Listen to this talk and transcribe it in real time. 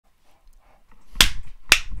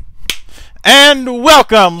And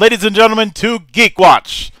welcome, ladies and gentlemen, to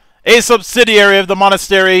GeekWatch, a subsidiary of the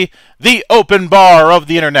Monastery, the open bar of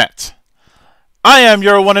the internet. I am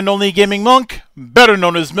your one and only gaming monk, better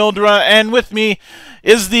known as Mildra, and with me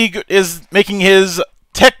is making his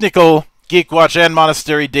technical GeekWatch and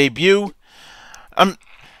Monastery debut, a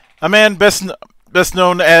man best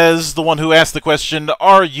known as the one who asked the question,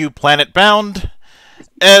 "Are you planet bound?"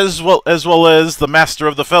 as well as the master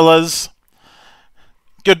of the fellas.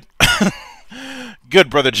 Good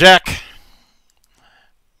brother Jack.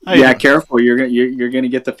 Yeah, careful. You're gonna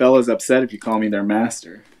get the fellas upset if you call me their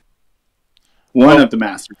master. One of the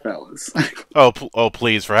master fellas. oh,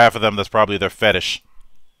 please! For half of them, that's probably their fetish.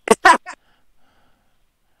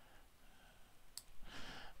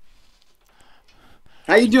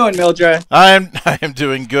 How you doing, Mildred? I am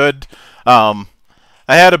doing good. I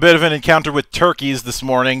had a bit of an encounter with turkeys this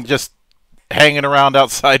morning, just hanging around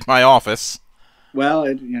outside my office.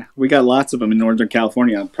 Well, yeah, we got lots of them in Northern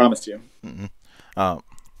California, I promise you. Mm-hmm.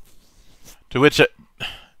 To which,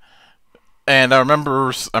 and I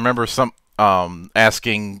remember some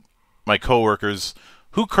asking my coworkers,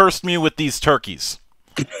 "Who cursed me with these turkeys?"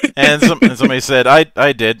 and somebody said,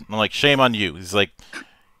 "I did." I'm like, "Shame on you." He's like,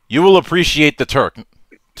 "You will appreciate the turk."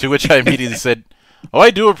 To which I immediately said, "Oh,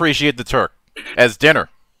 I do appreciate the turk as dinner."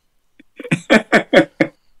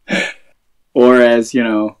 Or as, you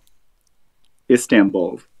know,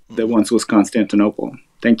 Istanbul, that once was Constantinople.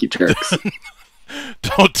 Thank you, Turks.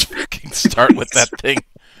 Don't fucking start with that thing.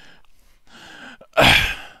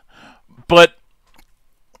 But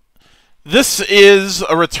this is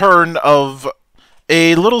a return of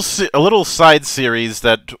a little side series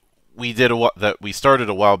that we started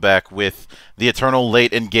a while back with the eternal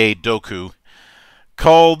late and gay Doku,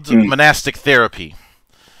 called Monastic Therapy.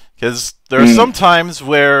 Because there are some times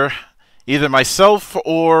where either myself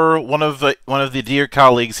or one of the dear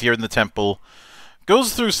colleagues here in the temple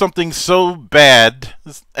goes through something so bad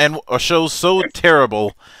and a show so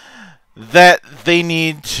terrible that they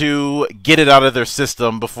need to get it out of their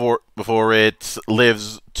system before it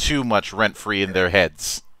lives too much rent-free in their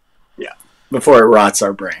heads. Yeah, before it rots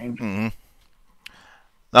our brain. Mm-hmm.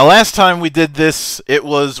 Now, last time we did this, it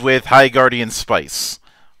was with High Guardian Spice,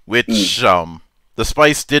 which the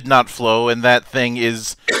spice did not flow, and that thing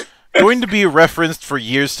is going to be referenced for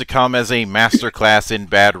years to come as a masterclass in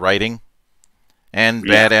bad writing and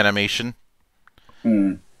bad animation,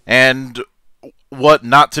 and what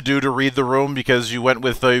not to do to read the room because you went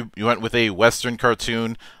with a Western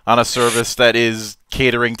cartoon on a service that is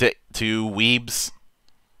catering to weebs.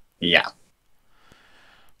 Yeah.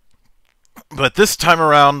 But this time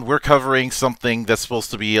around, we're covering something that's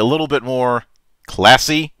supposed to be a little bit more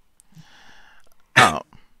classy,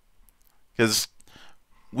 because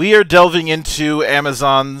we are delving into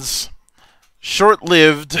Amazon's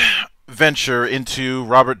short-lived venture into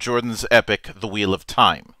Robert Jordan's epic, The Wheel of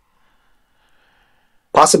Time.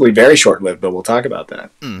 Possibly very short-lived, but we'll talk about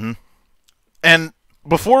that. Mm-hmm. And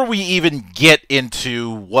before we even get into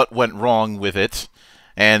what went wrong with it,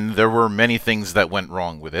 and there were many things that went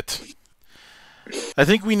wrong with it, I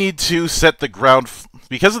think we need to set the ground,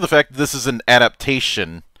 because of the fact that this is an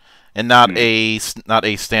adaptation and not a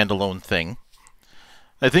standalone thing.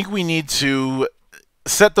 I think we need to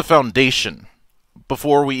set the foundation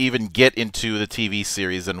before we even get into the TV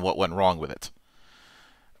series and what went wrong with it.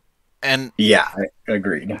 And yeah, I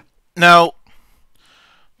agreed. Now,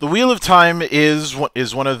 The Wheel of Time is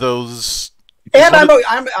one of those. And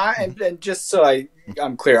I'm just so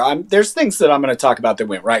I'm clear. There's things that I'm going to talk about that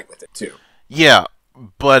went right with it too. Yeah,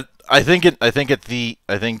 but I think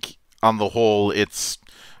on the whole it's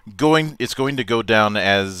going to go down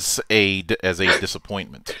as a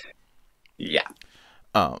disappointment. Yeah.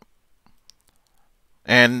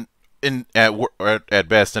 And at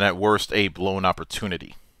best and at worst a blown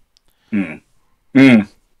opportunity. And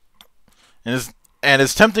as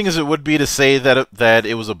tempting as it would be to say that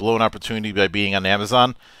it was a blown opportunity by being on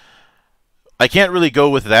Amazon, I can't really go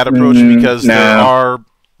with that approach because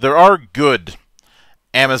there are good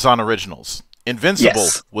Amazon originals. Invincible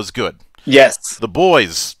was good. Yes. The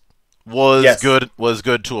Boys was good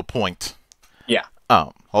to a point. Yeah.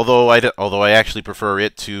 Although I actually prefer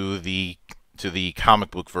it to the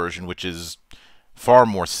comic book version, which is far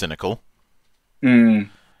more cynical. Reacher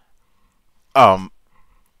kind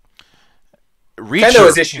of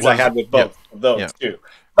was issues I had with both of those too.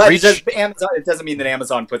 But it doesn't mean that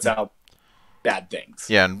Amazon puts out bad things.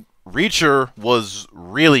 Yeah, and Reacher was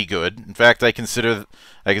really good. In fact, I consider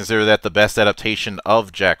that the best adaptation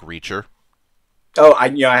of Jack Reacher. Oh, I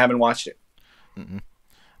haven't watched it.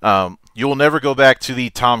 You will never go back to the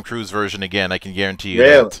Tom Cruise version again. I can guarantee you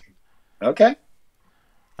really? that. Okay.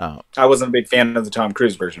 I wasn't a big fan of the Tom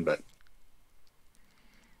Cruise version, but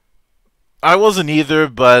I wasn't either.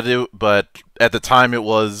 But at the time, it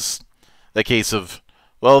was the case of,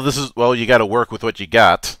 well, you got to work with what you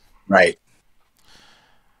got, right?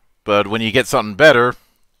 But when you get something better,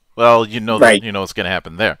 well, you know right. What's going to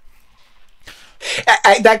happen there.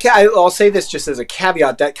 I'll say this just as a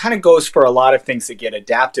caveat. That kind of goes for a lot of things that get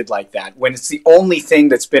adapted like that. When it's the only thing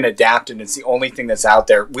that's been adapted, it's the only thing that's out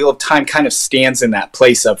there. Wheel of Time kind of stands in that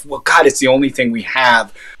place of, well, God, it's the only thing we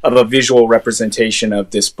have of a visual representation of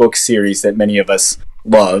this book series that many of us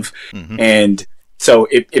love, and so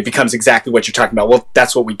it becomes exactly what you're talking about. Well,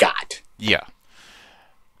 that's what we got. Yeah.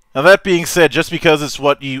 Now that being said, just because it's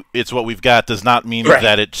what we've got does not mean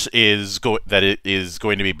that it is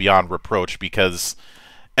going to be beyond reproach. Because,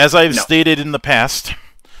 as I've stated in the past,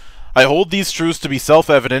 I hold these truths to be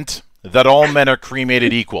self-evident that all men are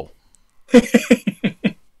cremated equal.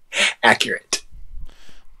 Accurate.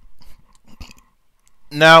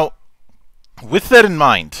 Now, with that in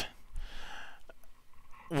mind,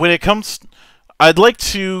 when it comes, I'd like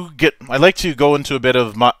to go into a bit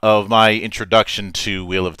of my introduction to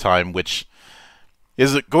Wheel of Time, which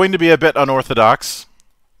is going to be a bit unorthodox,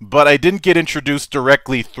 but I didn't get introduced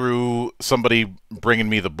directly through somebody bringing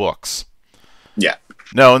me the books. Yeah.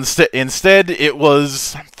 No, instead it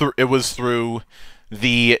was through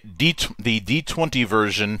the D20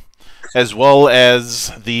 version, as well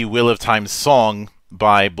as the Wheel of Time song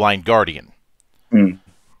by Blind Guardian.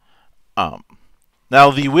 Now,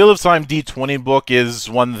 the Wheel of Time D20 book is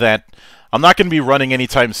one that I'm not going to be running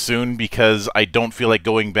anytime soon because I don't feel like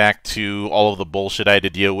going back to all of the bullshit I had to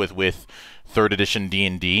deal with 3rd edition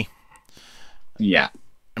D&D. Yeah.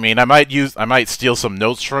 I mean, I might steal some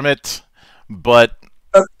notes from it, but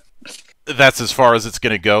that's as far as it's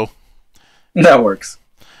going to go. That works.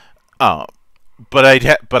 But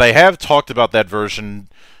I have talked about that version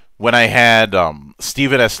when I had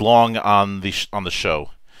Stephen S. Long on the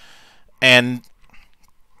show, and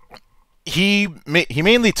he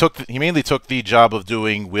mainly took the job of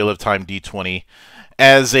doing Wheel of Time D20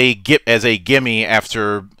 as a gimme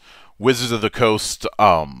after Wizards of the Coast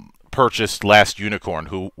purchased Last Unicorn,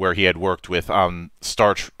 where he had worked with on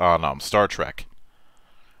Star Trek.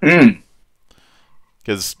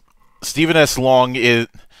 Because Stephen S. Long is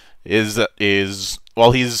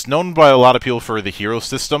while he's known by a lot of people for the hero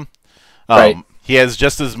system, he has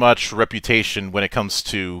just as much reputation when it comes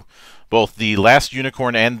to both the Last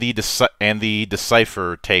Unicorn and the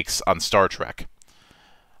Decipher takes on Star Trek.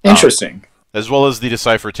 Interesting. As well as the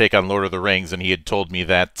Decipher take on Lord of the Rings, and he had told me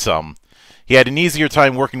that he had an easier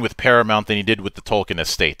time working with Paramount than he did with the Tolkien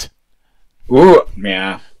estate. Ooh,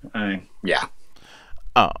 yeah. Yeah.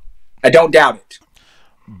 I don't doubt it.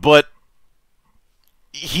 But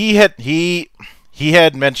he had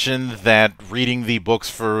mentioned that reading the books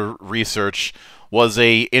for research was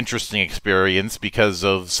a interesting experience because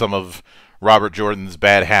of some of Robert Jordan's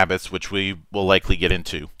bad habits, which we will likely get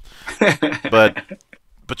into. But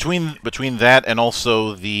between that and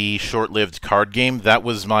also the short-lived card game, that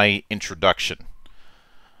was my introduction.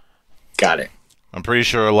 Got it. I'm pretty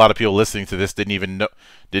sure a lot of people listening to this didn't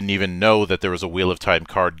even know that there was a Wheel of Time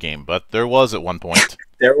card game, but there was at one point.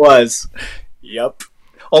 There was. Yep.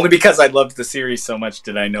 Only because I loved the series so much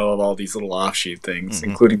did I know of all these little offshoot things,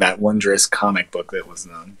 including that wondrous comic book that was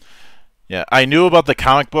known. Yeah, I knew about the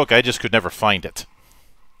comic book, I just could never find it.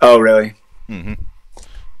 Oh, really?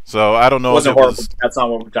 So I don't know. It wasn't horrible. That's not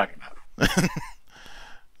what we're talking about.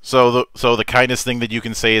 So the kindest thing that you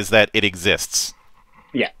can say is that it exists.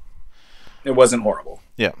 Yeah. It wasn't horrible.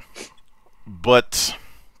 Yeah. But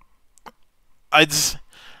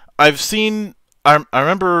I've seen. I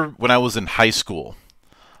remember when I was in high school,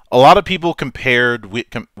 a lot of people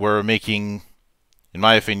were making, in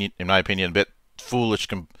my opinion, a bit foolish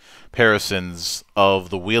comparisons of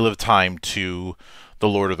the Wheel of Time to the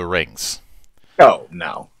Lord of the Rings. Oh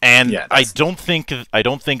no! And yeah, I don't think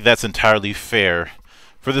that's entirely fair,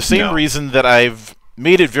 for the same reason that I've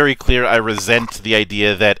made it very clear I resent the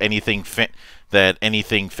idea that anything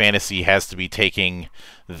fantasy has to be taking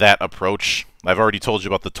that approach. I've already told you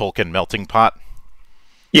about the Tolkien melting pot.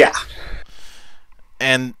 Yeah.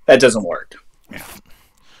 And that doesn't work.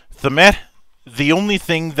 The only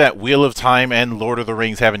thing that Wheel of Time and Lord of the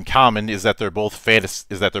Rings have in common is that they're both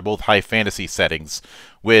high fantasy settings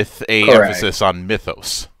with a emphasis on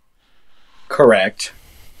mythos. Correct.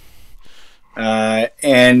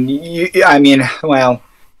 And you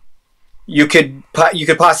could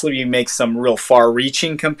possibly make some real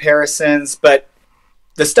far-reaching comparisons, but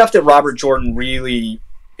the stuff that Robert Jordan really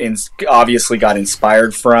obviously got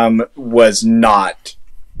inspired from was not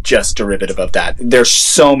just derivative of that. There's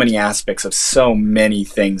so many aspects of so many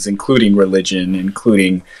things, including religion,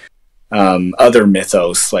 including other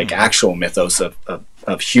mythos, like actual mythos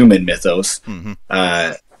of human mythos,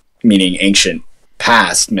 meaning ancient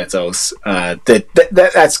past mythos.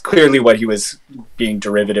 That's clearly what he was being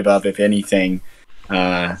derivative of, if anything.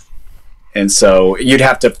 And so you'd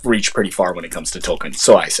have to reach pretty far when it comes to Tolkien.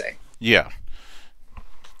 So I say, yeah.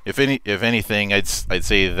 If anything, I'd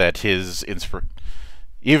say that his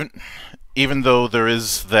even though there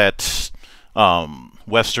is that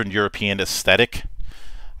Western European aesthetic,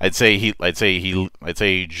 I'd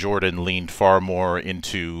say Jordan leaned far more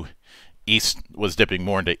into was dipping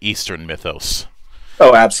more into Eastern mythos.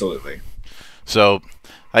 Oh, absolutely. So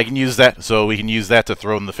I can use that. So we can use that to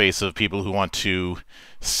throw in the face of people who want to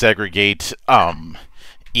segregate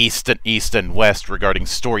East and West regarding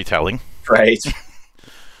storytelling. Right.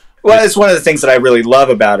 Well, it's one of the things that I really love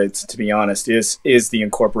about it, to be honest, is the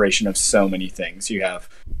incorporation of so many things. You have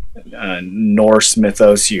Norse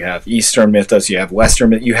mythos, you have Eastern mythos, you have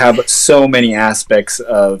Western mythos, you have so many aspects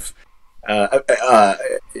of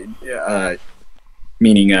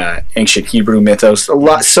meaning ancient Hebrew mythos,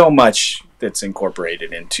 so much that's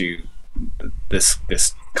incorporated into this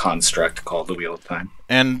construct called the Wheel of Time.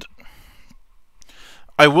 And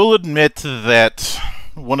I will admit that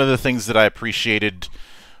one of the things that I appreciated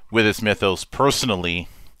with this mythos personally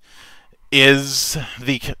is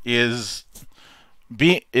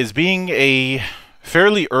being a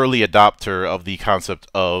fairly early adopter of the concept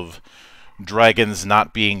of dragons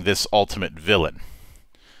not being this ultimate villain.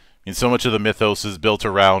 I mean, so much of the mythos is built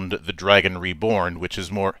around the dragon reborn, which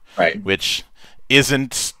is more which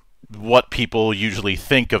isn't what people usually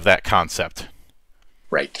think of that concept.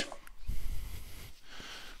 Right.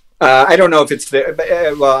 I don't know if it's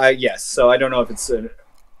yes. So I don't know if it's an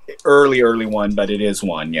early one, but it is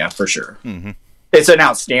one. Yeah, for sure. It's an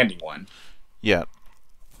outstanding one. Yeah.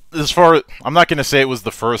 I'm not going to say it was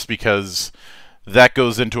the first because that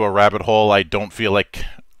goes into a rabbit hole I don't feel like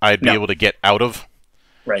I'd be able to get out of.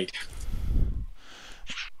 Right.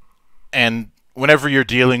 And whenever you're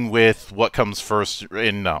dealing with what comes first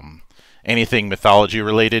in anything mythology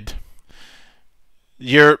related,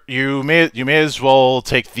 you may as well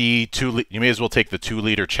take the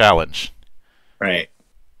 2-liter challenge. Right.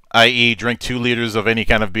 I.e., drink 2 liters of any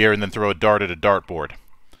kind of beer and then throw a dart at a dartboard.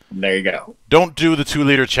 There you go. Don't do the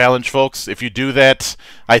 2-liter challenge, folks. If you do that,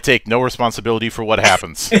 I take no responsibility for what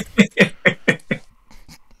happens.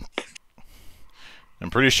 I'm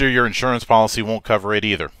pretty sure your insurance policy won't cover it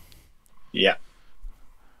either. Yeah.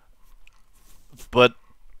 But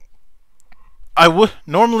I would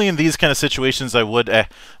normally in these kind of situations I would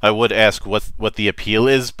ask what the appeal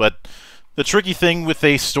is, but the tricky thing with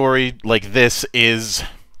a story like this is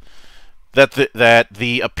that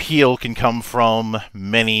the appeal can come from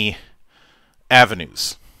many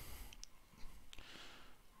avenues.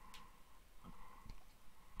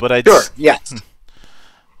 But sure, yes.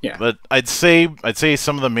 Yeah. But I'd say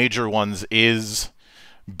some of the major ones is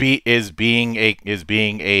being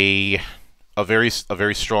a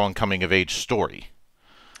very strong coming of age story.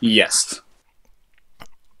 Yes.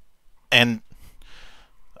 And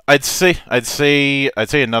I'd say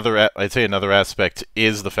another aspect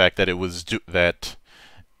is the fact that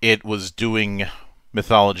it was doing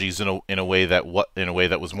mythologies in a way that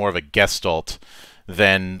was more of a gestalt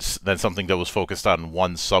than something that was focused on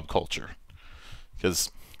one subculture. Because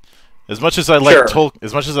as much as I like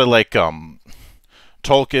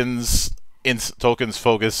Tolkien's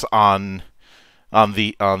focus on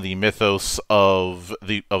the mythos of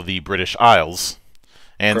the British Isles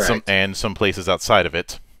and some places outside of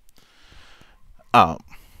it,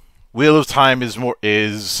 Wheel of Time is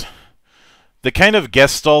the kind of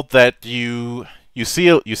gestalt that you see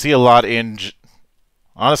a lot in.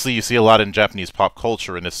 Honestly, you see a lot in Japanese pop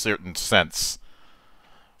culture in a certain sense.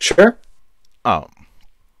 Sure. You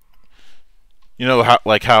know how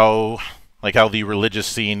the religious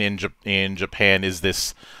scene in Japan is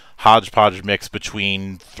this hodgepodge mix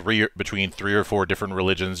between three or four different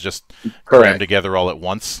religions just crammed together all at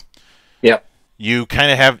once. Yep. You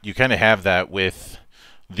kind of have that with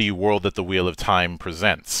the world that the Wheel of Time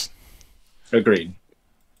presents. Agreed.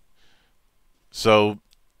 So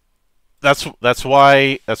that's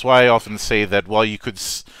why I often say that while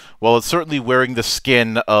it's certainly wearing the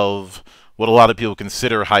skin of what a lot of people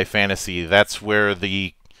consider high fantasy, that's where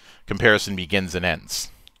the comparison begins and ends.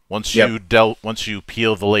 Once you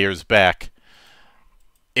peel the layers back,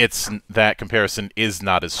 that comparison is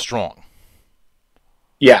not as strong.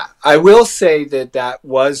 Yeah, I will say that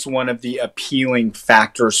was one of the appealing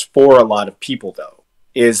factors for a lot of people, though,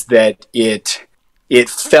 is that it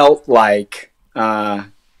felt like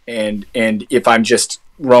and if I'm just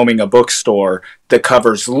roaming a bookstore, the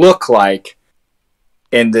covers look like,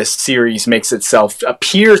 and this series makes itself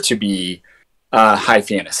appear to be high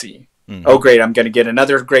fantasy. Mm-hmm. Oh, great! I'm going to get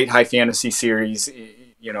another great high fantasy series.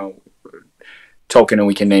 You know, Tolkien, and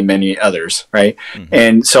we can name many others, right? Mm-hmm.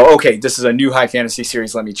 And so, okay, this is a new high fantasy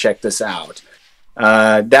series. Let me check this out.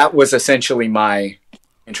 That was essentially my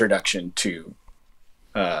introduction to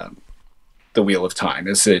The Wheel of Time.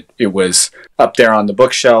 It was up there on the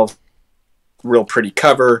bookshelf, real pretty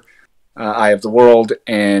cover, Eye of the World,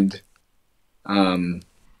 and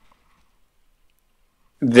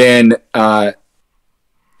then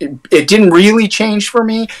it didn't really change for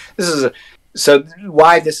me. So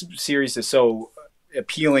why this series is so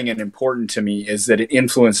appealing and important to me is that it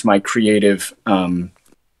influenced my creative,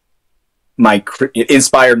 it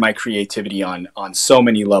inspired my creativity on so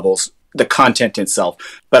many levels, the content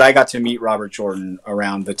itself. But I got to meet Robert Jordan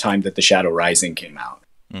around the time that The Shadow Rising came out.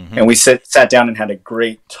 Mm-hmm. And we sat down and had a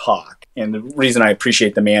great talk. And the reason I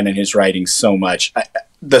appreciate the man and his writing so much,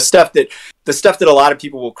 the stuff that a lot of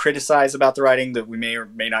people will criticize about the writing that we may or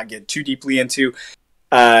may not get too deeply into,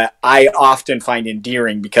 I often find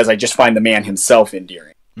endearing because I just find the man himself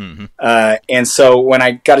endearing. Mm-hmm. And so when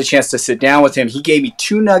I got a chance to sit down with him, he gave me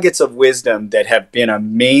 2 nuggets of wisdom that have been a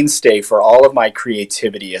mainstay for all of my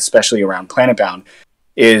creativity, especially around Planetbound.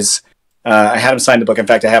 I had him sign the book. In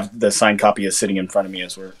fact, I have the signed copy is sitting in front of me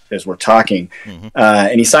as we're talking. Mm-hmm.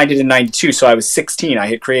 And he signed it in 92, so I was 16. I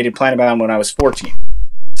had created Planetbound when I was 14.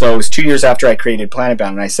 So it was 2 years after I created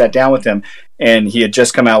Planetbound, and I sat down with him, and he had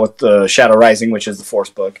just come out with The Shadow Rising, which is the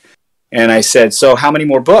 4th book. And I said, so how many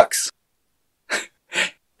more books?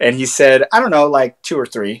 And he said, I don't know, like 2 or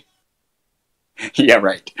 3. Yeah,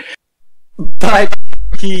 right. But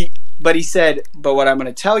he said, but what I'm going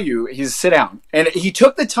to tell you, he's sit down. And he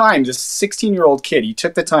took the time, this 16-year-old kid, he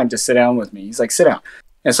took the time to sit down with me. He's like, sit down.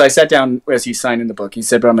 And so I sat down as he signed in the book. He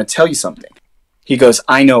said, but I'm going to tell you something. He goes,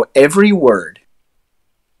 I know every word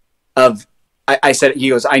of, he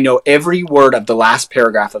goes, I know every word of the last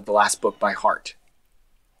paragraph of the last book by heart.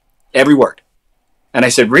 Every word. And I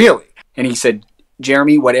said, really? And he said,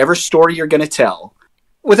 Jeremy, whatever story you're going to tell,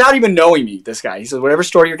 without even knowing me, this guy, he says, whatever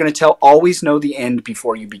story you're going to tell, always know the end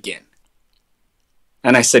before you begin.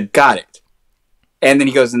 And I said, got it. And then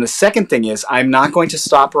he goes, and the second thing is, I'm not going to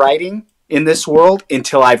stop writing in this world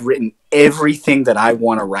until I've written everything that I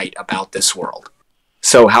want to write about this world.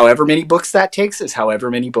 So however many books that takes is however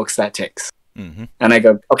many books that takes. Mm-hmm. And I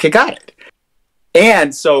go, okay, got it.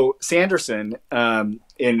 And so Sanderson, I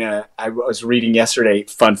was reading yesterday,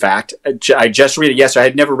 fun fact, I just read it yesterday. I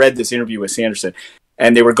had never read this interview with Sanderson.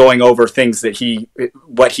 And they were going over things that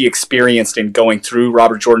what he experienced in going through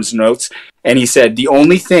Robert Jordan's notes. And he said the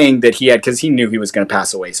only thing that he had, because he knew he was going to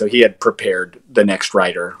pass away, so he had prepared the next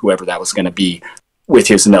writer, whoever that was going to be, with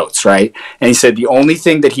his notes, right? And he said the only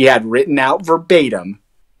thing that he had written out verbatim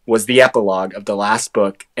was the epilogue of the last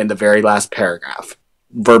book and the very last paragraph,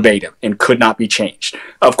 verbatim, and could not be changed.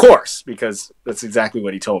 Of course, because that's exactly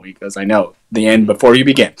what he told me, because I know the end before you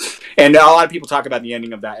begin. And a lot of people talk about the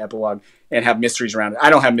ending of that epilogue and have mysteries around it. I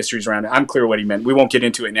don't have mysteries around it. I'm clear what he meant. We won't get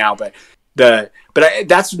into it now, but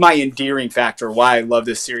that's my endearing factor, why I love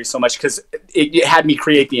this series so much, because it had me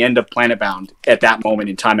create the end of Planetbound at that moment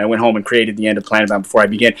in time. I went home and created the end of Planetbound before I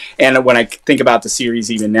began. And when I think about the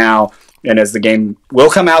series even now, and as the game will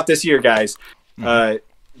come out this year, guys, I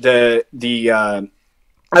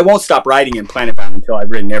won't stop writing in Planetbound until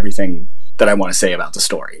I've written everything that I want to say about the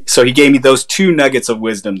story. So he gave me those 2 nuggets of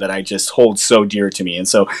wisdom that I just hold so dear to me. And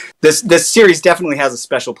so this series definitely has a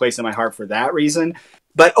special place in my heart for that reason.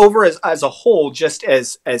 But over as a whole, just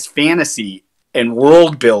as fantasy and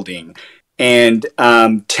world building and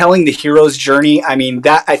telling the hero's journey, I mean,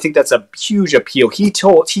 I think that's a huge appeal. He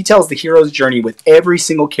tells the hero's journey with every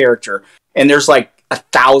single character, and there's like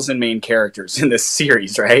 1,000 main characters in this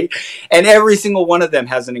series, right? And every single one of them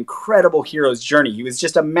has an incredible hero's journey. He was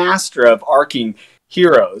just a master of arcing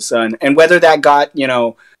heroes, and whether that got,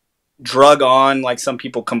 drug on, like some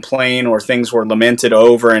people complain, or things were lamented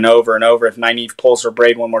over and over and over. If Nynaeve pulls her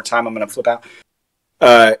braid one more time, I'm going to flip out.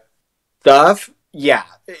 Stuff, yeah,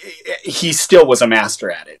 he still was a master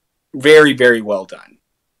at it. Very, very well done.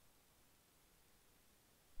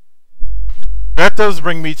 That does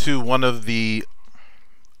bring me to one of the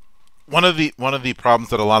problems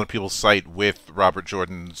that a lot of people cite with Robert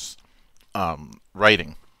Jordan's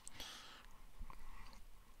writing.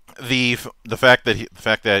 The fact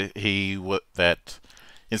that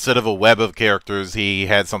instead of a web of characters, he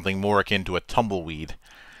had something more akin to a tumbleweed,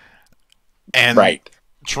 and right,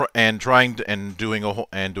 doing a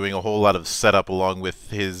whole lot of setup along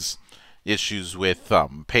with his issues with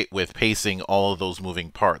with pacing all of those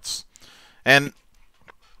moving parts. And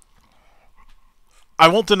I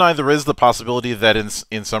won't deny there is the possibility that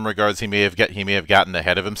in some regards he may have gotten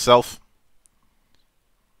ahead of himself.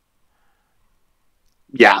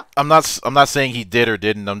 Yeah. I'm not saying he did or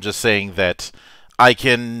didn't. I'm just saying that I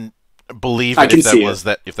can believe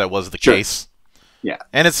if that was the case. Yeah.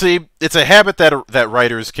 And it's a habit that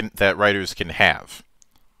writers can have.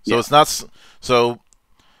 So it's not so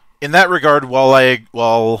in that regard, while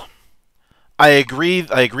I agree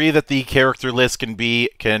that the character list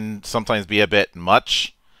can sometimes be a bit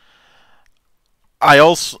much.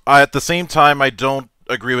 At the same time, I don't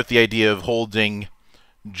agree with the idea of holding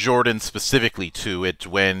Jordan specifically to it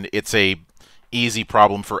when it's a easy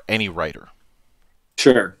problem for any writer.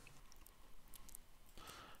 Sure.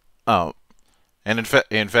 Oh, and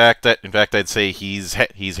in fact, I'd say he's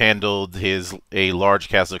handled a large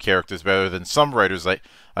cast of characters better than some writers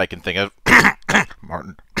I can think of.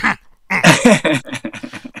 Martin.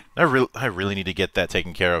 I really need to get that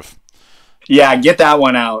taken care of. Yeah, get that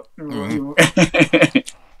one out.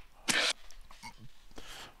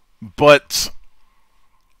 But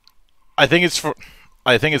I think it's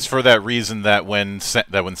for that reason that when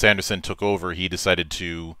Sanderson took over, he decided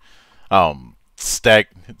to split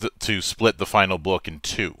the final book in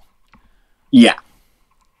two. Yeah.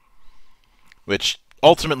 Which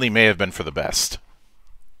ultimately may have been for the best.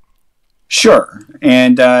 Sure,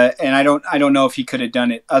 and I don't know if he could have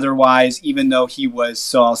done it otherwise. Even though he was,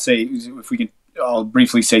 so I'll say I'll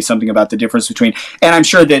briefly say something about the difference between. And I'm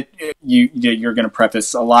sure that you're going to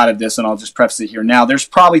preface a lot of this, and I'll just preface it here now. There's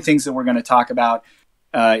probably things that we're going to talk about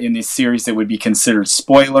in this series that would be considered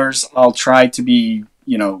spoilers. I'll try to be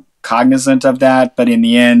cognizant of that, but in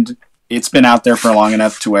the end, it's been out there for long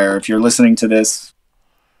enough to where if you're listening to this.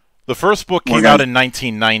 The first book came out in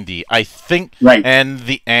 1990, I think, right, and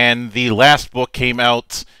the last book came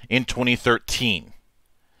out in 2013.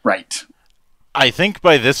 Right. I think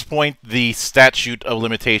by this point the statute of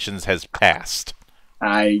limitations has passed.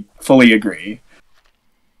 I fully agree.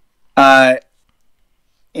 So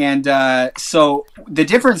the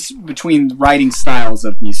difference between writing styles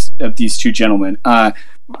of these two gentlemen.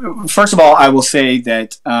 First of all, I will say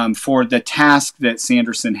that for the task that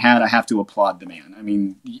Sanderson had, I have to applaud the man. I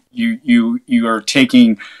mean, you are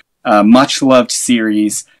taking a much-loved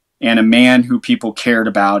series and a man who people cared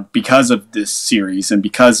about because of this series and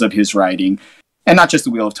because of his writing, and not just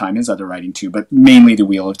The Wheel of Time, his other writing too, but mainly The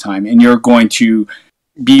Wheel of Time, and you're going to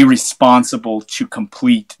be responsible to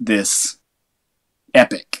complete this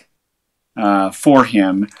epic for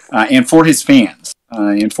him and for his fans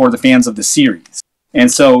and for the fans of the series. And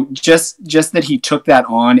so just that he took that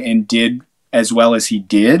on and did as well as he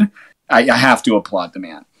did, I have to applaud the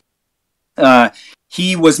man.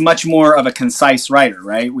 He was much more of a concise writer,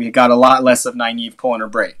 right? We got a lot less of Nynaeve pulling her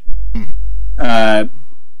braid. And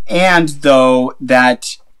though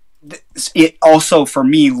that it also, for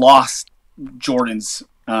me, lost Jordan's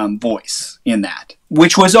voice in that,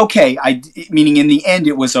 which was okay. Meaning in the end,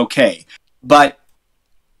 it was okay. But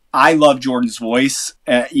I love Jordan's voice,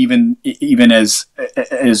 even as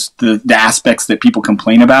the aspects that people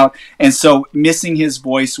complain about, and so missing his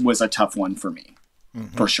voice was a tough one for me,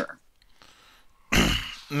 for sure.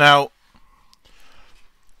 Now,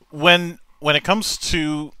 when it came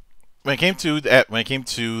to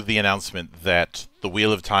the announcement that The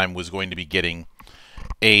Wheel of Time was going to be getting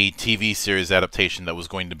a TV series adaptation that was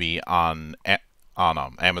going to be on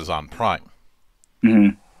Amazon Prime.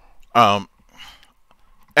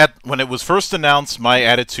 When it was first announced, my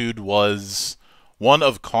attitude was one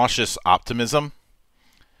of cautious optimism,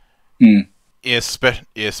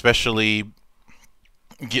 especially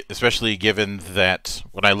given that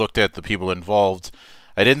when I looked at the people involved,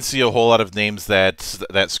 I didn't see a whole lot of names that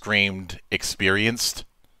screamed experienced.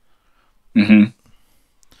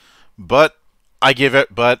 But I give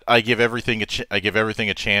everything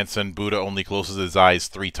a chance, and Buddha only closes his eyes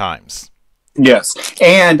 3 times. Yes,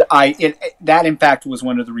 and that in fact was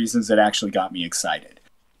one of the reasons that actually got me excited,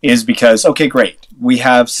 is because, okay, great, we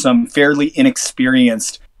have some fairly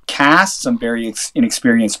inexperienced cast, some very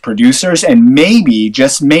inexperienced producers, and maybe,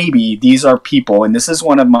 just maybe, these are people, and this is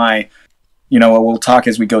one of my, we'll talk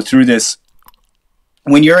as we go through this,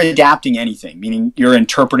 when you're adapting anything, meaning you're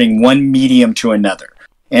interpreting one medium to another,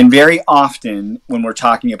 and very often when we're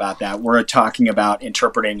talking about that, we're talking about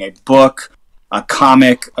interpreting a book, a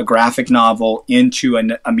comic, a graphic novel into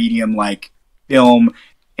a medium like film,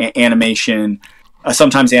 animation.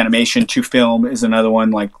 Sometimes animation to film is another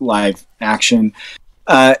one, like live action.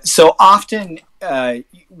 So often,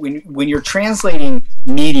 when you're translating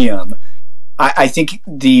medium, I think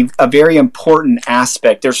a very important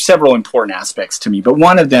aspect, there's several important aspects to me, but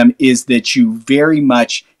one of them is that you very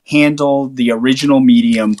much handle the original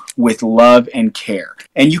medium with love and care.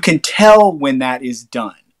 And you can tell when that is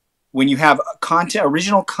done. When you have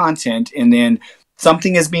original content, and then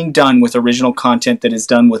something is being done with original content that is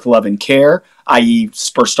done with love and care, i.e.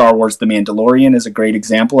 for Star Wars, The Mandalorian is a great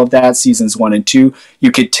example of that, seasons 1 and 2.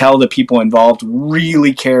 You could tell the people involved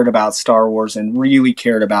really cared about Star Wars and really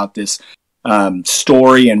cared about this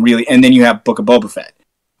story, and then you have Book of Boba Fett,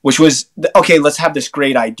 which was, okay, let's have this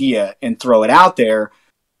great idea and throw it out there,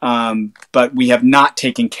 but we have not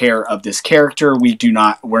taken care of this character.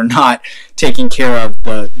 We're not taking care of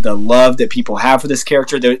the love that people have for this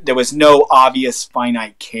character. There was no obvious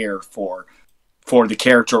finite care for the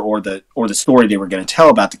character or the story they were going to tell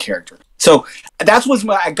about the character. So that's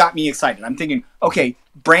what got me excited. I'm thinking, okay,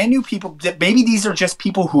 brand new people, maybe these are just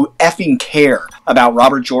people who effing care about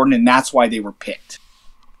Robert Jordan, and that's why they were picked.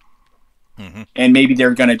 Mm-hmm. And maybe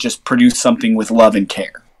they're going to just produce something with love and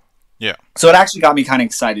care. Yeah. So it actually got me kind of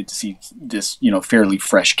excited to see this, fairly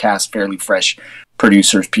fresh cast, fairly fresh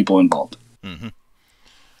producers, people involved. Mm-hmm.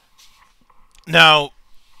 Now,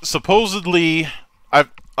 supposedly,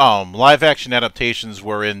 live action adaptations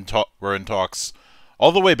were in talks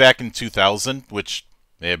all the way back in 2000, which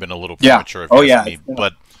may have been a little premature. If you ask me.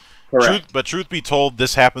 But truth be told,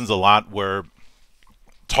 this happens a lot where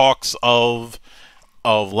talks of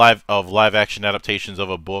live action adaptations of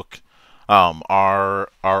a book are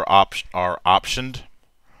optioned.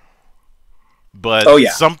 But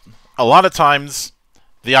a lot of times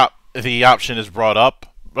the option is brought up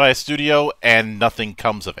by a studio and nothing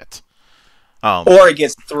comes of it. Or it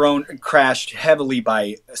gets crashed heavily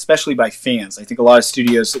especially by fans. I think a lot of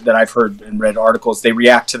studios that I've heard and read articles, they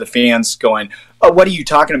react to the fans going, "Oh, what are you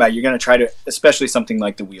talking about? You're going to try to," especially something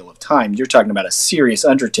like The Wheel of Time. You're talking about a serious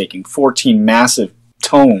undertaking, 14 massive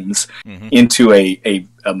tomes into a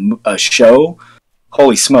show.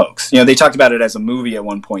 Holy smokes! They talked about it as a movie at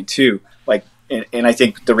one point too. Like, and I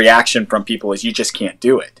think the reaction from people is, you just can't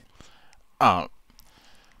do it,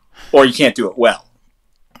 or you can't do it well.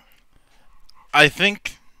 I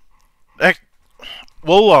think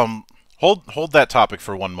we'll hold that topic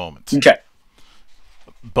for one moment. Okay.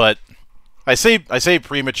 But I say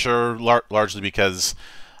premature largely because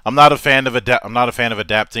I'm not a fan of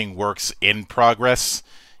adapting works in progress.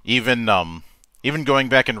 Even going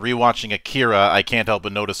back and rewatching Akira, I can't help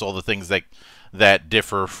but notice all the things that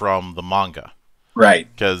differ from the manga. Right.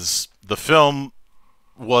 Because the film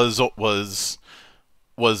was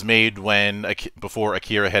made before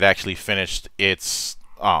Akira had actually finished its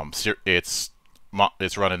run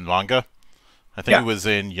in manga. I think it was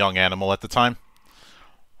in Young Animal at the time.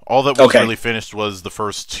 All that was really finished was the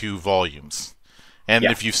first 2 volumes. And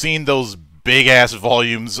if you've seen those big ass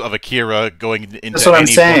volumes of Akira going into That's what any I'm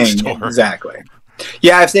saying. bookstore, exactly.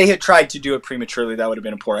 Yeah, if they had tried to do it prematurely, that would have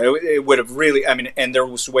been important. It would have really, and there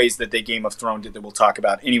was ways that they Game of Thrones did that we'll talk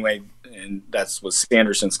about anyway, and that was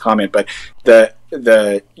Sanderson's comment, but the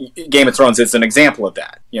Game of Thrones is an example of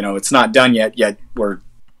that. It's not done yet we're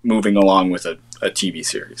moving along with a TV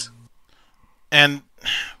series. And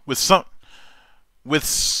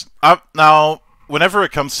now, whenever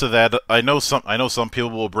it comes to that, I know some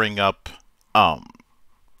people will bring up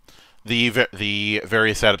the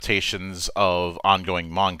various adaptations of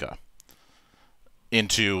ongoing manga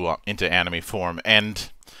into anime form,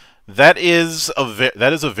 and that is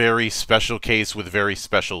a very special case with very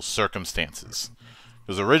special circumstances.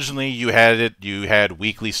 Because originally you had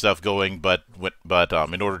weekly stuff going, but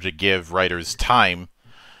in order to give writers time,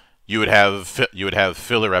 you would have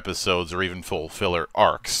filler episodes or even full filler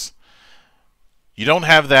arcs. You don't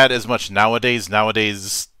have that as much nowadays.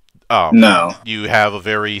 No. You have a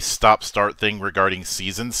very stop-start thing regarding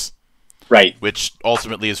seasons. Right. Which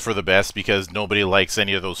ultimately is for the best, because nobody likes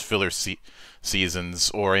any of those filler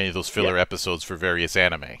seasons or any of those filler episodes for various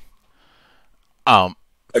anime.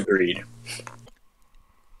 Agreed.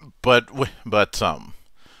 But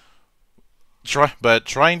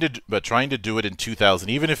trying to do it in 2000,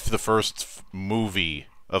 even if the first movie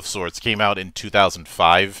of sorts came out in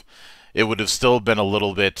 2005, it would have still been a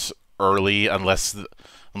little bit early unless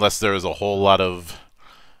there was a whole lot of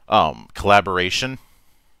collaboration.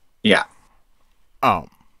 Yeah.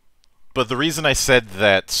 But the reason I said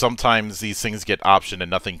that sometimes these things get optioned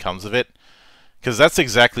and nothing comes of it, because that's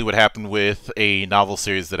exactly what happened with a novel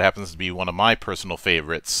series that happens to be one of my personal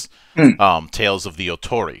favorites, Tales of the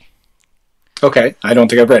Otori. Okay, I don't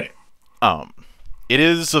think I've read it. It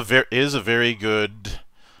is a very good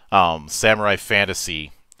samurai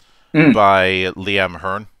fantasy by Liam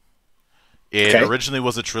Hearn. It Okay. originally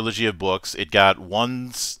was a trilogy of books. It got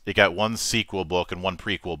one sequel book and one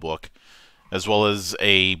prequel book, as well as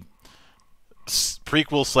a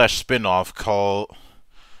prequel slash spin-off called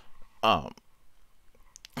um,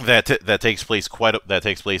 that takes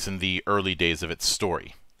place in the early days of its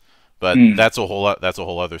story. But Mm. that's a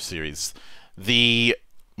whole other series. The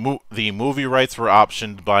the movie rights were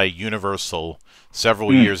optioned by Universal several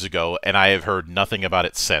Mm. years ago, and I have heard nothing about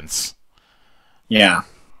it since. Yeah.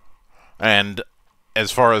 And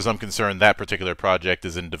as far as I'm concerned, that particular project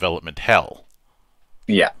is in development hell.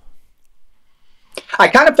 Yeah. I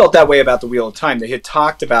kind of felt that way about the Wheel of Time. They had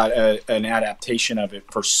talked about an adaptation of it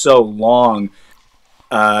for so long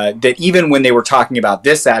that even when they were talking about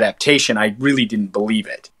this adaptation, I really didn't believe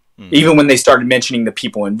it. Mm-hmm. Even when they started mentioning the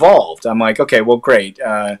people involved, I'm like, okay, well, great.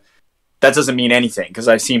 That doesn't mean anything, because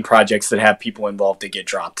I've seen projects that have people involved that get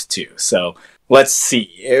dropped too. So let's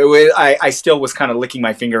see. I still was kind of licking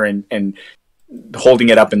my finger and holding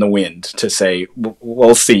it up in the wind to say,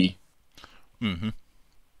 we'll see. Mm-hmm.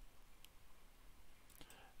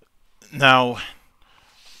 Now,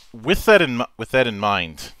 with that in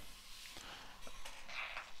mind,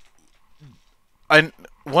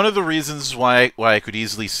 one of the reasons why I could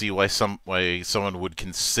easily see why someone would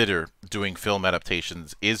consider doing film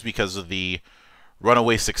adaptations is because of the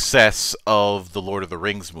runaway success of the Lord of the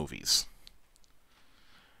Rings movies.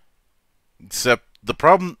 Except the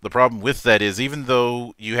problem with that is, even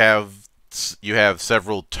though you have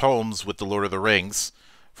several tomes with the Lord of the Rings,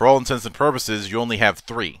 for all intents and purposes, you only have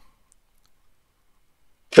 3.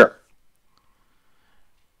 Sure.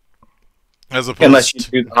 As opposed unless you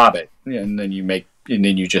do The Hobbit, and then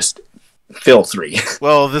you just fill 3.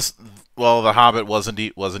 well, The Hobbit wasn't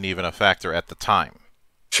even a factor at the time.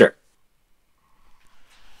 Sure.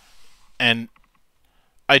 And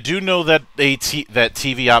I do know that that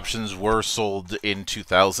TV options were sold in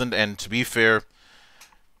 2000, and to be fair,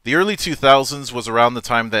 the early 2000s was around the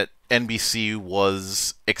time that NBC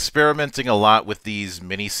was experimenting a lot with these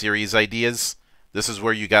miniseries ideas. This is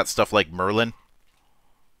where you got stuff like Merlin.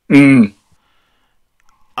 Mm.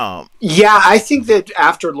 Yeah, I think that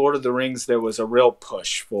after Lord of the Rings, there was a real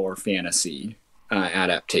push for fantasy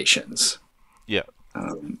adaptations. Yeah.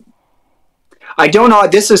 I don't know.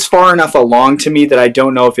 This is far enough along to me that I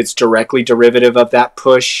don't know if it's directly derivative of that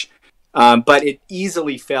push, but it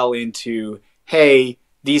easily fell into, hey,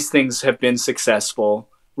 these things have been successful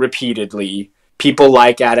repeatedly. People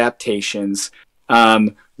like adaptations.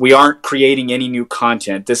 We aren't creating any new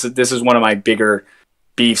content. This is one of my bigger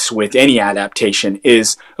beefs with any adaptation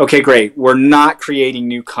is, okay, great. We're not creating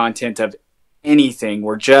new content of anything.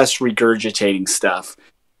 We're just regurgitating stuff.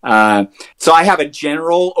 So I have a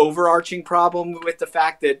general overarching problem with the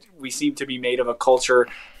fact that we seem to be made of a culture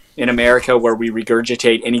in America where we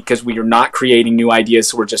regurgitate because we are not creating new ideas.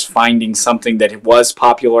 So we're just finding something that was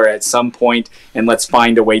popular at some point, and let's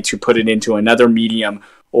find a way to put it into another medium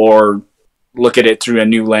or look at it through a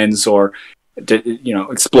new lens, or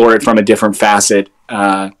explore it from a different facet.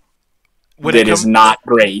 That is not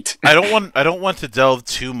great. I don't want to delve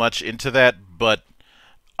too much into that, but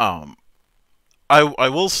I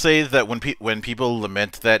will say that when people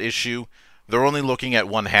lament that issue, they're only looking at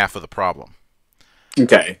one half of the problem.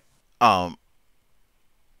 Okay.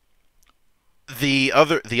 The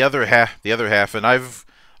other half, and I've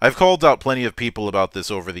called out plenty of people about this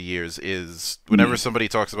over the years, is whenever somebody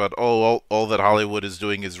talks about all that Hollywood is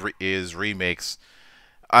doing is remakes,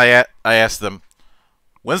 I ask them,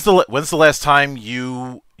 when's the last time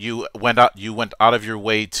you went out of your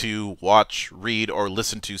way to watch, read, or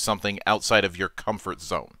listen to something outside of your comfort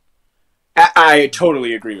zone? I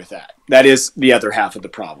totally agree with that. That is the other half of the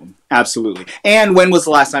problem. Absolutely. And when was the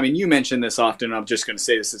last time, and you mention this often, I'm just going to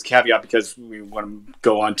say this as a caveat because we want to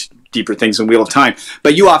go on to deeper things in Wheel of Time,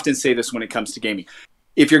 but you often say this when it comes to gaming.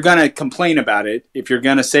 If you're going to complain about it, if you're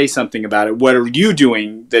going to say something about it, what are you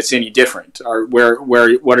doing that's any different? Or what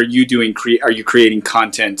are you doing? Are you creating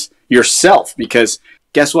content yourself? Because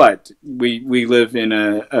guess what? We live in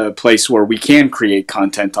a place where we can create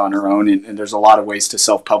content on our own, and there's a lot of ways to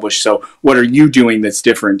self-publish. So what are you doing that's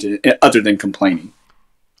different other than complaining?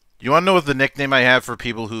 You want to know what the nickname I have for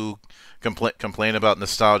people who complain about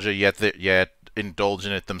nostalgia yet indulge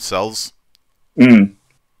in it themselves?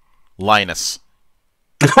 Linus.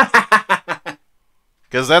 Because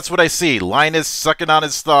that's what I see. Linus sucking on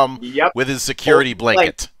his thumb with his security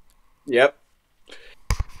blanket. Yep.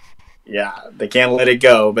 Yeah, they can't let it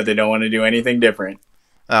go, but they don't want to do anything different.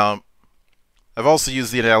 I've also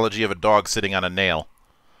used the analogy of a dog sitting on a nail.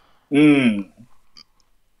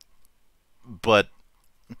 But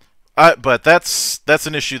But that's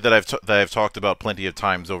an issue that I've talked about plenty of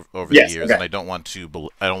times over the years, and I don't want to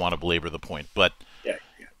belabor the point. But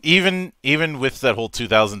even with that whole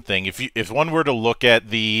 2000 thing, if one were to look at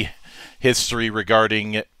the history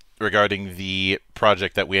regarding the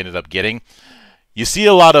project that we ended up getting, you see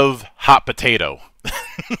a lot of hot potato.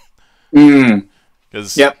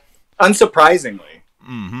 Yep, unsurprisingly.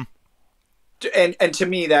 Mm-hmm. And to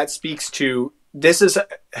me, that speaks to this is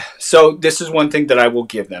one thing that I will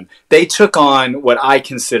give them. They took on what I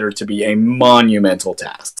consider to be a monumental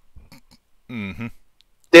task. Mm-hmm.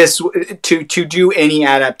 This to do any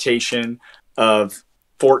adaptation of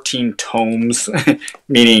 14 tomes,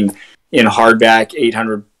 meaning in hardback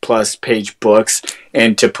 800+ page books,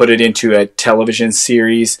 and to put it into a television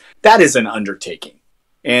series, that is an undertaking.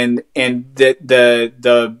 And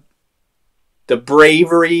the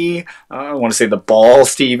bravery, I don't want to say the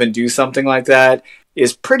balls to even do something like that,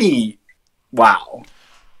 is pretty wow.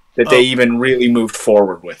 That they even really moved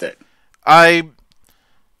forward with it.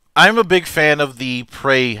 I'm a big fan of the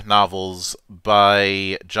Prey novels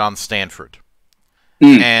by John Stanford.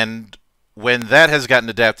 And when that has gotten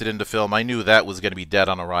adapted into film, I knew that was going to be dead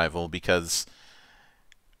on arrival, because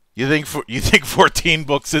you think 14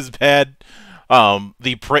 books is bad?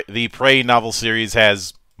 The Prey novel series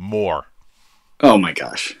has more. Oh my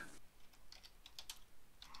gosh.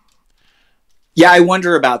 Yeah, I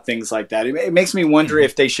wonder about things like that. It makes me wonder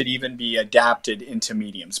if they should even be adapted into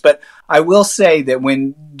mediums. But I will say that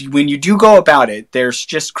when you do go about it, there's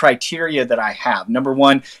just criteria that I have. Number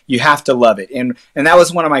one, you have to love it. And that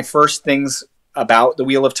was one of my first things about The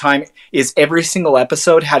Wheel of Time, is every single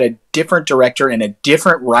episode had a different director and a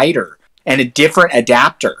different writer and a different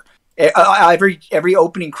adapter. Every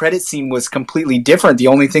opening credit scene was completely different. The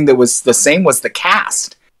only thing that was the same was the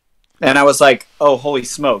cast. And I was like, oh, holy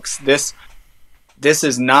smokes, this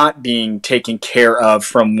is not being taken care of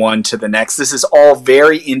from one to the next. This is all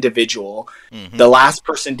very individual. Mm-hmm. The last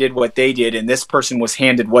person did what they did, and this person was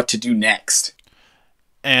handed what to do next.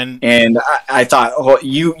 And I thought, oh,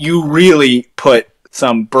 you really put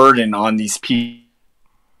some burden on these people.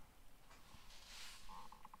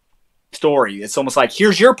 Story. It's almost like,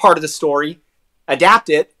 here's your part of the story, adapt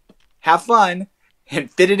it, have fun,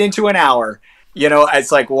 and fit it into an hour. You know,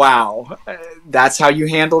 it's like, wow, that's how you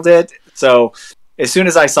handled it. So as soon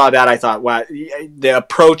as I saw that, I thought, wow, the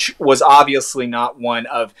approach was obviously not one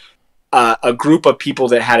of a group of people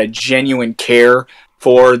that had a genuine care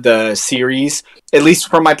for the series, at least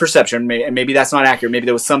from my perception. Maybe that's not accurate. Maybe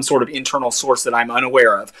there was some sort of internal source that I'm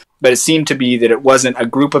unaware of. But it seemed to be that it wasn't a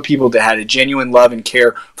group of people that had a genuine love and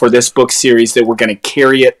care for this book series that were going to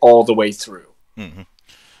carry it all the way through.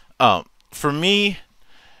 Mm-hmm. For me,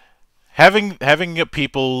 having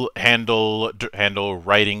people handle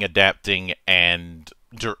writing, adapting, and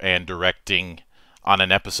directing on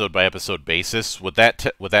an episode by episode basis, what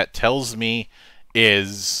that tells me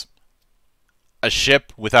is a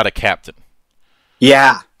ship without a captain.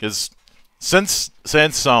 Yeah, because since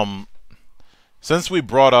we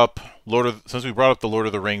brought up the Lord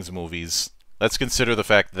of the Rings movies, let's consider the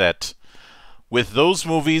fact that with those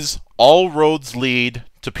movies, all roads lead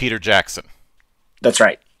to Peter Jackson. That's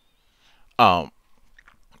right.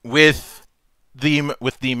 With the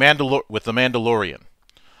Mandalorian,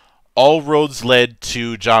 all roads led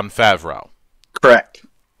to Jon Favreau. Correct.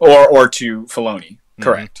 Or to Filoni.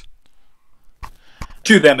 Correct. Mm-hmm.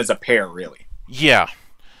 To them as a pair, really. Yeah.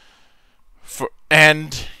 When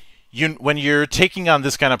you're taking on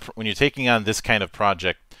this kind of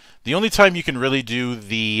project, the only time you can really do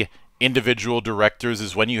the individual directors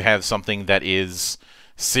is when you have something that is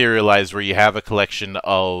serialized, where you have a collection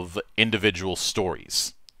of individual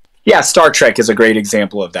stories. Yeah, Star Trek is a great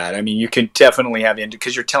example of that. I mean, you can definitely have,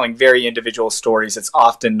 because you're telling very individual stories. It's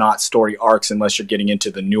often not story arcs unless you're getting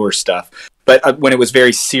into the newer stuff. But when it was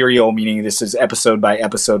very serial, meaning this is episode by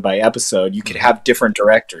episode by episode, you could have different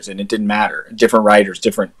directors, and it didn't matter. Different writers,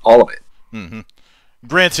 different, all of it. Mm-hmm.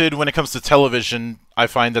 Granted, when it comes to television, I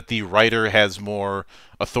find that the writer has more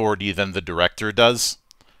authority than the director does.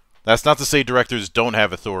 That's not to say directors don't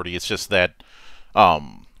have authority. It's just that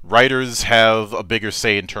writers have a bigger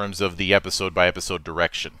say in terms of the episode-by-episode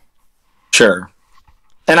direction. Sure.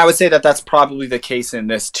 And I would say that that's probably the case in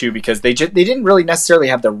this too, because they didn't really necessarily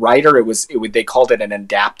have the writer. They called it an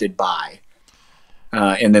adapted by,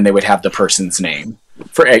 and then they would have the person's name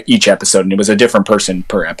for each episode, and it was a different person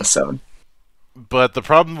per episode. But the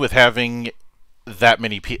problem with having that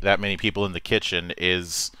many people in the kitchen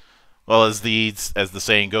is, well, as the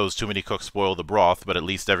saying goes, too many cooks spoil the broth, but at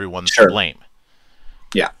least everyone's to blame.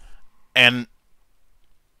 Yeah. And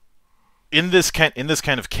in this kind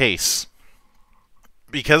of case,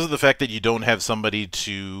 because of the fact that you don't have somebody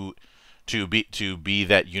to to be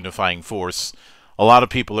that unifying force. A lot of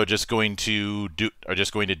people are just going to do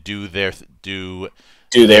their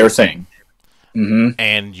thing.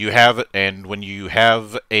 Mm-hmm. And when you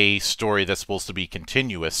have a story that's supposed to be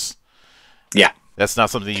continuous, yeah, that's not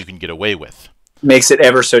something you can get away with. Makes it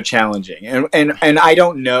ever so challenging. And I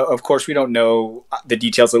don't know, of course we don't know the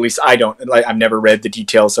details, at least I don't. Like, I've never read the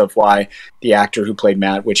details of why the actor who played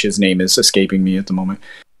Matt, which his name is escaping me at the moment,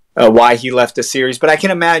 why he left the series, but I can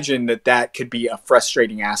imagine that could be a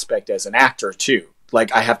frustrating aspect as an actor too.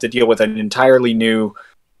 Like, I have to deal with an entirely new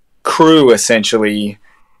crew essentially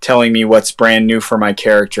telling me what's brand new for my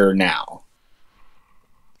character now.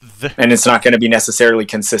 And it's not going to be necessarily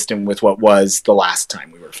consistent with what was the last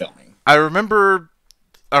time we were filming. I remember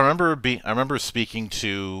speaking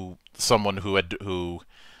to someone who had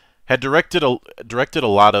directed a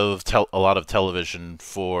lot of television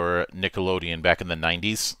for Nickelodeon back in the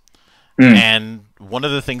 90s. And one of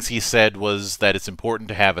the things he said was that it's important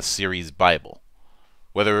to have a series Bible,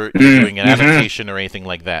 whether you're doing an adaptation or anything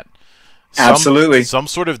like that. Absolutely. Some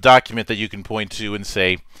sort of document that you can point to and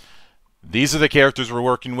say, these are the characters we're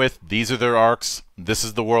working with, these are their arcs, this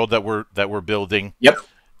is the world that we're building. Yep.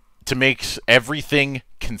 To make everything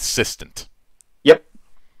consistent. Yep.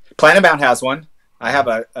 Planetbound has one. I have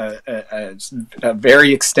a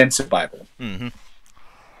very extensive Bible. Mm-hmm.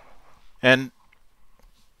 And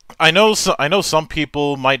I know some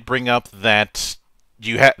people might bring up that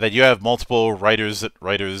you have multiple writers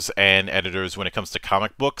and editors when it comes to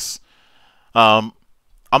comic books. I'm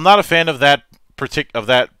not a fan of that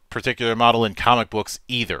particular model in comic books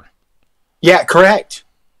either. Yeah, correct.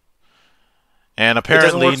 And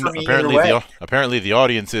apparently the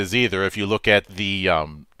audience is either. If you look at the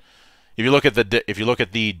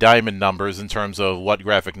diamond numbers in terms of what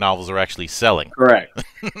graphic novels are actually selling. Correct.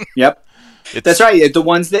 Yep. That's right. The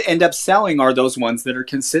ones that end up selling are those ones that are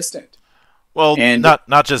consistent. Well, and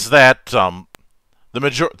not just that.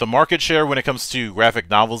 The market share when it comes to graphic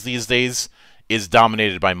novels these days is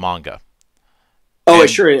dominated by manga. Oh, it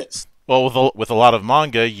sure is. Well, with a lot of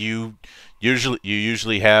manga, you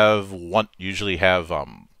usually have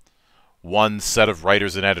one set of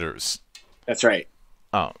writers and editors. That's right.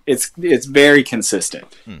 Oh, it's very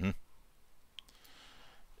consistent. Mm-hmm.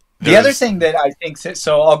 The other thing that I think,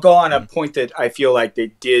 so I'll go on a point that I feel like they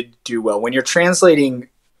did do well. When you're translating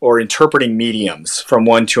or interpreting mediums from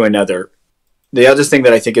one to another, the other thing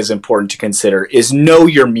that I think is important to consider is know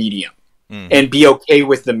your medium and be okay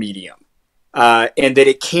with the medium. And that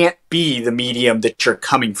it can't be the medium that you're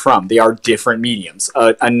coming from. They are different mediums.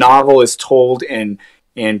 A novel is told and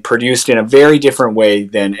produced in a very different way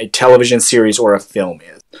than a television series or a film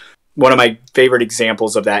is. One of my favorite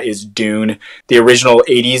examples of that is Dune. The original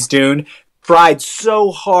 80s Dune tried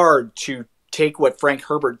so hard to take what Frank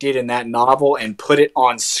Herbert did in that novel and put it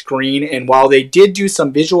on screen. And while they did do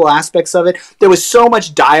some visual aspects of it, there was so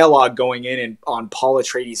much dialogue going in on Paul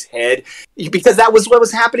Atreides' head because that was what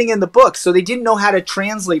was happening in the book. So they didn't know how to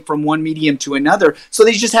translate from one medium to another. So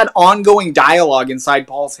they just had ongoing dialogue inside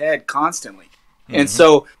Paul's head constantly. Mm-hmm. And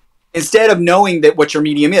so instead of knowing that what your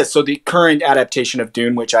medium is, so the current adaptation of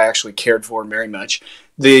Dune, which I actually cared for very much,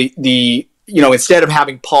 instead of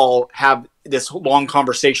having Paul have this long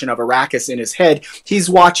conversation of Arrakis in his head, he's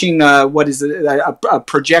watching a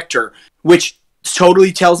projector, which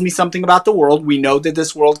totally tells me something about the world. We know that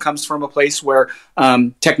this world comes from a place where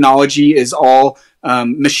technology is all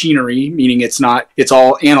machinery, meaning it's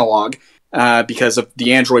all analog. Because of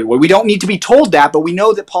the android war. We don't need to be told that, but we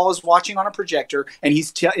know that Paul is watching on a projector, and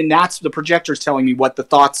and that's the projector's telling me what the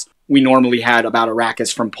thoughts we normally had about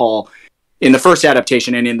Arrakis from Paul in the first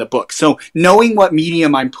adaptation and in the book. So knowing what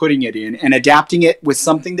medium I'm putting it in and adapting it with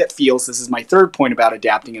something that feels, this is my third point about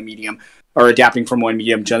adapting a medium or adapting from one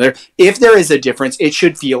medium to another. If there is a difference, it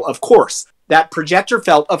should feel, of course. That projector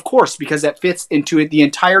felt, of course, because that fits into the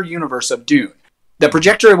entire universe of Dune. The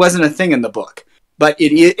projector wasn't a thing in the book. But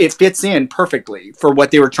it fits in perfectly for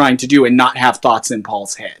what they were trying to do and not have thoughts in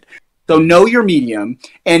Paul's head. So know your medium,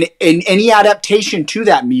 and any adaptation to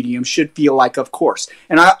that medium should feel like, of course.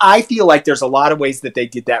 And I feel like there's a lot of ways that they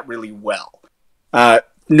did that really well.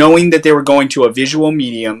 Knowing that they were going to a visual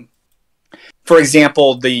medium. For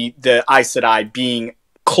example, the Aes Sedai being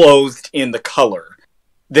clothed in the color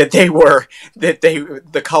that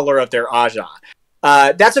the color of their Aja.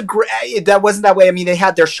 That wasn't that way. I mean, they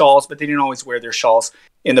had their shawls, but they didn't always wear their shawls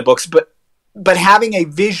in the books. But having a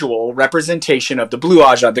visual representation of the blue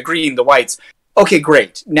Aja, the green, the whites. Okay,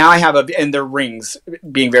 great. Now I have and their rings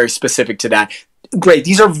being very specific to that. Great.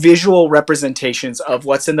 These are visual representations of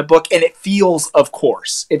what's in the book, and it feels, of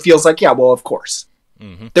course. It feels like, yeah, well, of course.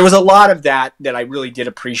 There was a lot of that I really did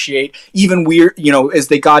appreciate. Even weird, as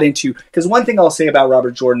they got into, because one thing I'll say about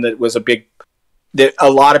Robert Jordan that was a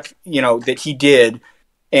lot of, that he did,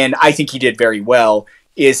 and I think he did very well,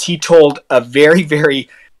 is he told a very, very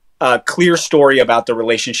clear story about the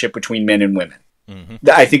relationship between men and women.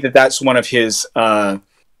 I think that's one of his,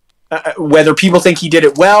 whether people think he did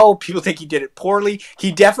it well, people think he did it poorly,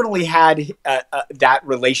 he definitely had that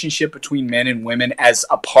relationship between men and women as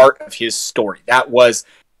a part of his story. That was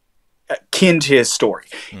akin to his story.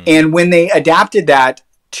 And when they adapted that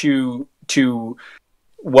to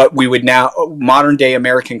what we would now modern day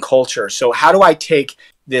American culture. So how do I take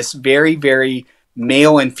this very, very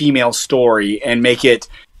male and female story and make it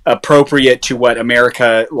appropriate to what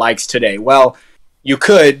America likes today? Well, you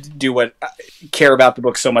could care about the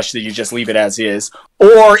book so much that you just leave it as is,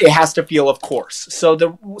 or it has to feel of course.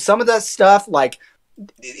 So some of the stuff, like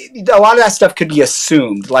a lot of that stuff could be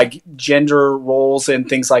assumed, like gender roles and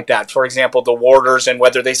things like that. For example, the warders and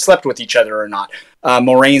whether they slept with each other or not.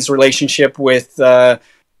 Moraine's relationship with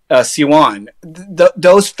Siwan.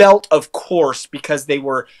 Those felt of course because they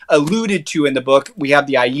were alluded to in the book. We have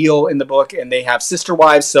the Aiel in the book, and they have sister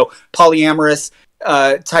wives, so polyamorous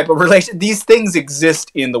type of relation. These things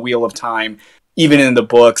exist in the Wheel of Time, even in the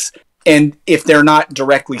books. And if they're not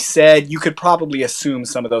directly said, you could probably assume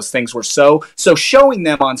some of those things were so. So showing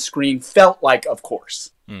them on screen felt like of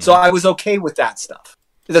course. So I was okay with that stuff.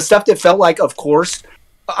 The stuff that felt like of course,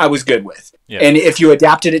 I was good with. Yeah. And if you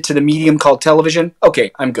adapted it to the medium called television,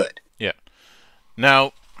 okay, I'm good. Yeah.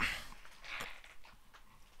 Now,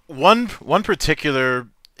 one particular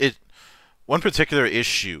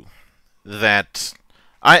issue that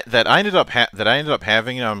I ended up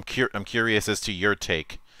having, and I'm curious as to your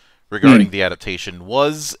take regarding the adaptation,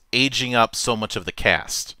 was aging up so much of the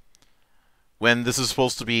cast when this is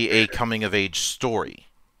supposed to be a coming of age story.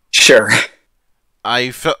 Sure.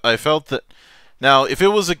 I felt that now if it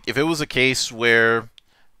was a case where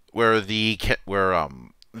the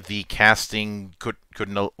casting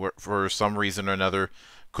couldn't for some reason or another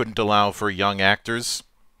couldn't allow for young actors,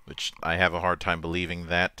 which I have a hard time believing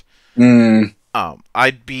that.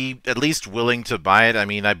 I'd be at least willing to buy it. I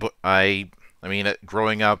mean,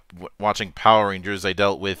 growing up watching Power Rangers, I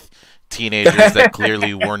dealt with teenagers that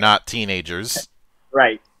clearly were not teenagers.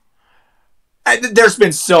 Right. There's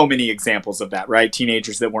been so many examples of that, right?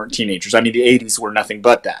 Teenagers that weren't teenagers. I mean, the 80s were nothing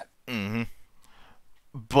but that.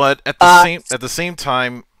 But at the same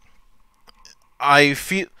time, I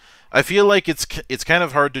feel like it's kind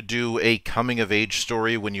of hard to do a coming of age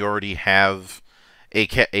story when you already have a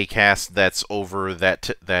cast that's over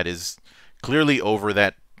that is clearly over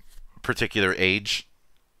that particular age.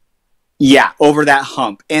 Yeah, over that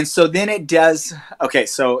hump. And so then it does. Okay,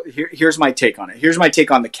 so here's my take on it. Here's my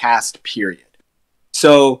take on the cast, period.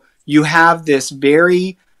 So you have this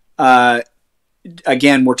very,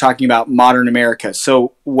 again, we're talking about modern America.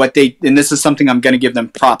 So and this is something I'm going to give them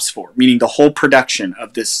props for, meaning the whole production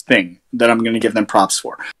of this thing that I'm going to give them props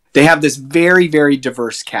for. They have this very, very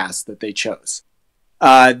diverse cast that they chose.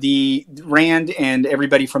 The Rand and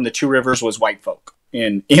everybody from the Two Rivers was white folk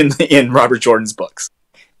in Robert Jordan's books.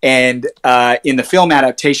 And in the film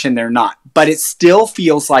adaptation, they're not. But it still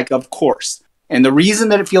feels like of course. And the reason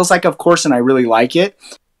that it feels like of course, and I really like it,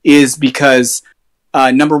 is because,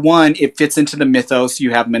 number one, it fits into the mythos.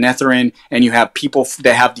 You have Manetheren, and you have people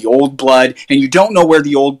that have the old blood, and you don't know where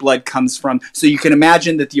the old blood comes from. So you can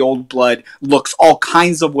imagine that the old blood looks all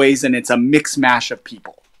kinds of ways, and it's a mix mash of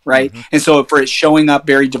people, right? And so for it showing up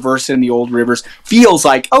very diverse in the old rivers, feels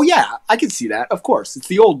like, oh yeah, I can see that. Of course, it's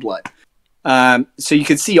the old blood. So you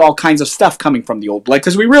can see all kinds of stuff coming from the old blood,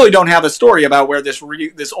 because we really don't have a story about where this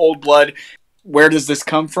old blood, where does this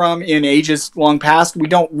come from in ages long past. We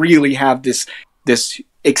don't really have this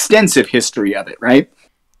extensive history of it, right?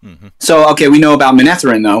 So, okay, we know about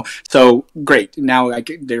Manetheren, though, so great. Now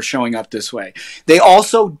they're showing up this way. They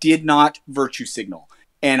also did not virtue signal,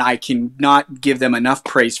 and I cannot give them enough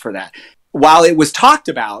praise for that. While it was talked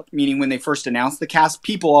about, meaning when they first announced the cast,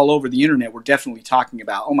 people all over the internet were definitely talking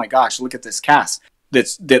about, oh my gosh, look at this cast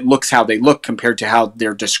that looks how they look compared to how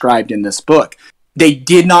they're described in this book. They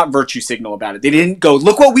did not virtue signal about it. They didn't go,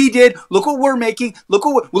 look what we did, look what we're making, look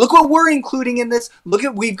what we're including in this.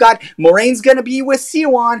 We've got Moraine's gonna be with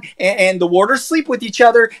Siwan, and the warders sleep with each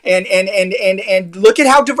other, and look at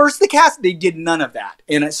how diverse the cast. They did none of that.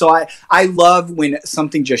 And so I love when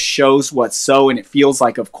something just shows what's so, and it feels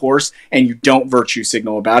like of course, and you don't virtue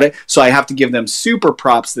signal about it. So I have to give them super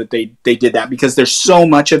props that they did that, because there's so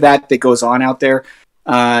much of that goes on out there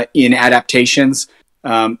in adaptations.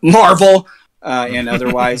 Marvel. And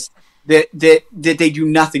otherwise, that they do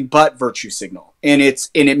nothing but virtue signal. and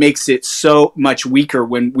it makes it so much weaker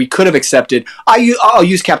when we could have accepted. I'll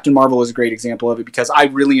use Captain Marvel as a great example of it, because I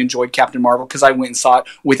really enjoyed Captain Marvel because I went and saw it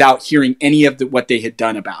without hearing any of what they had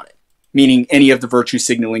done about it, meaning any of the virtue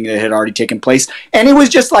signaling that had already taken place. And it was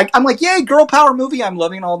just like, I'm like, yay, girl power movie. I'm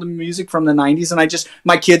loving all the music from the 90s, and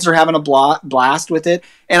my kids are having a blast with it,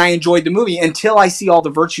 and I enjoyed the movie until I see all the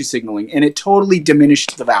virtue signaling, and it totally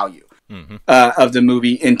diminished the value of the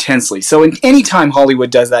movie intensely. So any time Hollywood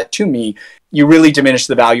does that to me, you really diminish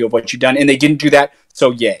the value of what you've done, and they didn't do that,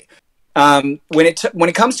 so yay. When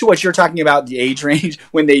it comes to what you're talking about, the age range,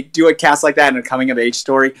 when they do a cast like that in a coming of age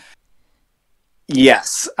story,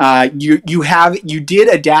 yes, you did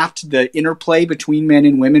adapt the interplay between men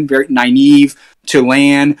and women, very Nynaeve to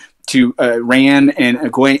Lan, to Rand and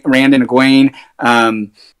Egwene,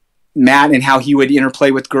 Matt and how he would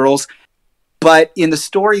interplay with girls. But in the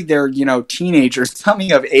story, they're, teenagers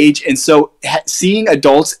coming of age. And so seeing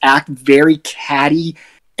adults act very catty,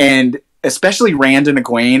 and especially Rand and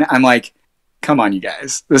Egwene, I'm like, come on, you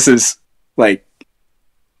guys. This is like,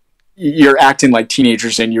 you're acting like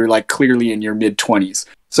teenagers, and you're like clearly in your mid-20s.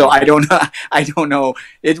 So I don't know.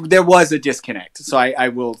 There was a disconnect. So I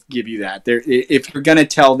will give you that. If you're going to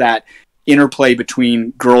tell that interplay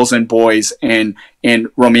between girls and boys and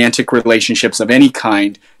romantic relationships of any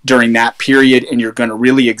kind during that period, and you're going to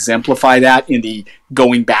really exemplify that in the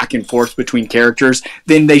going back and forth between characters,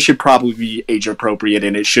 then they should probably be age appropriate,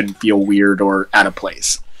 and it shouldn't feel weird or out of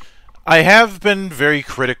place. I have been very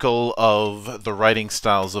critical of the writing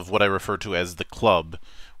styles of what I refer to as the club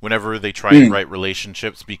whenever they try and write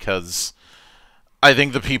relationships, because I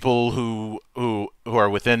think the people who are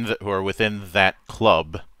within that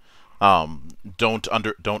club don't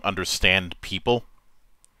understand people,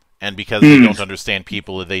 and because they don't understand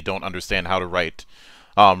people, they don't understand how to write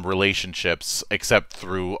relationships except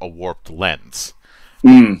through a warped lens.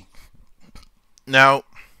 Now,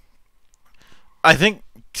 I think,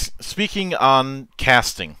 speaking on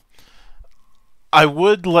casting, I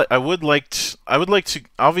would like to.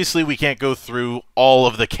 Obviously, we can't go through all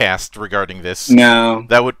of the cast regarding this. No,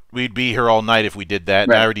 we'd be here all night if we did that.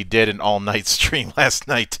 Right. And I already did an all-night stream last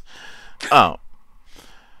night. But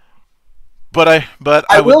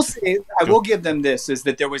I will say, I will give them this, is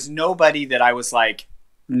that there was nobody that I was like,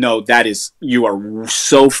 no, you are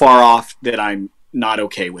so far off that I'm not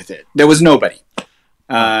okay with it. There was nobody.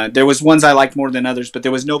 There was ones I liked more than others, but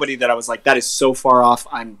there was nobody that I was like, that is so far off,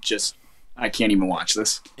 I can't even watch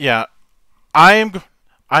this. Yeah. I'm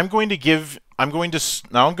going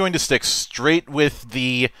to stick straight with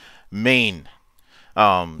the main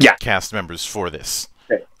cast members for this.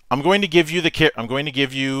 Okay. I'm going to give you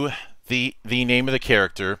the name of the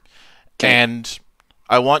character, and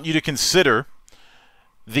I want you to consider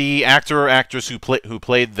the actor or actress who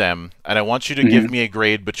played them, and I want you to give me a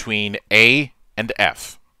grade between A and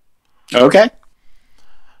F. Okay.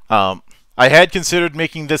 I had considered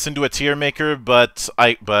making this into a tier maker, but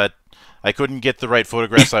I couldn't get the right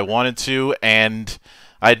photographs I wanted to, and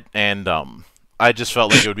I just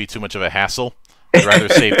felt like it would be too much of a hassle. I'd rather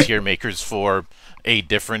save tier makers for a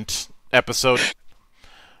different episode.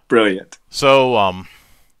 Brilliant. So,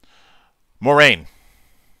 Moraine.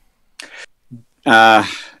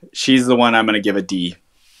 She's the one I'm going to give a D.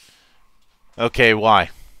 Okay, why?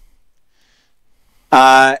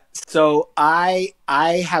 So I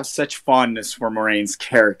have such fondness for Moraine's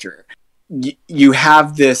character. You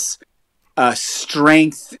have this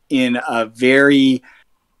strength in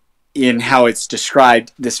how it's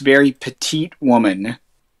described, this very petite woman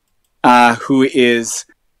who is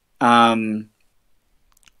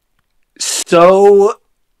so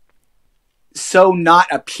not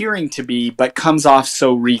appearing to be, but comes off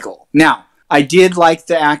so regal. Now, I did like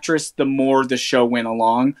the actress the more the show went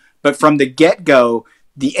along, but from the get-go,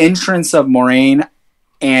 the entrance of Moraine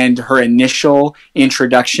and her initial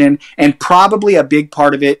introduction, and probably a big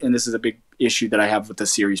part of it, and this is a big issue that I have with the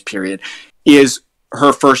series period, is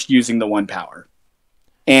her first using the One Power.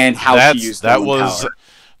 And how she used the One Power.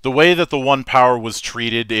 The way that the One Power was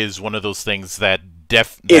treated is one of those things that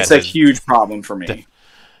it's a huge problem for me.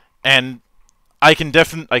 And I can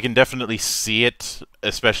definitely see it,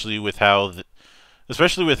 especially with how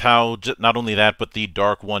not only that, but the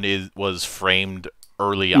Dark One was framed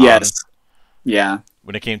early on. Yes. Yeah.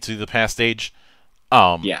 When it came to the past age.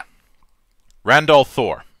 Yeah. Randall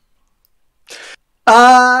Thor.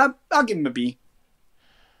 I'll give him a B.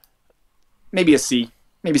 Maybe a C.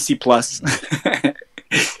 Maybe C plus.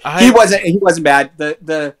 He wasn't bad.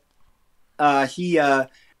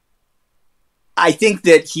 I think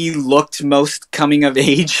that he looked most coming of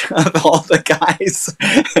age of all the guys,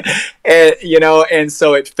 and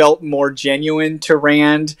so it felt more genuine to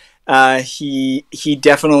Rand. He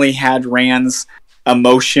definitely had Rand's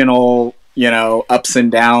emotional, ups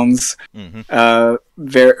and downs,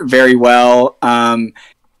 very very well.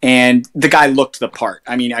 And the guy looked the part.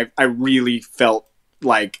 I mean, I really felt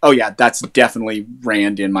like, oh yeah, that's definitely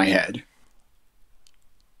Rand in my head.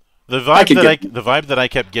 The vibe that I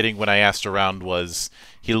kept getting when I asked around was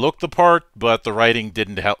he looked the part, but the writing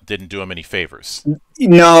didn't do him any favors.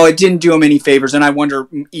 No, it didn't do him any favors, and I wonder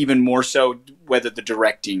even more so whether the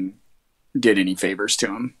directing did any favors to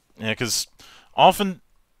him. Yeah, because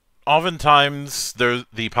oftentimes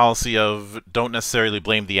the policy of don't necessarily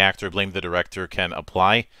blame the actor, blame the director can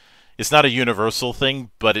apply. It's not a universal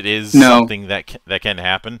thing, but it is something that can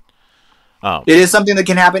happen. It is something that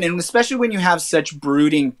can happen, and especially when you have such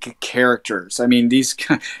brooding characters. I mean,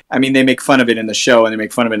 they make fun of it in the show, and they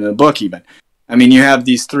make fun of it in the book even. I mean, you have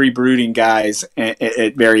these three brooding guys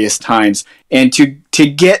at various times, and to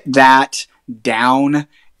get that down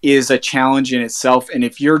is a challenge in itself. And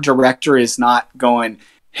if your director is not going,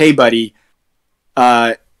 hey, buddy,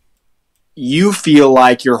 you feel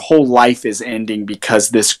like your whole life is ending because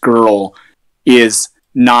this girl is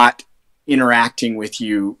not interacting with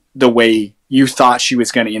you the way you thought she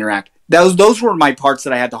was going to interact. Those were my parts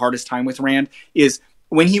that I had the hardest time with Rand, is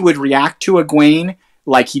when he would react to Egwene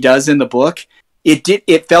like he does in the book.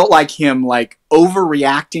 It felt like him like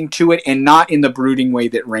overreacting to it, and not in the brooding way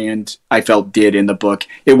that Rand, I felt, did in the book.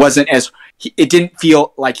 It didn't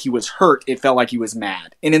feel like he was hurt. It felt like he was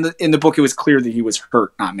mad. And in the book, it was clear that he was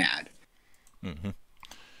hurt, not mad.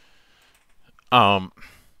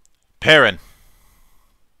 Perrin.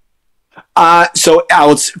 So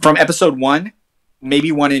from episode 1,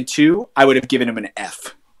 maybe 1 and 2, I would have given him an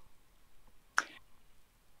F.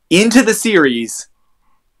 Into the series,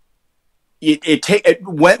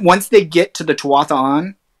 once they get to the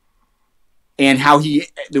Tuatha, and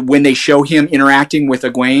when they show him interacting with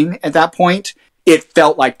Egwene at that point, it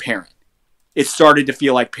felt like Perrin. It started to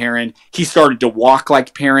feel like Perrin. He started to walk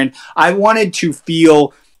like Perrin. I wanted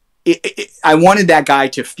that guy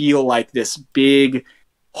to feel like this big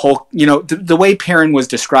Hulk. The way Perrin was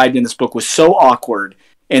described in this book was so awkward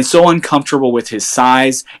and so uncomfortable with his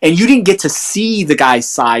size. And you didn't get to see the guy's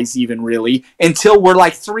size even really until we're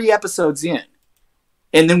like 3 episodes in.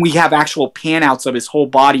 And then we have actual pan-outs of his whole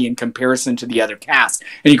body in comparison to the other cast.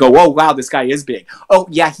 And you go, whoa, wow, this guy is big. Oh,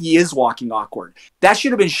 yeah, he is walking awkward. That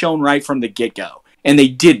should have been shown right from the get-go. And they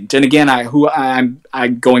didn't. And again, I'm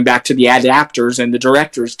going back to the adapters and the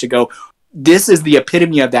directors to go, this is the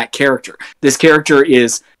epitome of that character. This character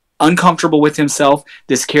is uncomfortable with himself.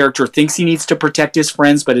 This character thinks he needs to protect his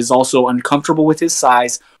friends, but is also uncomfortable with his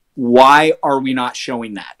size. Why are we not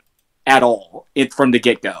showing that at all from the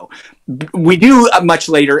get-go? We do much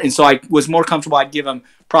later, and so I was more comfortable. I'd give him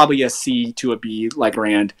probably a C to a B, like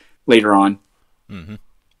Rand, later on.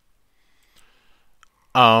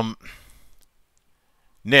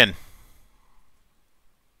 Nin.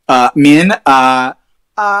 Min,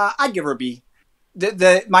 I'd give her a B.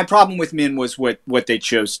 My problem with Min was what they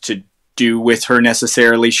chose to do with her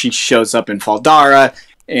necessarily. She shows up in Faldara,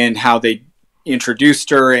 and how they introduced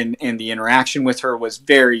her and the interaction with her was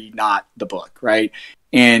very not the book, right?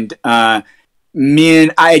 And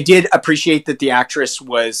Min, I did appreciate that the actress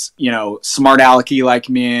was, smart alecky like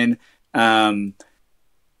Min,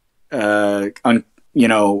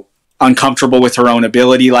 uncomfortable with her own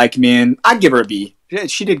ability like Min. I'd give her a B.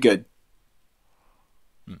 She did good.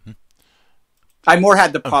 I more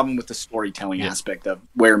had the problem with the storytelling aspect of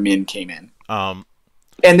where Min came in.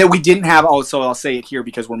 And that we didn't have, also I'll say it here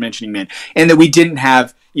because we're mentioning Min, and that we didn't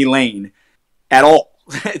have Elaine at all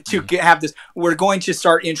to have this. We're going to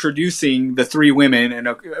start introducing the 3 women and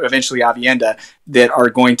eventually Avienda that are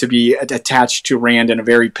going to be attached to Rand in a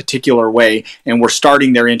very particular way. And we're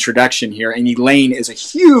starting their introduction here. And Elaine is a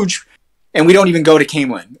huge, and we don't even go to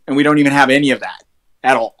Caemlyn, and we don't even have any of that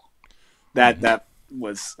at all. That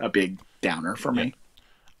was a big downer for me.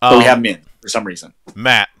 But we have Min for some reason.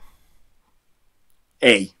 Matt.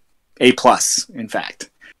 A plus, in fact.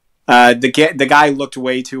 The guy looked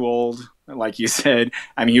way too old, like you said.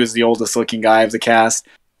 I mean, he was the oldest looking guy of the cast,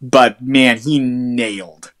 but man, he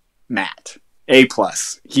nailed Matt. A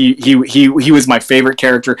plus. He was my favorite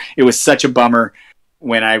character. It was such a bummer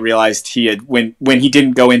when I realized when he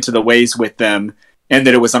didn't go into the ways with them, and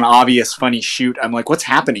that it was an obvious funny shoot. I'm like, what's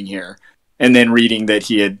happening here? And then reading that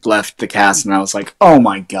he had left the cast, and I was like, oh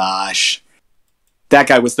my gosh, that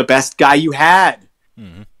guy was the best guy you had.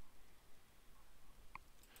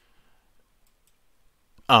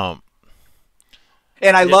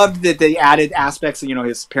 And I loved that they added aspects of,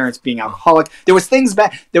 his parents being alcoholic. There was things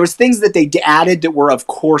that they added that were, of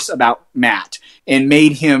course, about Matt and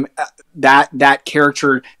made him that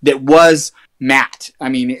character that was Matt. I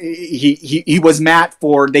mean, he was Matt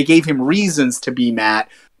they gave him reasons to be Matt,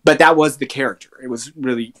 but that was the character. It was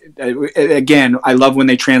really, again, I love when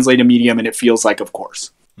they translate a medium and it feels like, of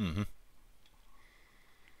course. Mm-hmm.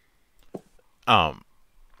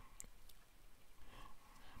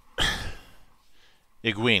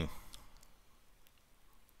 Egwene.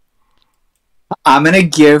 I'm gonna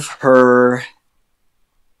give her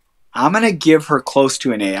close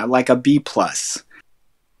to an A, like a B plus.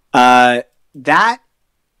 That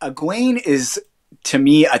Egwene is, to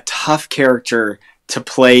me, a tough character to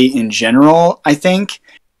play in general. I think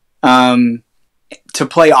to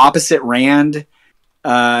play opposite Rand,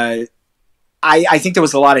 I think there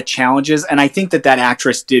was a lot of challenges, and I think that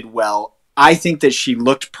actress did well. I think that she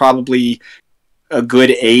looked probably a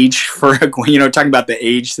good age for Egwene. Talking about the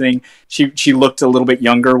age thing, she looked a little bit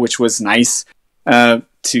younger, which was nice to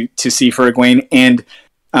see for Egwene. And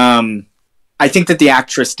I think that the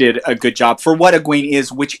actress did a good job for what Egwene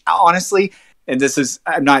is, which honestly, and this is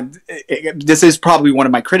probably one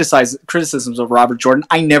of my criticisms of Robert Jordan.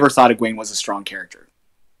 I never thought Egwene was a strong character.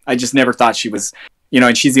 I just never thought she was,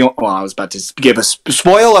 and she's I was about to give a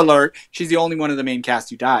spoil alert. She's the only one of the main cast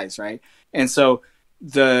who dies, right? And so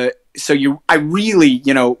I really,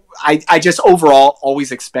 I just overall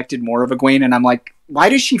always expected more of Egwene, and I'm like, why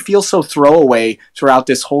does she feel so throwaway throughout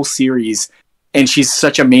this whole series, and she's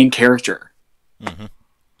such a main character? Mm-hmm.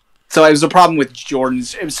 So it was a problem with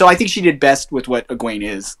Jordan's. So I think she did best with what Egwene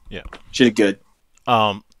is. Yeah, she did good.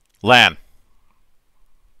 Lan.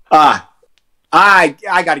 I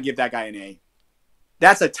got to give that guy an A.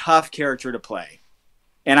 That's a tough character to play,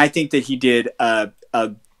 and I think that he did a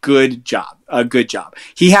good job.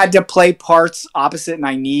 He had to play parts opposite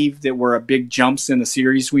Nynaeve that were big jumps in the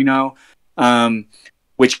series, we know,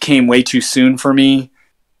 which came way too soon for me.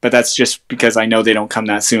 But that's just because I know they don't come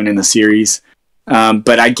that soon in the series.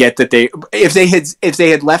 But I get that if they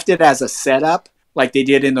had left it as a setup, like they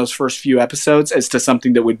did in those first few episodes, as to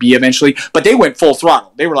something that would be eventually, but they went full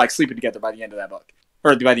throttle. They were like sleeping together by the end of that book,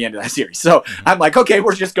 or by the end of that series. So I'm like, okay,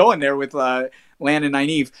 we're just going there with Lan and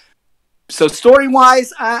Nynaeve. So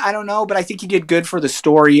story-wise, I don't know, but I think he did good for the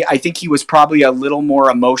story. I think he was probably a little more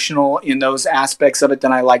emotional in those aspects of it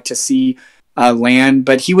than I like to see Lan.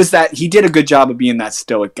 But he did a good job of being that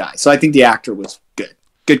stoic guy. So I think the actor was good.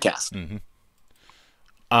 Good cast. Mm-hmm.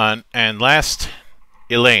 And last,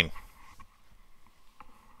 Elaine.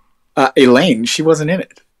 Elaine, she wasn't in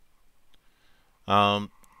it. Elaine.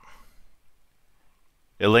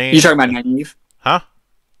 You talking about Nynaeve? Huh?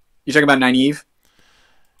 You talking about Nynaeve?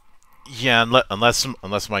 Yeah,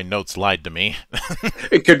 unless my notes lied to me.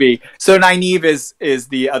 It could be. So Nynaeve is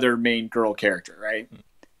the other main girl character, right?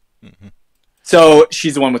 Mm-hmm. So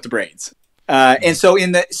she's the one with the braids. And so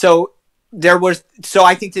I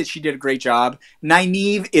think that she did a great job.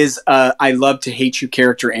 Nynaeve is I love to hate you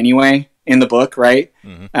character anyway in the book, right?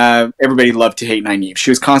 Mm-hmm. Everybody loved to hate Nynaeve.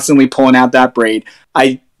 She was constantly pulling out that braid.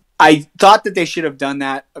 I thought that they should have done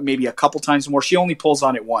that maybe a couple times more. She only pulls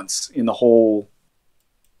on it once in the whole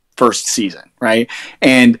first season, right?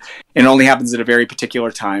 And it only happens at a very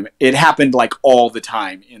particular time. It happened like all the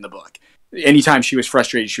time in the book. Anytime she was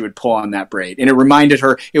frustrated, she would pull on that braid. And it reminded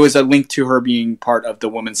her, it was a link to her being part of the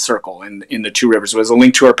woman's circle in the Two Rivers. It was a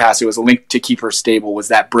link to her past. It was a link to keep her stable, was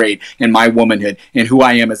that braid and my womanhood and who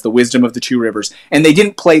I am as the wisdom of the Two Rivers. And they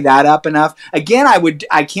didn't play that up enough. Again,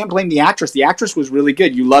 I can't blame the actress. The actress was really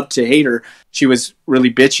good. You loved to hate her. She was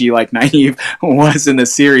really bitchy like Nynaeve was in the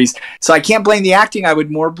series. So I can't blame the acting. I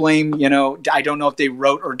would more blame, I don't know if they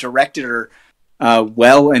wrote or directed her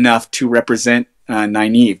well enough to represent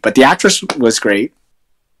Nynaeve, but the actress was great.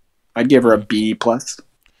 I'd give her a B plus,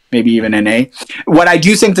 maybe even an A. What I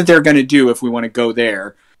do think that they're going to do, if we want to go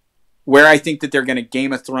there, where I think that they're going to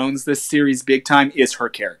Game of Thrones this series big time, is her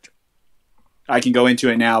character. I can go into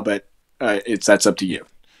it now, but that's up to you.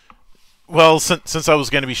 Well, since I was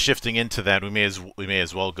going to be shifting into that, we may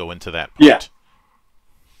as well go into that part. Yeah.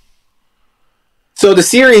 So the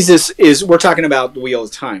series is we're talking about the Wheel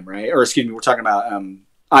of Time, right? Or excuse me, we're talking about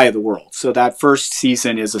Eye of the World. So that first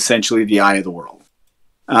season is essentially the Eye of the World.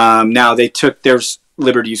 Now there's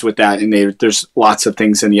liberties with that, and there's lots of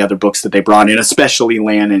things in the other books that they brought in, especially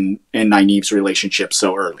Lan and Nynaeve's relationship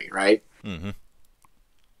so early, right? Mm-hmm.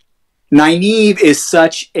 Nynaeve is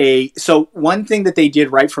so one thing that they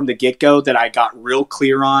did right from the get-go that I got real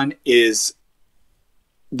clear on is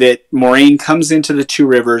that Moraine comes into the Two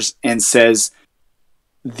Rivers and says,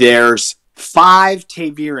 there's 5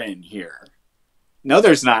 Ta'veren here. No,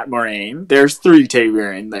 there's not, Moraine. There's 3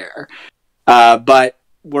 Taviren there. But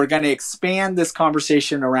we're going to expand this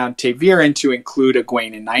conversation around Taviren to include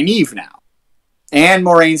Egwene and Nynaeve now. And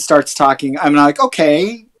Moraine starts talking. I'm like,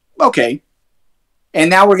 okay. And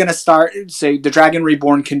now we're going to start, say, the Dragon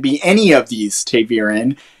Reborn can be any of these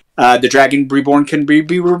Taviren. The Dragon Reborn can be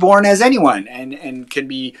reborn as anyone. And can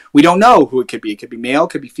be, we don't know who it could be. It could be male,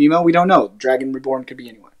 could be female. We don't know. Dragon Reborn could be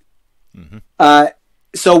anyone. Mm-hmm.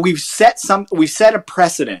 So we've set a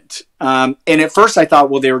precedent. And at first I thought,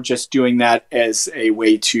 well, they were just doing that as a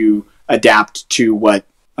way to adapt to what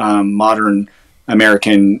modern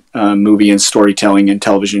American movie and storytelling and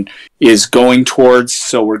television is going towards.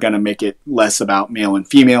 So we're going to make it less about male and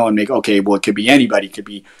female and it could be anybody. It could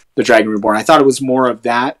be the Dragon Reborn. I thought it was more of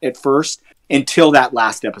that at first until that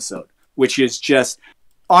last episode, which is just,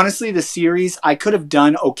 honestly, the series, I could have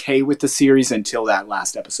done okay with the series until that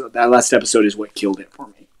last episode. That last episode is what killed it for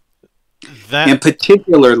me. And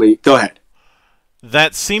particularly, go ahead.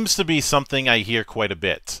 That seems to be something I hear quite a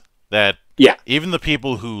bit. That even the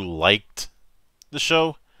people who liked the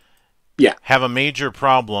show have a major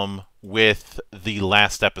problem with the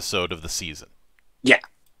last episode of the season. Yeah.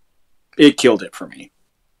 It killed it for me.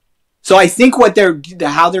 So I think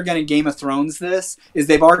how they're going to Game of Thrones this is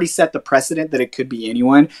they've already set the precedent that it could be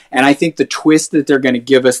anyone. And I think the twist that they're going to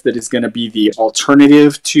give us that is going to be the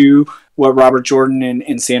alternative to what Robert Jordan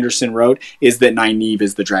and Sanderson wrote is that Nynaeve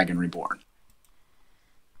is the Dragon Reborn.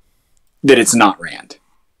 That it's not Rand.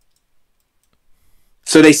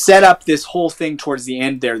 So they set up this whole thing towards the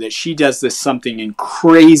end there that she does this something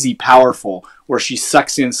crazy powerful where she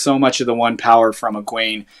sucks in so much of the one power from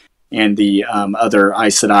Egwene and the other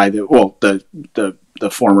Aes Sedai, the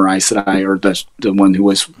former Aes Sedai, or the one who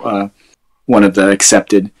was one of the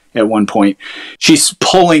accepted at one point. She's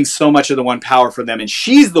pulling so much of the one power from them, and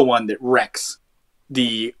she's the one that wrecks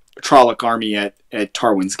the Trolloc army at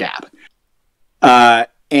Tarwin's Gap.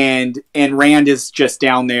 And Rand is just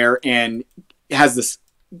down there and has this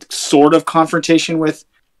sort of confrontation with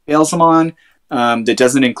Elsamon that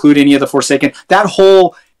doesn't include any of the Forsaken. That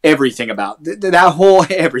whole everything about that whole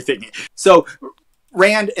everything. So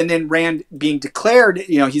Rand being declared,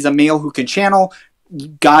 he's a male who can channel.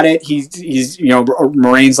 Got it. He's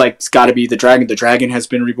Moraine's like, it's got to be the dragon. The dragon has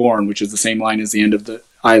been reborn, which is the same line as the end of the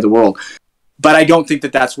Eye of the World. But I don't think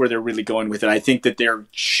that that's where they're really going with it. I think that they're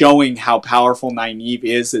showing how powerful Nynaeve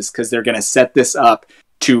is because they're going to set this up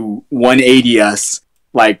to 180 us.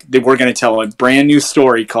 Like we're going to tell a brand new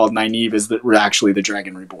story called Nynaeve is actually the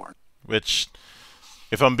Dragon Reborn. Which,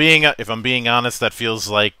 if I'm being honest, that feels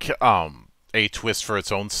like a twist for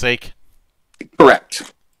its own sake.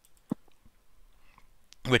 Correct.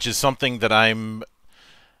 Which is something that I'm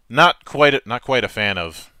not quite a fan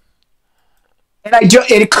of. And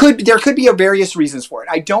there could be various reasons for it.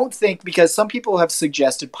 I don't think, because some people have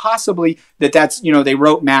suggested possibly that's they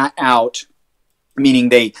wrote Matt out, meaning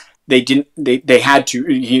they had to.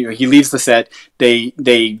 He leaves the set.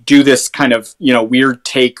 They do this kind of weird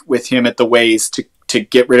take with him at the ways to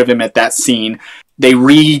get rid of him at that scene. They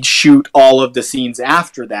reshoot all of the scenes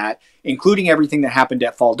after that, including everything that happened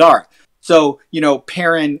at Fall Dark. So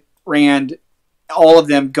Perrin, Rand, all of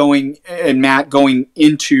them going, and Matt going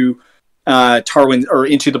into Tarwin or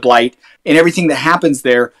into the Blight and everything that happens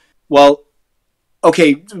there. Well,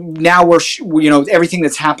 okay, now we're everything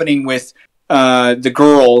that's happening with the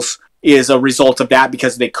girls is a result of that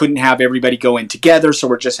because they couldn't have everybody go in together, so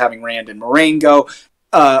we're just having Rand and Moraine go.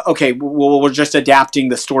 Okay, well, we're just adapting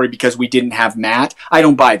the story because we didn't have Matt. I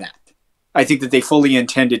don't buy that. I think that they fully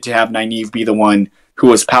intended to have Nynaeve be the one who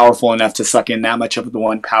was powerful enough to suck in that much of the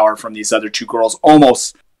one power from these other two girls,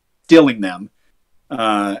 almost stealing them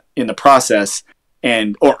in the process,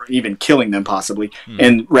 or even killing them possibly,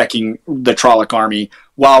 and wrecking the Trolloc army.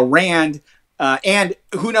 While Rand, and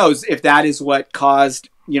who knows if that is what caused.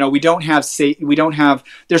 We don't have.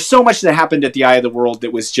 There's so much that happened at the Eye of the World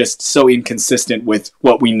that was just so inconsistent with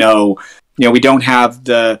what we know. We don't have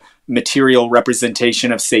the material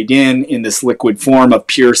representation of Saidin in this liquid form of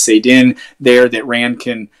pure Saidin there that Rand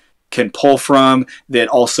can pull from. That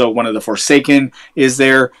also one of the Forsaken is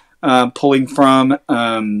there pulling from.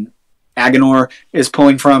 Agenor is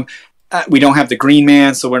pulling from. We don't have the Green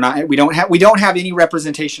Man, so we don't have any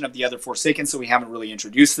representation of the other Forsaken, so we haven't really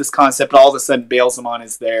introduced this concept. All of a sudden, Baelzamon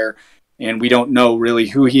is there, and we don't know really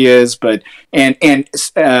who he is. But Quain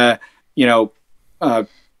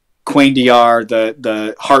Diar,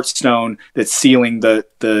 the Heartstone that's sealing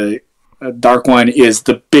the Dark One, is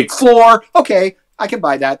the big floor. Okay, I can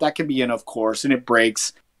buy that. That can be in, of course, and it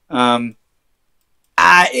breaks. But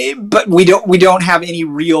we don't have any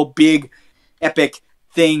real big epic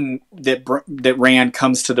thing that Rand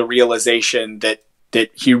comes to the realization that that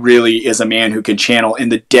he really is a man who can channel,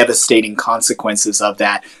 and the devastating consequences of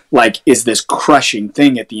that, like, is this crushing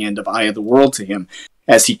thing at the end of Eye of the World to him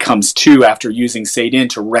as he comes to after using Seidin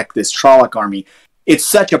to wreck this Trolloc army. It's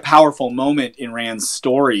such a powerful moment in Rand's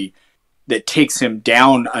story that takes him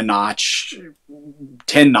down a notch,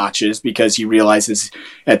 10 notches, because he realizes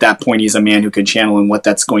at that point he's a man who can channel and what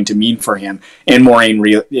that's going to mean for him. And Moraine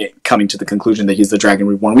coming to the conclusion that he's the Dragon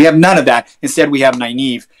Reborn. We have none of that. Instead, we have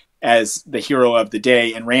Nynaeve as the hero of the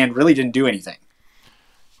day, and Rand really didn't do anything.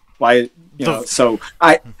 Why? So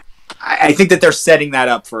I think that they're setting that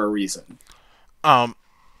up for a reason. I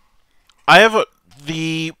have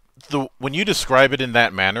the when you describe it in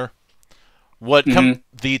that manner,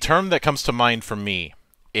 the term that comes to mind for me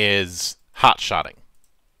is hot-shotting.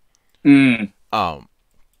 And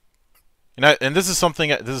this is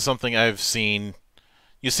something I've seen.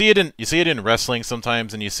 You see it in wrestling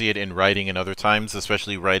sometimes, and you see it in writing and other times,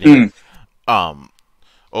 especially writing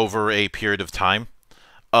over a period of time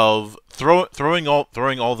of throwing all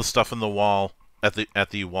the stuff in the wall at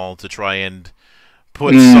the wall to try and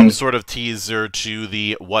put some sort of teaser to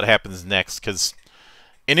the what happens next. Because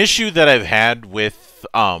an issue that I've had with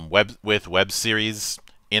web series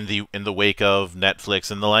in the wake of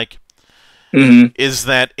Netflix and the like is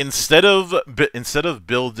that instead of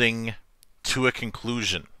building to a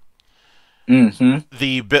conclusion,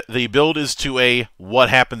 the build is to a what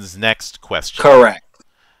happens next question. Correct.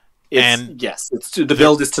 The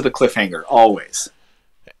build is to the cliffhanger always.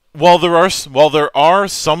 While there are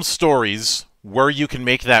some stories where you can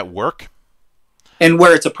make that work, and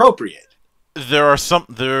where it's appropriate,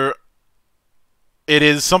 it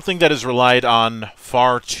is something that is relied on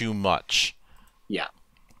far too much. Yeah.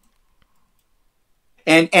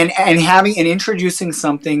 And introducing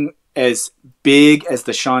something as big as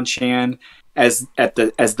the Shan-Chan as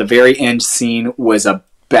the very end scene was a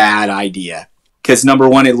bad idea. Because number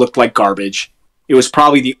one, it looked like garbage. It was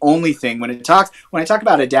probably the only thing when I talk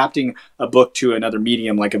about adapting a book to another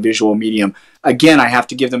medium, like a visual medium. Again, I have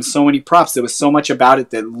to give them so many props. There was so much about it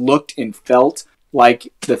that looked and felt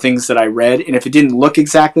like the things that I read, and if it didn't look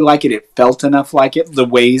exactly like it, it felt enough like it. The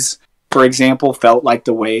Ways, for example, felt like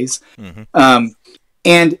The Ways.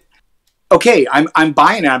 And okay, I'm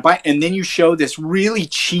buying it. And then you show this really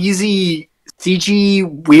cheesy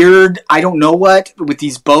CG weird, I don't know what, with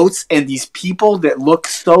these boats and these people that look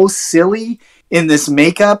so silly in this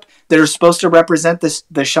makeup that are supposed to represent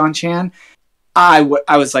the Shan-Chan. I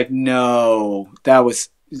was like, no,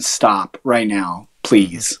 stop right now,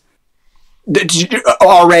 please.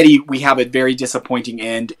 Already we have a very disappointing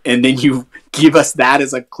end, and then you give us that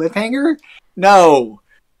as a cliffhanger? No.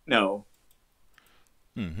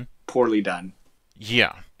 Poorly done.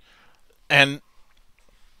 Yeah. And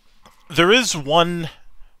there was one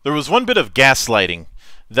bit of gaslighting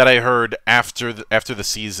that I heard after the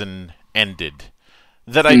season ended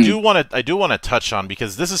that I do want to touch on,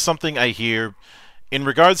 because this is something I hear in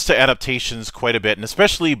regards to adaptations quite a bit, and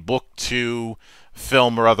especially book to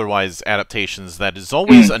film or otherwise adaptations, that has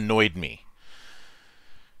always annoyed me.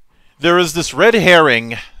 There is this red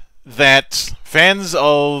herring that fans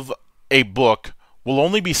of a book will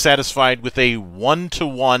only be satisfied with a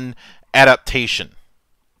one-to-one adaptation.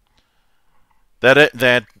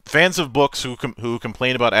 That fans of books who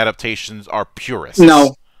complain about adaptations are purists.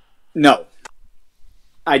 No,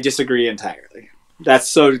 I disagree entirely. That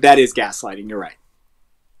is gaslighting. You're right.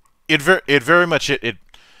 It very much it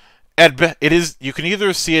is. You can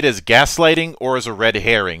either see it as gaslighting or as a red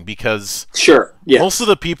herring, because most of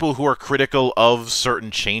the people who are critical of certain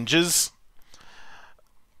changes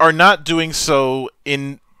are not doing so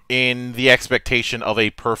in the expectation of a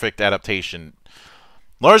perfect adaptation.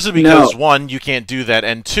 Largely because, one, you can't do that,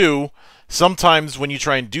 and two, sometimes when you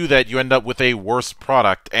try and do that, you end up with a worse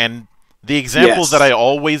product. And the example that I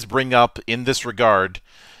always bring up in this regard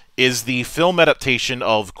is the film adaptation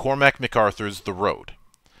of Cormac MacArthur's The Road.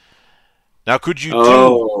 Now, could you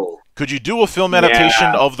do a film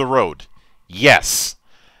adaptation of The Road? Yes.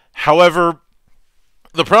 However,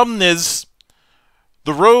 the problem is,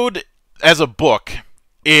 The Road as a book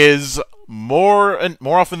is more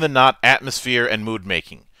often than not atmosphere and mood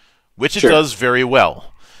making, which it does very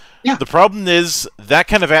well. Yeah. The problem is that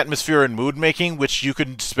kind of atmosphere and mood making, which you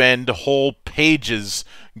can spend whole pages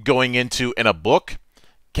going into in a book,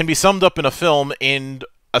 can be summed up in a film in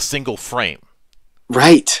a single frame.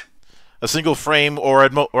 Right. A single frame, or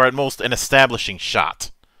at most an establishing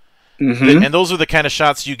shot. And those are the kind of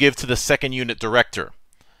shots you give to the second unit director.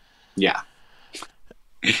 Yeah.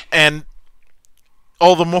 And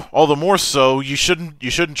all the more so, you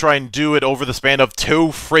shouldn't try and do it over the span of 2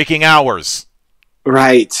 freaking hours.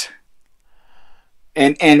 Right.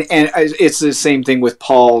 And it's the same thing with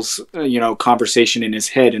Paul's conversation in his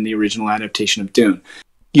head in the original adaptation of Dune.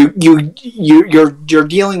 You're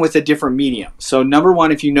dealing with a different medium. So number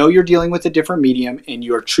one, if you know you're dealing with a different medium and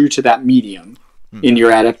you're true to that medium in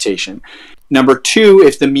your adaptation. Number two,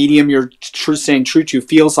 if the medium you're staying true to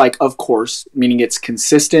feels like, of course, meaning it's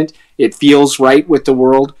consistent, it feels right with the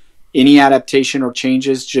world, any adaptation or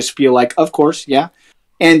changes just feel like, of course, yeah.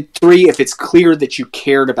 And three, if it's clear that you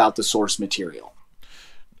cared about the source material.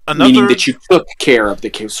 Meaning that you took care of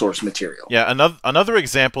the source material. Yeah, another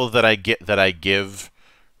example that I give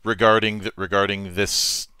regarding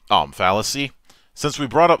this fallacy. Since we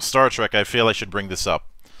brought up Star Trek, I feel I should bring this up.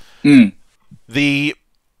 The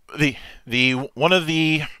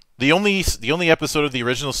only episode of the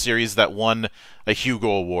original series that won a Hugo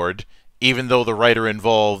Award, even though the writer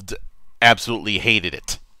involved absolutely hated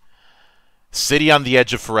it. City on the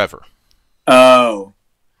Edge of Forever. Oh.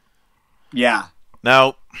 Yeah.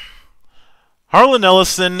 Now, Harlan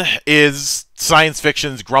Ellison is science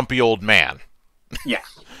fiction's grumpy old man. Yeah.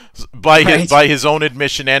 by his own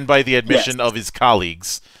admission and by the admission of his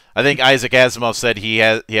colleagues. I think Isaac Asimov said he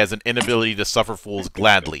has an inability to suffer fools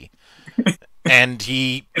gladly. And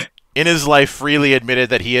he, in his life, freely admitted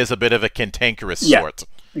that he is a bit of a cantankerous sort.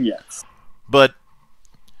 Yes. But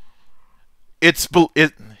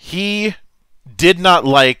he did not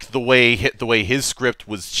like the way his script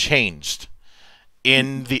was changed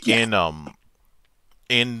in the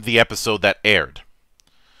episode that aired.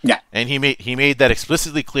 Yeah. And he made that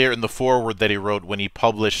explicitly clear in the foreword that he wrote when he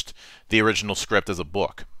published the original script as a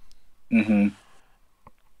book. Mm-hmm.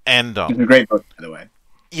 And it's a great book, by the way.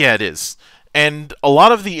 Yeah, it is. And a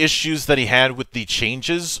lot of the issues that he had with the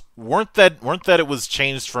changes weren't that it was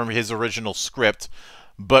changed from his original script,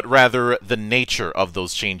 but rather the nature of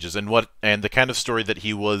those changes and the kind of story that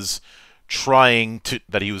he was trying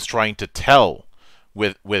to tell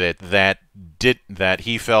with it that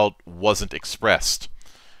he felt wasn't expressed.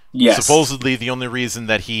 Yes. Supposedly, the only reason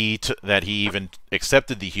that he even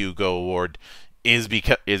accepted the Hugo Award is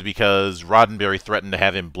because Roddenberry threatened to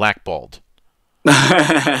have him blackballed.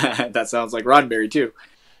 That sounds like Roddenberry too.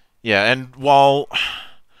 Yeah, and while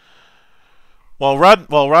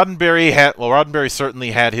Roddenberry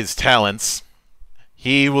certainly had his talents,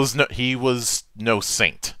 he was no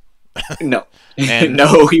saint. No,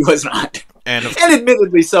 no, he was not, and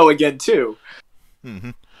admittedly so again too. Mm-hmm.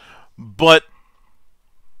 But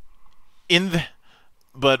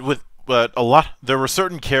there were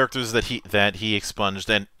certain characters that he expunged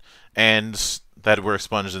and that were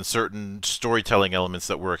expunged, and certain storytelling elements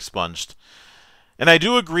that were expunged. And I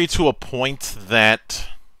do agree to a point that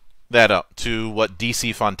to what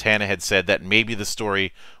DC Fontana had said, that maybe the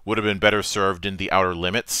story would have been better served in The Outer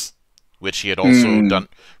Limits, which he had also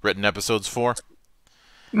written episodes for.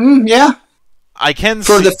 Yeah. I can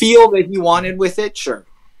for the feel that he wanted with it, sure.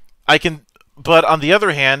 But on the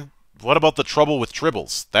other hand, what about the trouble with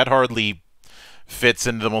tribbles? That hardly fits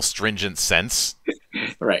into the most stringent sense.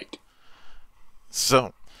 Right.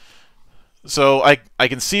 So I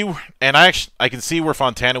can see, and I can see where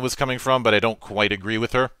Fontana was coming from, but I don't quite agree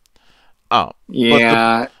with her.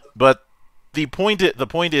 Yeah. But the point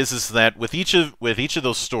is that with each of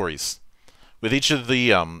those stories, with each of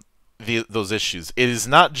those issues, it is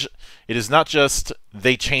not just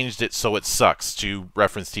they changed it so it sucks, to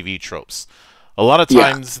reference TV tropes. A lot of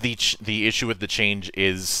times the issue with the change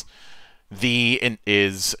is in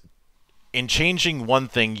changing one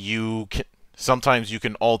thing, sometimes you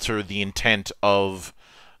can alter the intent of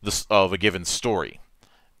a given story.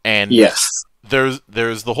 And there's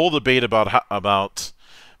the whole debate about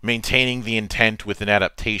maintaining the intent with an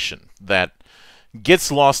adaptation that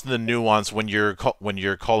gets lost in the nuance when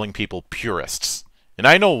you're calling people purists. And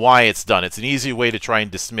I know why it's done. It's an easy way to try and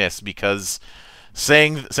dismiss, because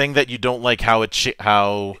saying that you don't like how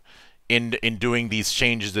in doing these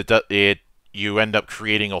changes you end up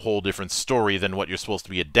creating a whole different story than what you're supposed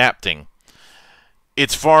to be adapting.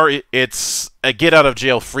 It's a get out of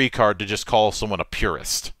jail free card to just call someone a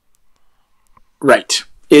purist. Right.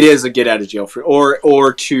 It is a get out of jail free,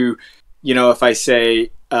 or to, if I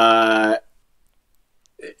say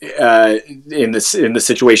in the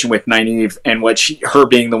situation with Nynaeve and her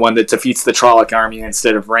being the one that defeats the Trolloc army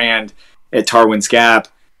instead of Rand at Tarwin's Gap.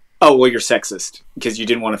 Oh, well, you're sexist because you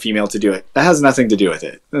didn't want a female to do it. That has nothing to do with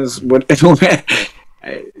it.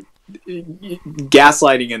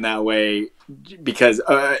 Gaslighting in that way, because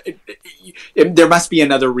there must be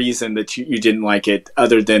another reason that you didn't like it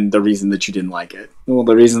other than the reason that you didn't like it. Well,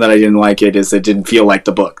 the reason that I didn't like it is it didn't feel like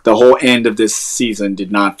the book. The whole end of this season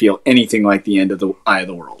did not feel anything like the end of the Eye of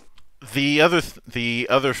the World. The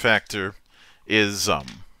other factor is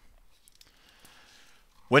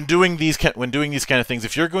when doing these kind of things,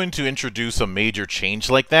 if you're going to introduce a major change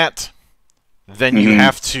like that, then you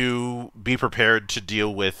have to be prepared to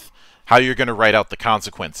deal with how you're going to write out the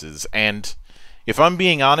consequences. And if I'm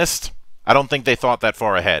being honest, I don't think they thought that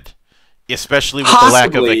far ahead, especially with the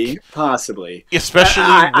lack of a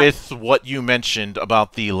especially with what you mentioned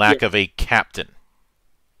about the lack of a captain.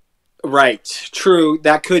 Right. True.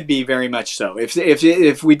 That could be very much so.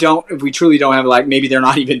 If we truly don't have, like, maybe they're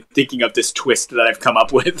not even thinking of this twist that I've come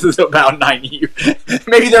up with about 90.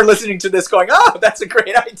 Maybe they're listening to this going, "Oh, that's a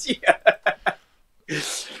great idea."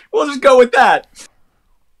 We'll just go with that.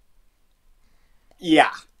 Yeah.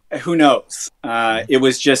 Who knows? It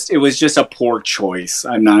was just a poor choice.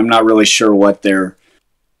 I'm not really sure what their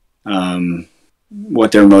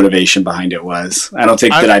motivation behind it was. I don't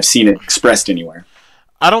think that I've seen it expressed anywhere.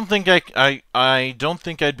 I don't think I don't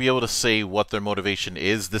think I'd be able to say what their motivation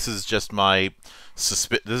is. This is just my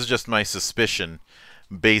suspicion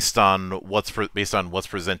based on what's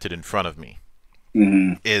presented in front of me.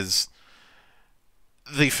 Is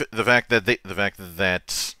the fact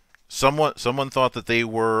that someone thought that they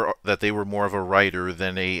were more of a writer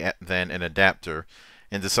than an adapter,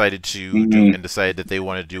 and decided that they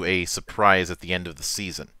want to do a surprise at the end of the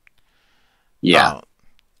season. Yeah.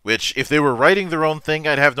 Which, if they were writing their own thing,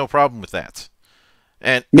 I'd have no problem with that.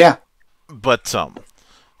 And yeah, but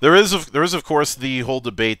there is of course the whole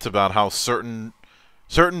debate about how certain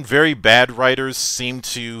very bad writers seem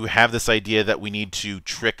to have this idea that we need to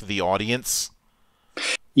trick the audience.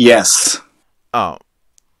 Yes.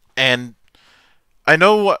 And I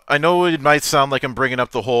know it might sound like I'm bringing up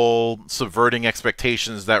the whole subverting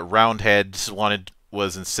expectations that Roundhead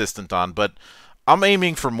was insistent on, but I'm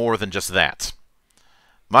aiming for more than just that.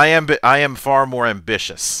 I am far more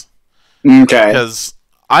ambitious. Okay. Because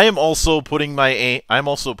I am also putting my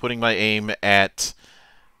aim at,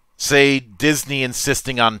 say, Disney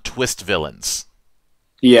insisting on twist villains.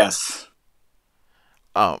 Yes.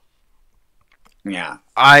 Yeah.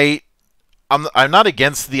 I'm not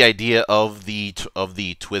against the idea of the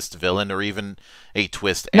twist villain or even a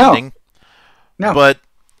twist ending. No. But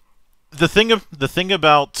the thing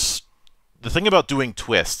about doing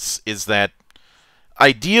twists is that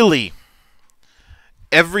ideally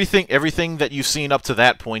everything that you've seen up to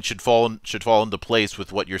that point should fall into place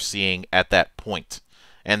with what you're seeing at that point.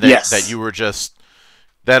 And that you were just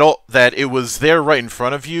that it was there right in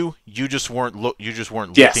front of you. You just weren't looking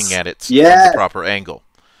at it from the proper angle.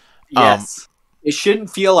 Yes. It shouldn't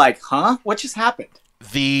feel like, huh? What just happened?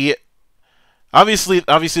 Obviously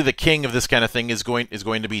the king of this kind of thing is going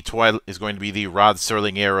to be the Rod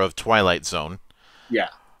Serling era of Twilight Zone. Yeah.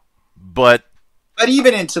 But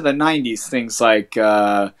even into the 90s, things like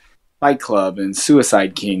Fight Club and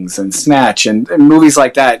Suicide Kings and Snatch and movies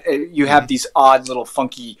like that, you have these odd little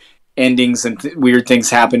funky endings and weird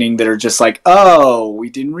things happening that are just like, oh,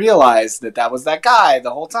 we didn't realize that was that guy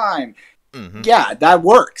the whole time. Yeah, that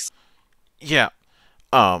works. Yeah.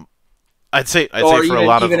 I'd say for a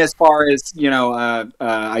lot of, even as far as,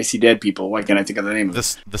 I See Dead People. Why can't I think of the name of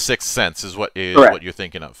it? The Sixth Sense is what you're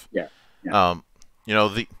thinking of. Yeah.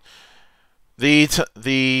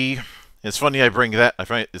 It's funny I bring that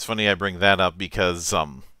up because a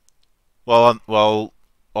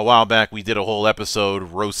while back we did a whole episode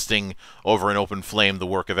roasting over an open flame the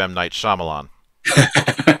work of M. Night Shyamalan.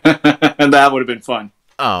 And that would have been fun.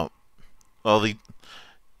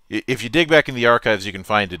 If you dig back in the archives, you can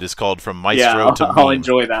find it. It's called From Maestro to Meme. I'll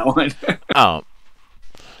enjoy that one.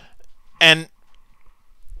 And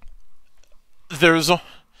there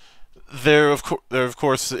of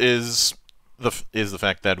course is the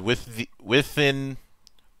fact that within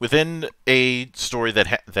a story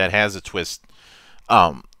that has a twist,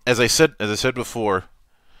 as I said before,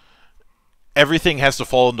 everything has to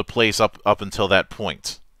fall into place up until that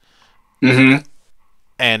point.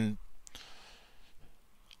 And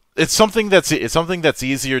it's something that's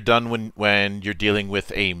easier done when you're dealing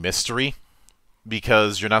with a mystery,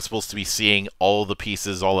 because you're not supposed to be seeing all the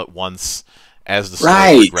pieces all at once as the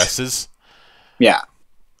story progresses. Yeah.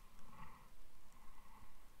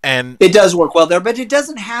 And it does work well there, but it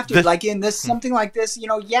doesn't have to. Like in this, something like this,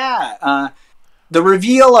 the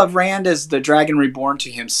reveal of Rand as the Dragon Reborn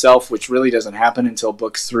to himself, which really doesn't happen until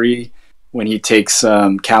book 3, when he takes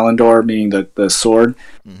Kalendor, meaning the sword.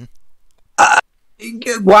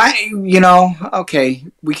 Why? Okay,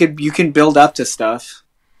 you can build up to stuff.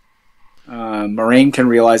 Moraine can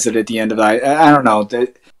realize it at the end of that. I don't know.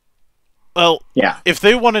 Well, yeah. If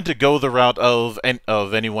they wanted to go the route of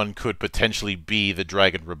anyone could potentially be the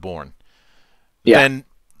Dragon Reborn, then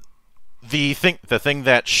the thing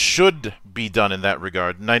that should be done in that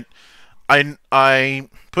regard, and I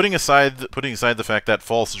putting aside the fact that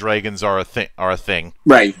false dragons are a thing.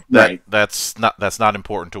 Right. That's not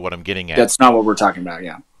important to what I'm getting at. That's not what we're talking about.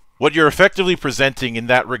 Yeah. What you're effectively presenting in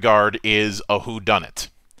that regard is a whodunit,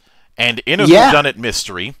 and in a whodunit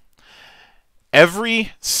mystery,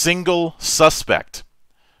 every single suspect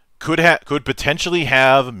could potentially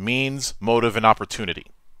have means, motive, and opportunity.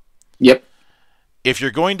 Yep. If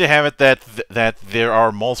you're going to have it that there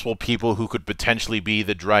are multiple people who could potentially be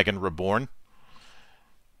the Dragon Reborn,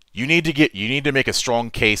 you need to make a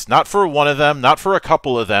strong case, not for one of them, not for a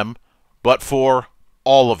couple of them, but for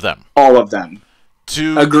all of them. All of them.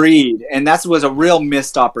 Agreed. And that was a real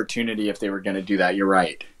missed opportunity if they were going to do that. You're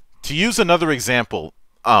right. To use another example,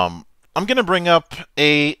 I'm going to bring up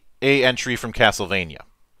a entry from Castlevania.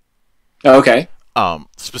 Okay.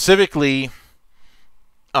 Specifically,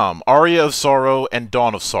 Aria of Sorrow and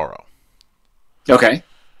Dawn of Sorrow. Okay.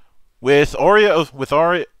 With Aria of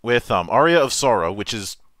Sorrow, which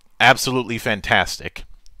is absolutely fantastic,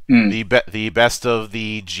 the best of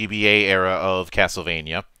the GBA era of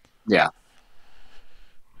Castlevania. Yeah.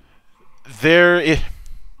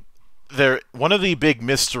 One of the big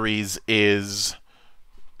mysteries is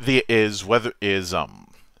the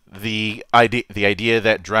idea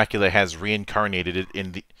that Dracula has reincarnated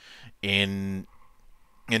it into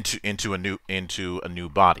a new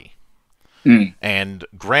body. And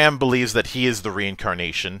Graham believes that he is the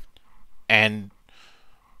reincarnation, and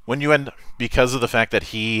because of the fact that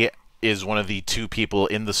he is one of the two people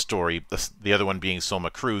in the story, the other one being Soma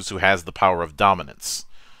Cruz, who has the power of dominance,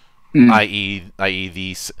 i.e.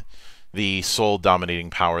 the soul dominating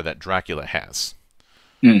power that Dracula has.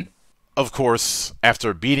 Of course,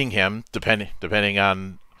 after beating him, depending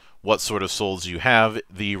on what sort of souls you have,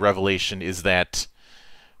 the revelation is that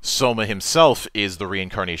Soma himself is the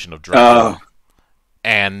reincarnation of Dracula.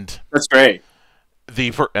 And that's great.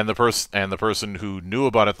 The person who knew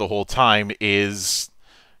about it the whole time is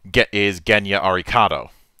Genya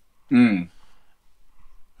Arikado.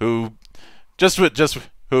 Who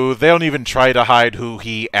who they don't even try to hide who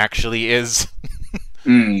he actually is.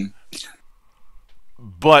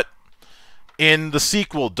 But in the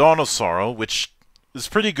sequel, Dawn of Sorrow, which is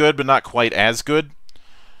pretty good but not quite as good,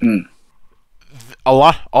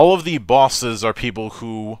 all of the bosses are people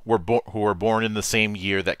who were born in the same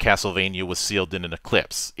year that Castlevania was sealed in an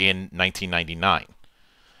eclipse in 1999.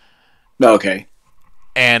 Okay.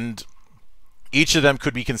 And each of them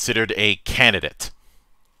could be considered a candidate.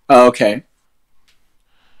 Okay.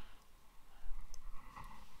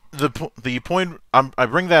 The point I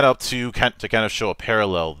bring that up to kind of show a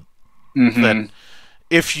parallel that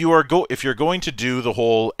if you're going to do the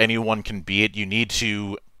whole anyone can be it, you need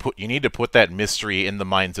to put that mystery in the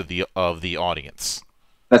minds of the audience.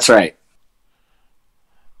 That's right.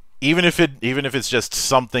 Even if it's just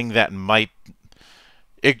something that might,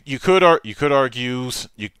 you could argue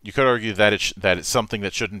that it's something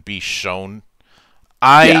that shouldn't be shown.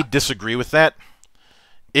 I disagree with that.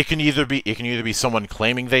 It can either be someone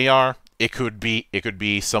claiming they are. It could be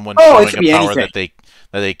someone showing a power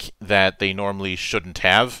that they normally shouldn't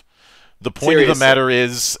have. The point of the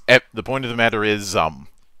matter is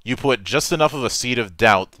you put just enough of a seed of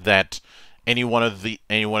doubt that any one of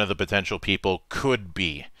the potential people could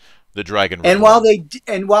be the Dragon Reborn.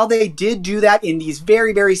 And while they did do that in these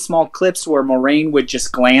very, very small clips where Moraine would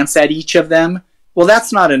just glance at each of them, well,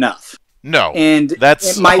 that's not enough. No, and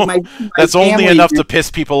that's that's only enough to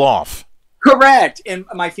piss people off. Correct. And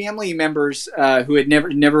my family members who had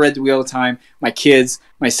never read The Wheel of Time, my kids,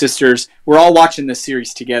 my sisters, we're all watching this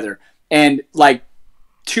series together. And like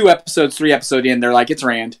 3 episodes in, they're like, it's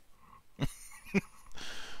Rand.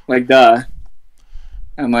 Like, duh.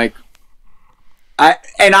 I'm like,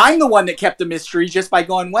 I'm the one that kept the mystery just by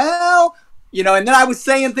going, well, and then I was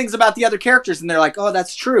saying things about the other characters, and they're like, oh,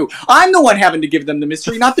 that's true. I'm the one having to give them the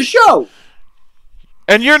mystery, not the show.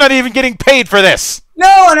 And you're not even getting paid for this.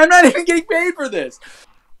 No, and I'm not even getting paid for this.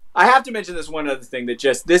 I have to mention this one other thing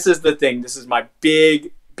this is the thing. This is my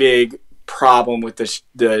big, big problem with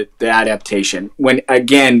the adaptation. When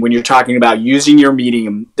you're talking about using your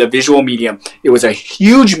medium, the visual medium, it was a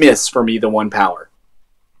huge miss for me, the One Power.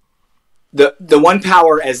 The One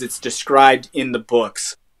Power as it's described in the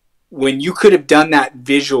books, when you could have done that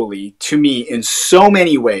visually, to me, in so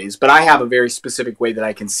many ways, but I have a very specific way that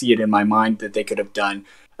I can see it in my mind that they could have done,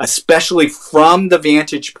 especially from the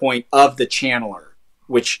vantage point of the channeler,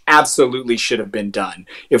 which absolutely should have been done.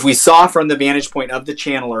 If we saw from the vantage point of the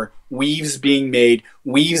channeler, weaves being made,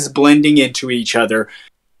 weaves blending into each other,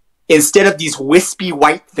 instead of these wispy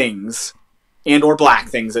white things, and or black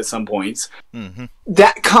things at some points,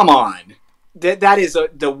 come on. that is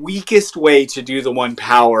the weakest way to do the one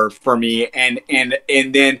power for me, and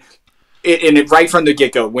then it right from the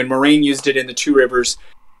get go when Moraine used it in the Two Rivers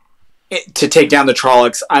to take down the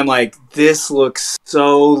Trollocs, I'm like, this looks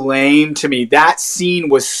so lame to me. That scene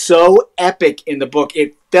was so epic in the book;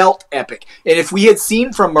 it felt epic. And if we had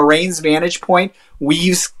seen from Moraine's vantage point,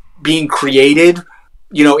 weaves being created,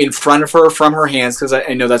 in front of her from her hands, because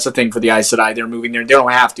I know that's a thing for the Aes Sedai. They're moving they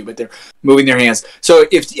don't have to, but they're moving their hands. So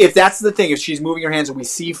if that's the thing, if she's moving her hands and we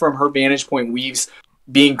see from her vantage point weaves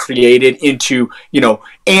being created into,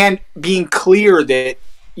 and being clear that,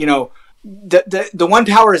 the one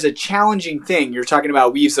power is a challenging thing. You're talking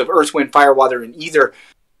about weaves of earth, wind, fire, water, and ether,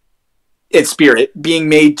 and spirit being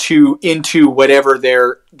made into whatever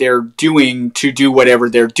they're doing to do whatever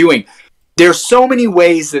they're doing. There's so many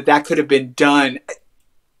ways that could have been done.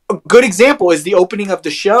 A good example is the opening of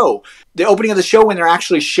the show. The opening of the show when they're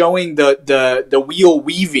actually showing the wheel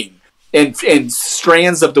weaving and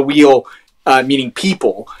strands of the wheel, meaning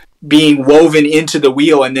people, being woven into the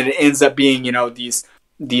wheel, and then it ends up being,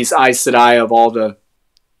 these Aes Sedai of all the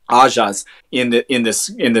Ajas in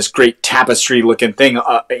this great tapestry looking thing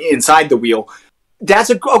inside the wheel.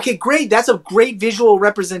 That's great. That's a great visual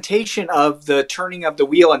representation of the turning of the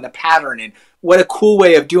wheel and the pattern, and what a cool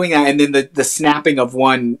way of doing that. And then the snapping of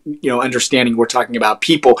one, understanding we're talking about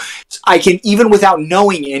people. I can, even without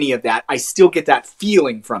knowing any of that, I still get that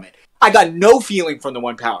feeling from it. I got no feeling from the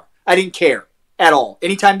one power. I didn't care at all.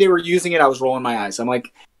 Anytime they were using it, I was rolling my eyes. I'm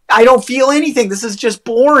like, I don't feel anything. This is just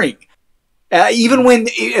boring.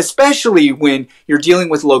 Especially when you're dealing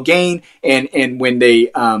with Logain and when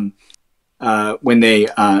they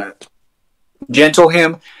gentle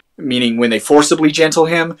him, meaning when they forcibly gentle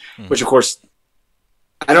him, which of course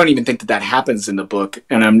I don't even think that happens in the book,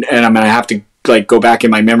 and I'm gonna have to go back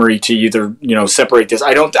in my memory to either separate this.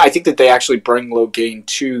 I think that they actually bring Logain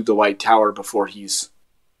to the White Tower before he's.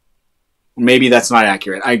 Maybe that's not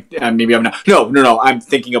accurate. Maybe I'm not. No. I'm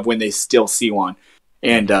thinking of when they still Siwan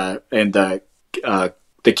and the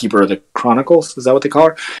Keeper of the Chronicles. Is that what they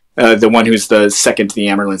call her? The one who's the second to the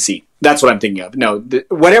Amerlin Sea. That's what I'm thinking of. No,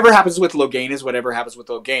 whatever happens with Logain is whatever happens with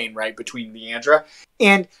Logain, right? Between Leandra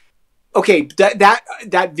and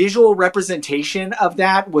that visual representation of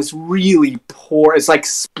that was really poor. It's like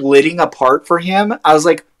splitting apart for him. I was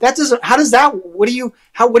like, that doesn't. How does that? What are you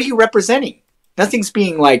representing? Nothing's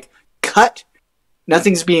being cut.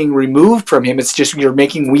 Nothing's being removed from him. It's just you're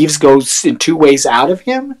making weaves go in two ways out of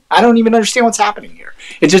him. I don't even understand what's happening here.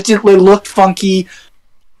 It looked funky,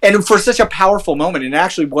 and for such a powerful moment, it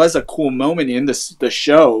actually was a cool moment in the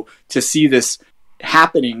show to see this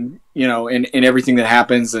happening. And everything that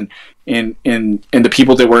happens, and the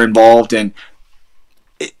people that were involved, and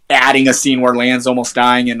adding a scene where Lan's almost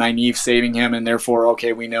dying and Nynaeve saving him, and therefore,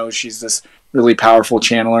 okay, we know she's this really powerful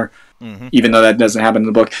channeler. Mm-hmm. Even though that doesn't happen in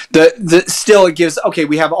the book, still it gives, okay,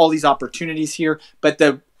 we have all these opportunities here, but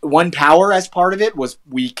the one power as part of it was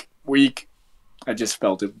weak. I just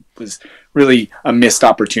felt it was really a missed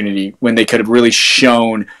opportunity when they could have really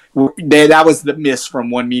shown. That was the miss from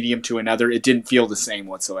one medium to another. It didn't feel the same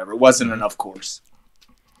whatsoever. It wasn't enough course.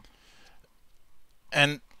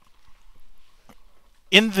 And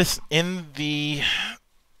in the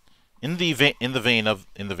vein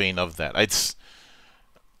of that,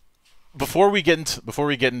 before we get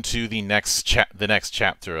into the next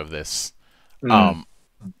chapter of this,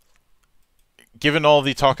 given all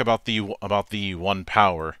the talk about the one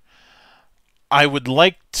power, I would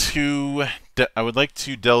like to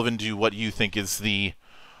delve into what you think is the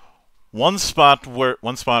one spot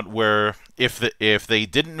where if they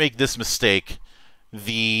didn't make this mistake,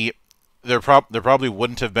 there probably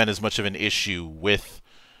wouldn't have been as much of an issue with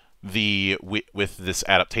this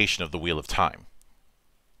adaptation of the Wheel of Time.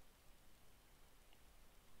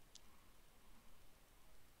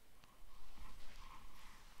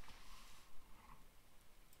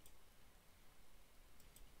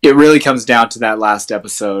 It really comes down to that last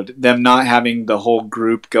episode. Them not having the whole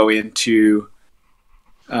group go into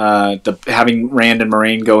having Rand and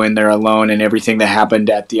Moraine go in there alone, and everything that happened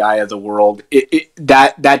at the Eye of the World.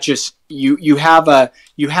 That just you have a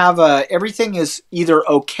everything is either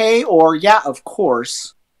okay or yeah, of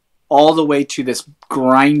course, all the way to this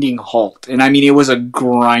grinding halt. And I mean, it was a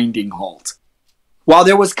grinding halt. While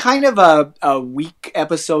there was kind of a weak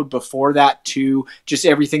episode before that too, just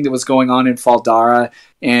everything that was going on in Faldara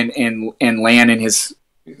and Lan and his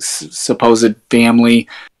supposed family.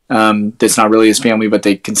 That's not really his family, but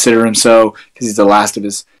they consider him so because he's the last of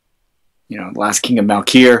his, last king of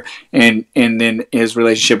Malkir, and then his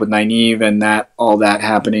relationship with Nynaeve and all that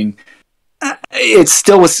happening. It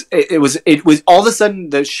still was. It was all of a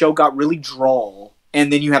sudden the show got really droll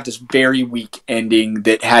and then you have this very weak ending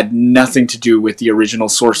that had nothing to do with the original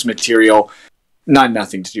source material. Not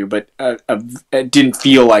nothing to do, but it didn't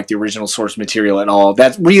feel like the original source material at all.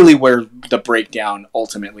 That's really where the breakdown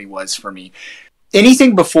ultimately was for me.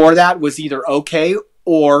 Anything before that was either okay,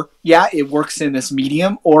 or yeah, it works in this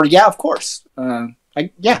medium, or yeah, of course.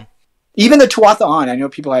 Yeah. Even the Tuatha on, I know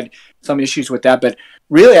people had some issues with that, but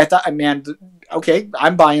really I thought, man, okay,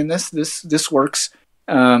 I'm buying this. This works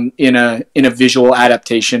in a visual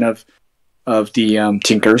adaptation of the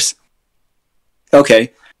Tinkers.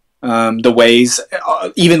 Okay. The ways,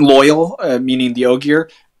 even Loyal, meaning the Ogier,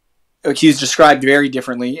 he's described very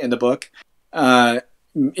differently in the book.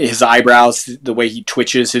 His eyebrows, the way he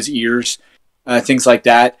twitches his ears, things like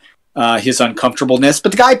that, his uncomfortableness.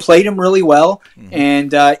 But the guy played him really well,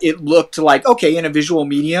 and it looked like, okay, in a visual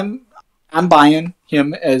medium, I'm buying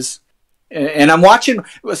him as... And I'm watching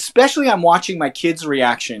my kids'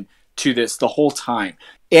 reaction to this the whole time.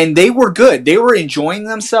 And they were good. They were enjoying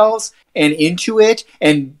themselves and into it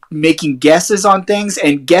and making guesses on things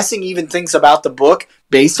and guessing even things about the book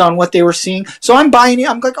based on what they were seeing. So I'm buying it.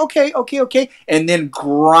 I'm like, okay. And then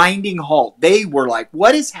grinding halt. They were like,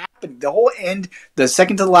 what is happening? The whole end, the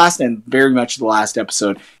second to the last, and very much the last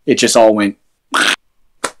episode, it just all went.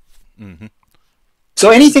 Mm-hmm. So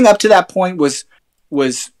anything up to that point was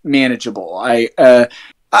manageable.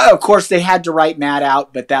 Of course, they had to write Matt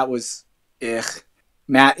out, but that was...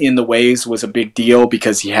 Matt in the waves was a big deal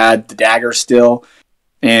because he had the dagger still,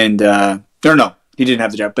 and no, he didn't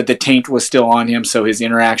have the dagger, but the taint was still on him. So his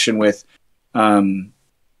interaction with the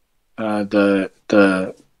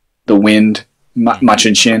wind,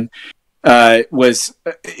 Machin Shin, was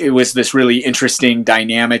this really interesting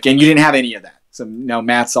dynamic, and you didn't have any of that. So now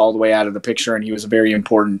Matt's all the way out of the picture, and he was a very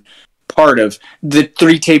important part of the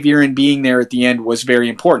three Taviran being there at the end was very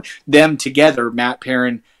important. Them together, Matt,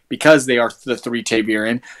 Perrin. Because they are the three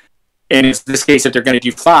Taviran, and in this case, if they're going to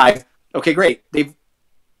do 5, okay, great. They've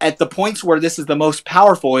at the points where this is the most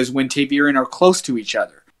powerful is when Taviran are close to each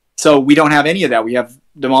other. So we don't have any of that. We have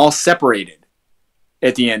them all separated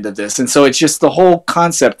at the end of this, and so it's just the whole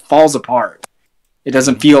concept falls apart. It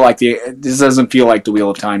doesn't feel like this doesn't feel like the Wheel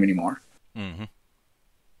of Time anymore. Mm-hmm.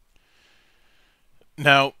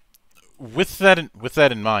 Now, with that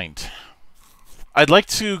in mind, I'd like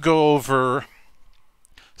to go over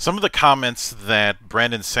some of the comments that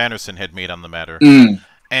Brandon Sanderson had made on the matter,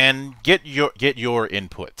 and get your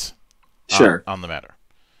input on the matter.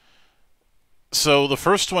 So the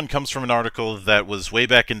first one comes from an article that was way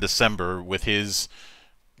back in December with his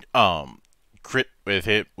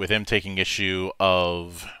with him taking issue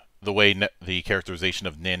of the way the characterization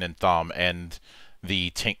of Nin and Thom and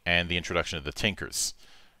the introduction of the Tinkers,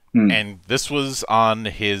 and this was on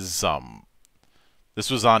his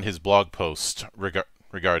blog post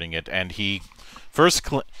regarding it, and he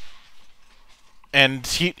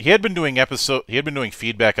had been doing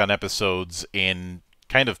feedback on episodes in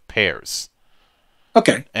kind of pairs.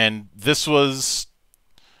 Okay. And this was,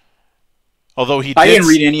 although I didn't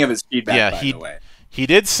read any of his feedback. By the way, he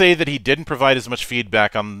did say that he didn't provide as much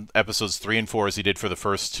feedback on episodes 3 and 4 as he did for the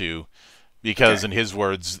first 2, because in his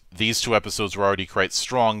words, these 2 episodes were already quite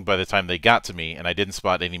strong by the time they got to me, and I didn't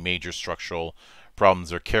spot any major structural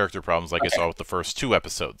problems or character problems like I saw with the first 2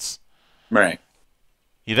 episodes. Right.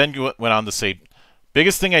 He then went on to say,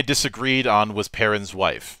 biggest thing I disagreed on was Perrin's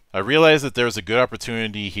wife. I realized that there was a good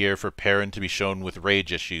opportunity here for Perrin to be shown with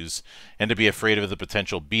rage issues and to be afraid of the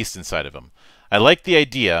potential beast inside of him. I liked the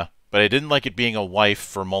idea, but I didn't like it being a wife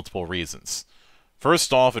for multiple reasons.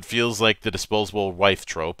 First off, it feels like the disposable wife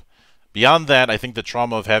trope. Beyond that, I think the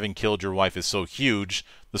trauma of having killed your wife is so huge,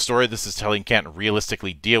 the story this is telling can't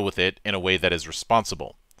realistically deal with it in a way that is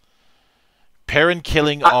responsible. Perrin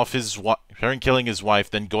killing his wife,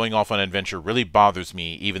 then going off on an adventure really bothers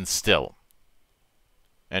me, even still.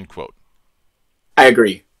 End quote. I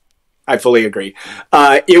agree. I fully agree.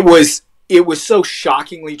 It was so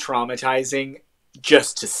shockingly traumatizing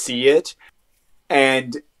just to see it,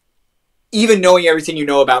 and even knowing everything you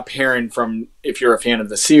know about Perrin from, if you're a fan of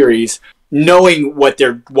the series, knowing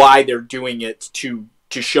why they're doing it to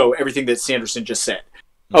show everything that Sanderson just said.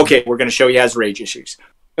 Okay, we're going to show he has rage issues.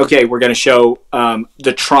 Okay, we're going to show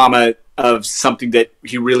the trauma of something that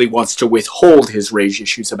he really wants to withhold his rage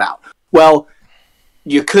issues about. Well,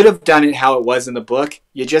 you could have done it how it was in the book.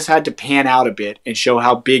 You just had to pan out a bit and show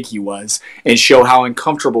how big he was and show how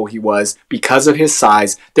uncomfortable he was because of his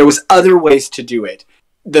size. There was other ways to do it.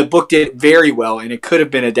 The book did it very well, and it could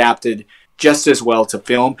have been adapted just as well to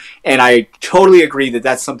film. And I totally agree that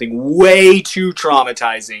that's something way too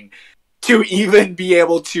traumatizing to even be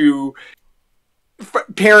able to...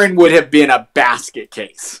 Perrin would have been a basket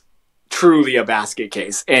case truly a basket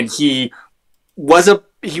case, and he was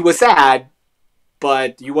sad,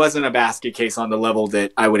 but he wasn't a basket case on the level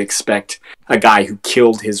that I would expect a guy who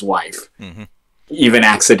killed his wife, even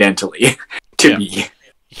accidentally, to be.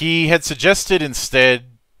 He had suggested instead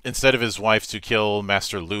of his wife to kill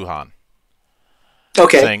Master Luhan.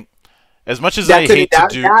 Okay. Saying, as much as I hate to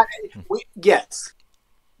do... Yes.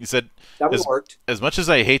 He said, that worked. As much as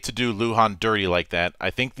I hate to do Luhan dirty like that, I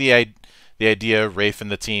think the idea Rafe and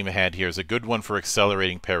the team had here is a good one for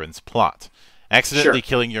accelerating Perrin's plot. Accidentally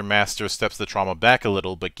killing your master steps the trauma back a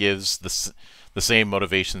little, but gives the same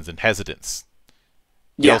motivations and hesitance.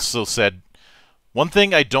 He also said, one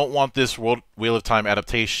thing I don't want this Wheel of Time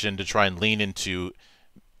adaptation to try and lean into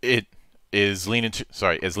is lean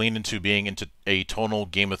into being into a tonal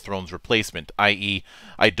Game of Thrones replacement, i.e.,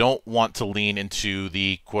 I don't want to lean into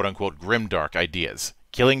the quote-unquote grimdark ideas.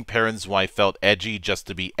 Killing Perrin's wife felt edgy just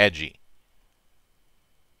to be edgy.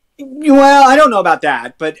 Well, I don't know about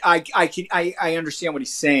that, but I understand what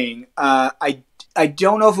he's saying. I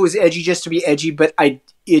don't know if it was edgy just to be edgy, but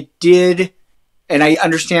it did, and I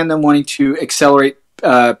understand them wanting to accelerate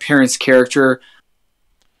Perrin's character.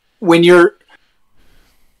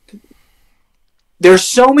 There's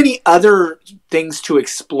so many other things to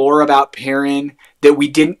explore about Perrin that we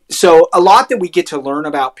didn't. So a lot that we get to learn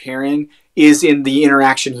about Perrin is in the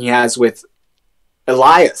interaction he has with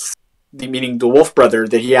Elias, meaning the Wolf brother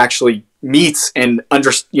that he actually meets and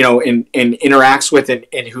and interacts with,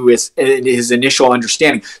 and who is his initial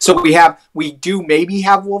understanding. So we do maybe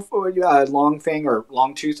have Wolf Longfang or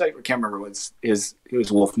Longtooth. I can't remember what his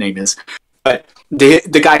wolf name is, but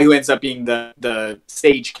the guy who ends up being the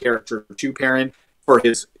sage character to Perrin for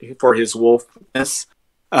his wolfness,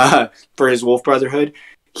 for his wolf brotherhood.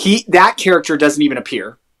 That character doesn't even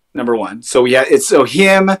appear. Number one. So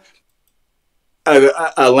him,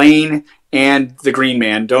 Elaine, and the Green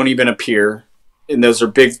Man don't even appear, and those are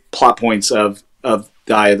big plot points of the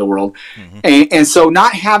Eye of the World. And so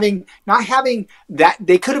not having that,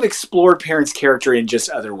 they could have explored Perrin's character in just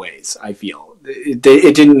other ways. I feel it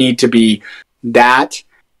didn't need to be that.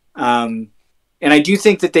 And I do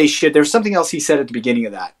think that they should. There's something else he said at the beginning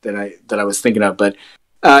of that I was thinking of, but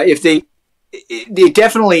if they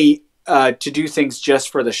definitely to do things just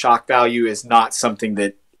for the shock value is not something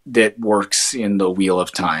that works in the Wheel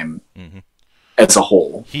of Time as a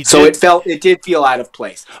whole. It did feel out of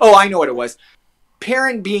place. Oh, I know what it was.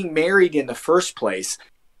 Perrin being married in the first place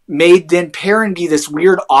made then Perrin be this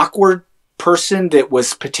weird, awkward person that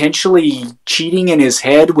was potentially cheating in his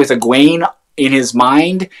head with Egwene in his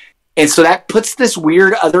mind. And so that puts this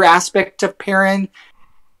weird other aspect of Perrin,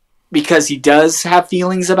 because he does have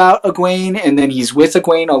feelings about Egwene, and then he's with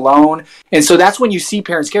Egwene alone. And so that's when you see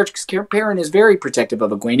Perrin's character, because Perrin is very protective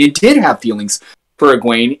of Egwene and did have feelings for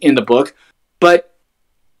Egwene in the book. But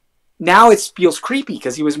now it feels creepy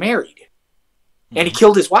because he was married. And he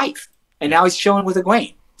killed his wife. And now he's chilling with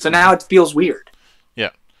Egwene. So now it feels weird. Yeah.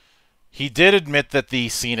 He did admit that the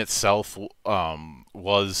scene itself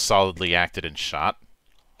was solidly acted and shot.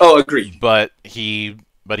 Oh, agreed. But I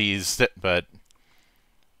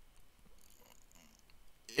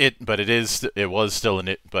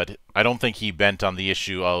don't think he bent on the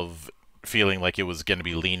issue of feeling like it was going to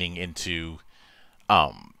be leaning into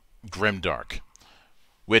grimdark.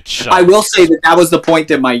 Which I will say that was the point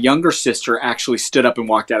that my younger sister actually stood up and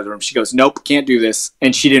walked out of the room. She goes, "Nope, can't do this,"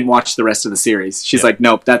 and she didn't watch the rest of the series. She's like,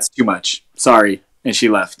 "Nope, that's too much. Sorry." And she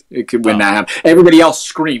left. It could when that happened. Everybody else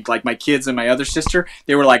screamed, like my kids and my other sister.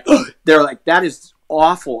 They were like, "That is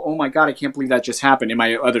awful. Oh my God, I can't believe that just happened." And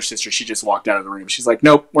my other sister, she just walked out of the room. She's like,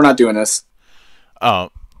 "Nope, we're not doing this."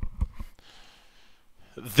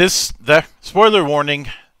 The spoiler warning,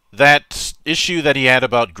 that issue that he had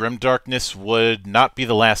about grimdarkness would not be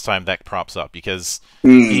the last time that props up, because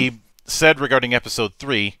he said regarding episode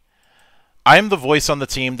 3, I am the voice on the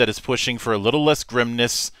team that is pushing for a little less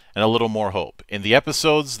grimness and a little more hope. In the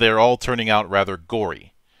episodes, they're all turning out rather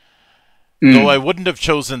gory. Though I wouldn't have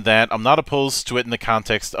chosen that, I'm not opposed to it in the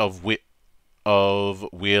context of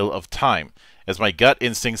Wheel of Time, as my gut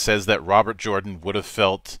instinct says that Robert Jordan would have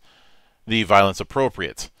felt the violence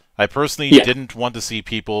appropriate. I personally didn't want to see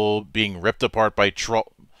people being ripped apart by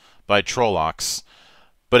Trollocs,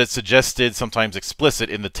 but it's suggested sometimes explicit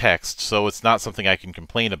in the text, so it's not something I can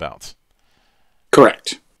complain about.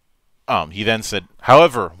 Correct. He then said,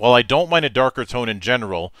 however, while I don't mind a darker tone in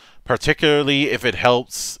general, particularly if it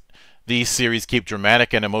helps the series keep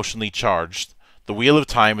dramatic and emotionally charged, The Wheel of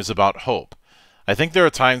Time is about hope. I think there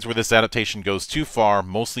are times where this adaptation goes too far,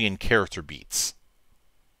 mostly in character beats.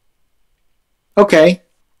 Okay.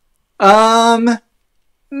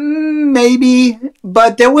 Maybe,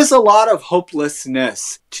 but there was a lot of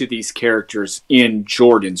hopelessness to these characters in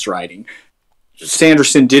Jordan's writing.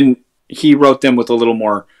 Sanderson didn't. He wrote them with a little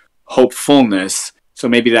more hopefulness, so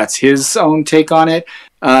maybe that's his own take on it.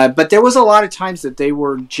 But there was a lot of times that they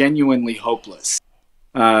were genuinely hopeless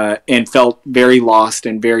and felt very lost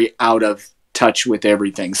and very out of touch with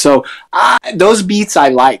everything. So those beats I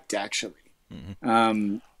liked, actually.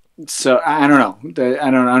 Mm-hmm. So I don't know.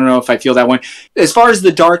 I don't know if I feel that one. As far as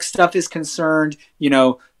the dark stuff is concerned,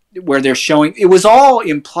 where they're showing, it was all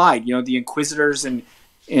implied. The Inquisitors and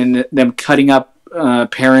them cutting up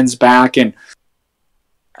Perrin's back and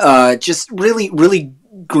just really, really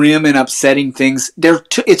grim and upsetting things.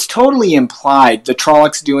 It's totally implied. The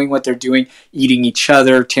Trollocs doing what they're doing, eating each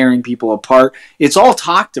other, tearing people apart. It's all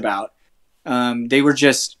talked about. They were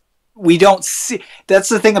just. We don't see. That's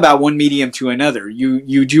the thing about one medium to another.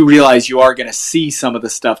 You do realize you are going to see some of the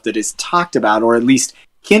stuff that is talked about, or at least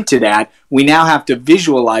hinted at. We now have to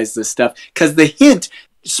visualize this stuff because the hint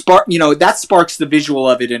that sparks the visual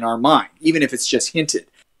of it in our mind, even if it's just hinted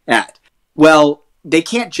at. Well, they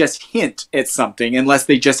can't just hint at something unless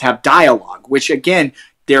they just have dialogue, which again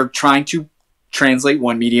they're trying to translate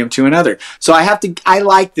one medium to another. So I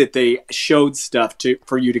like that they showed stuff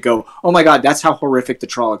for you to go, oh my god, that's how horrific the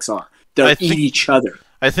Trollocs are. They'll eat each other.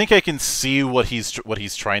 I think I can see what he's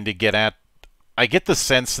trying to get at. I get the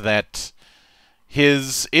sense that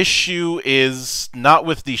his issue is not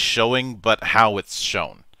with the showing, but how it's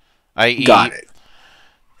shown. Got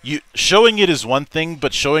it. Showing it is one thing,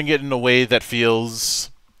 but showing it in a way that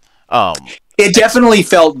feels it definitely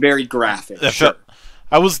felt very graphic. Sure.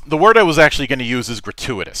 The word I was actually going to use is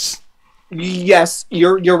gratuitous. Yes,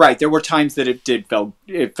 you're right. There were times that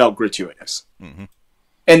it felt gratuitous, mm-hmm.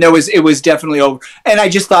 and it was definitely over. And I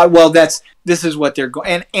just thought, well, this is what they're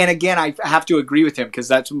going. And again, I have to agree with him because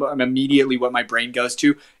that's immediately what my brain goes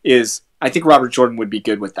to is I think Robert Jordan would be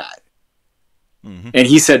good with that, mm-hmm. and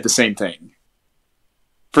he said the same thing.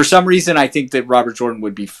 For some reason, I think that Robert Jordan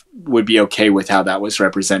would be okay with how that was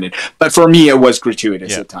represented. But for me, it was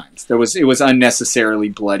gratuitous at times. It was unnecessarily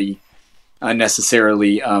bloody,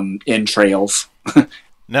 unnecessarily entrails.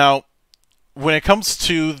 Now, when it comes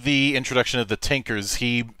to the introduction of the Tinkers,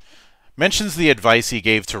 he mentions the advice he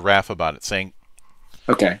gave to Raph about it, saying,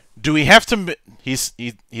 "Okay, do we have to?" He said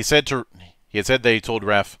that he told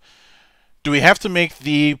Raph, "Do we have to make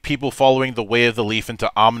the people following the Way of the Leaf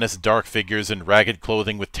into ominous dark figures in ragged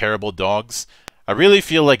clothing with terrible dogs? I really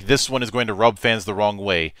feel like this one is going to rub fans the wrong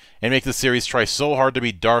way, and make the series try so hard to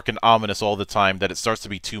be dark and ominous all the time that it starts to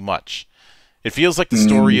be too much. It feels like the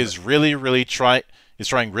story is trying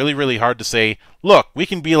really, really hard to say, look, we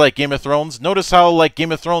can be like Game of Thrones, notice how like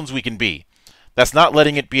Game of Thrones we can be. That's not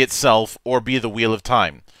letting it be itself, or be the Wheel of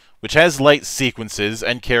Time, which has light sequences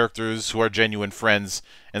and characters who are genuine friends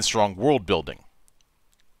and strong world building."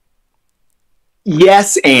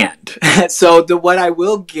 Yes, and so what I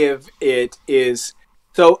will give it is,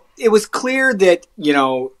 so it was clear that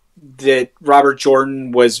that Robert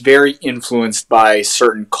Jordan was very influenced by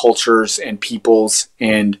certain cultures and peoples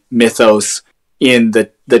and mythos in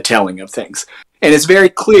the telling of things, and it's very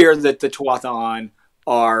clear that the Tuatha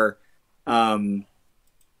are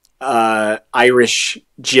Irish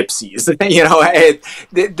gypsies.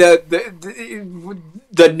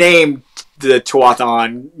 The name the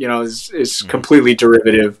Tuatha is completely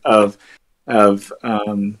derivative of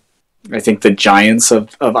I think the Giants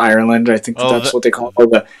of Ireland. I think that's what they call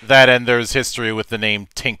it. That, and there's history with the name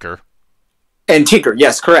Tinker. And Tinker,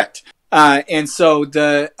 yes, correct. And so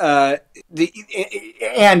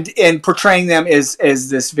and portraying them as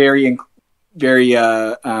this very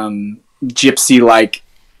gypsy-like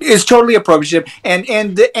is totally appropriate. And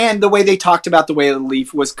the way they talked about the Way of the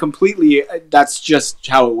Leaf was completely. That's just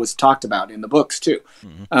how it was talked about in the books too.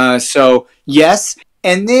 Mm-hmm. So yes.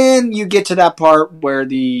 And then you get to that part where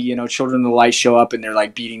the Children of the Light show up and they're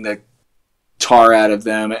like beating the tar out of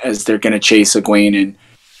them as they're going to chase Egwene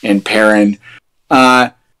and Perrin.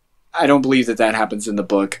 I don't believe that happens in the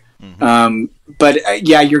book. Mm-hmm. But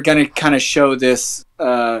you're going to kind of show this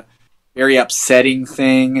very upsetting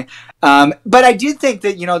thing. But I did think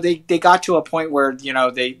that they got to a point where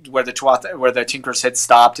where the Tinkers had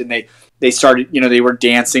stopped and they started they were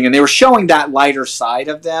dancing and they were showing that lighter side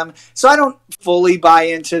of them. So I don't fully buy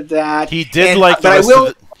into that. He did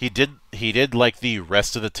he did like the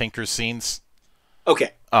rest of the Tinker scenes.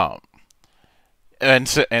 Okay. And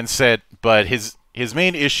said, but his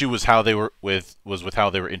main issue was with how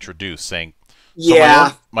they were introduced, saying,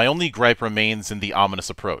 "Yeah, my only gripe remains in the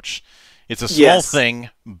ominous approach. It's a small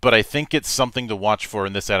thing, but I think it's something to watch for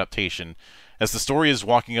in this adaptation, as the story is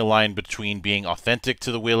walking a line between being authentic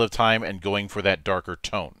to the Wheel of Time and going for that darker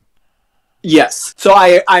tone. Yes. So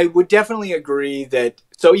I would definitely agree that,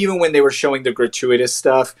 so even when they were showing the gratuitous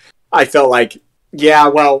stuff, I felt like, yeah,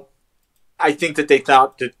 well, I think that they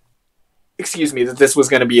thought that, that this was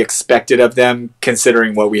going to be expected of them,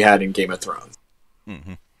 considering what we had in Game of Thrones.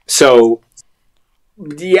 Mm-hmm. So,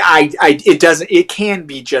 yeah, it can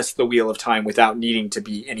be just the Wheel of Time without needing to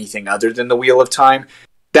be anything other than the Wheel of Time.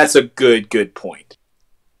 That's a good point.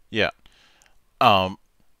 Yeah.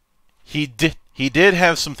 He did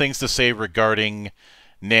have some things to say regarding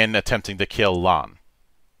Nin attempting to kill Lan.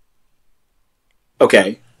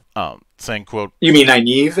 Okay. Saying, quote... You mean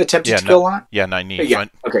Nynaeve attempted to kill Lan? Yeah, Nynaeve. Yeah,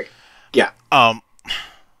 okay. Yeah. I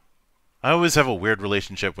always have a weird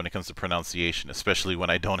relationship when it comes to pronunciation, especially when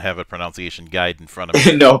I don't have a pronunciation guide in front of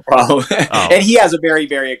me. No problem. And he has a very,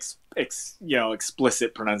 very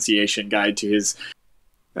explicit pronunciation guide to his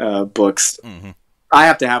books. Mm-hmm. I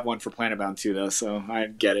have to have one for Planetbound too, though, so I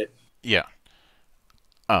get it. Yeah.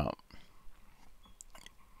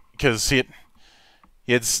 Because he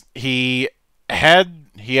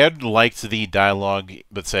had liked the dialogue,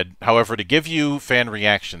 but said, however, to give you fan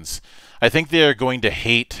reactions, I think they are going to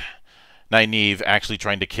hate Nynaeve actually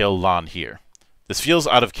trying to kill Lan here. This feels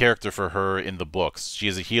out of character for her in the books. She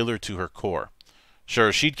is a healer to her core.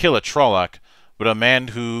 Sure, she'd kill a Trolloc, but a man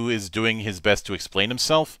who is doing his best to explain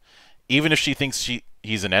himself, even if she thinks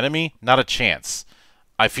he's an enemy, not a chance.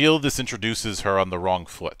 I feel this introduces her on the wrong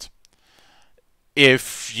foot.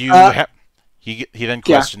 If you he then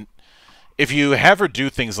questioned, if you have her do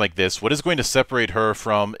things like this, what is going to separate her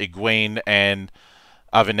from Egwene and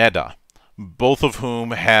Aveneda, both of whom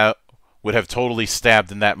would have totally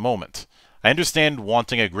stabbed in that moment? I understand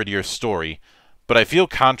wanting a grittier story, but I feel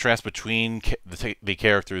contrast between the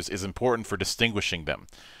characters is important for distinguishing them,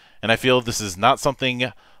 and I feel this is not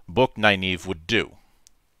something book Nynaeve would do.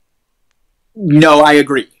 No, I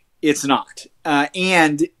agree. It's not.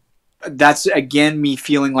 And that's, again, me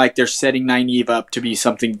feeling like they're setting Nynaeve up to be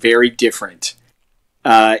something very different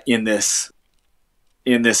in this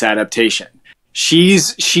adaptation.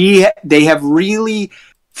 They have really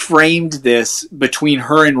framed this between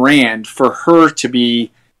her and Rand for her to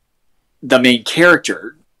be the main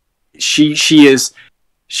character. She is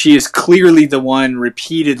clearly the one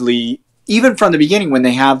repeatedly, even from the beginning when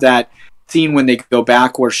they have that scene when they go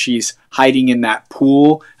back where she's hiding in that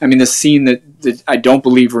pool. I mean, the scene that I don't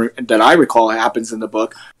believe that I recall happens in the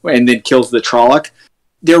book and then kills the Trolloc.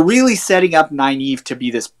 They're really setting up Nynaeve to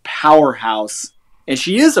be this powerhouse, and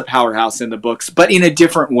she is a powerhouse in the books, but in a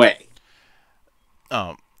different way.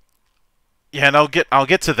 Yeah, and I'll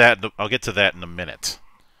get to that. I'll get to that in a minute,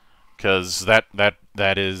 because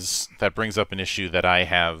that brings up an issue that I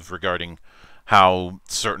have regarding how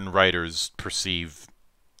certain writers perceive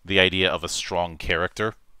the idea of a strong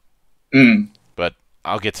character. But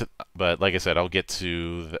like I said, I'll get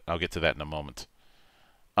to that in a moment.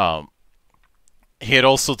 He had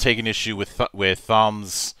also taken issue with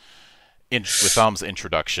Thom's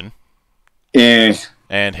introduction.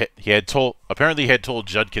 And he had told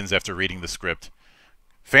Judkins after reading the script,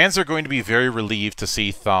 fans are going to be very relieved to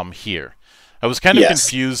see Thom here. I was kind of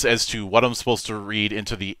confused as to what I'm supposed to read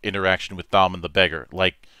into the interaction with Thom and the beggar.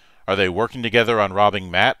 Like, are they working together on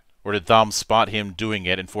robbing Matt? Or did Thom spot him doing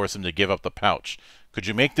it and force him to give up the pouch? Could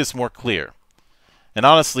you make this more clear? And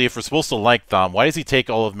honestly, if we're supposed to like Thom, why does he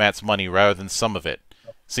take all of Matt's money rather than some of it?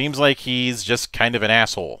 Seems like he's just kind of an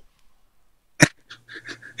asshole.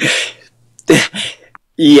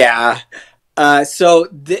 Yeah. So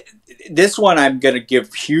this one I'm going to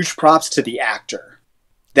give huge props to the actor.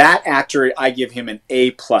 That actor, I give him an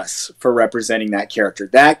A+ for representing that character.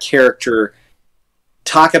 That character,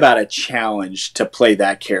 talk about a challenge to play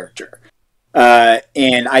that character.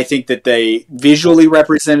 And I think that they visually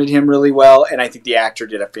represented him really well, and I think the actor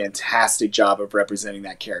did a fantastic job of representing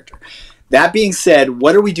that character. That being said,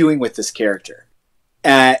 what are we doing with this character?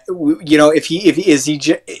 The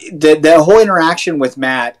whole interaction with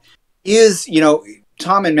Matt is,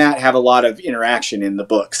 Tom and Matt have a lot of interaction in the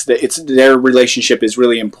books. Their relationship is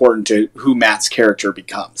really important to who Matt's character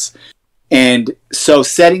becomes. And so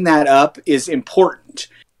setting that up is important.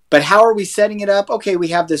 But how are we setting it up? Okay, we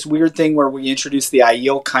have this weird thing where we introduce the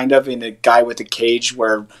Aiel kind of in a guy with a cage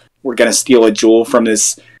where we're going to steal a jewel from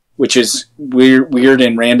this, which is weird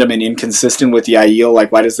and random and inconsistent with the Aiel.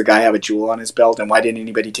 Like, why does the guy have a jewel on his belt and why didn't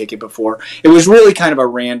anybody take it before? It was really kind of a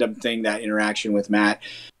random thing, that interaction with Matt.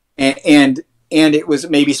 And it was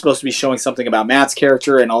maybe supposed to be showing something about Matt's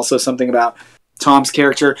character and also something about Tom's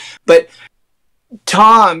character. But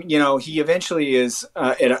Tom, he eventually is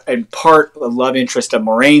in part a love interest of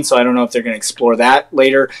Moraine, so I don't know if they're going to explore that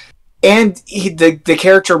later. the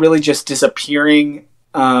character really just disappearing.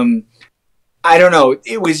 I don't know.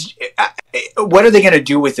 It was. What are they going to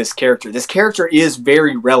do with this character? This character is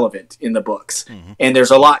very relevant in the books, and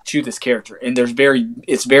there's a lot to this character, and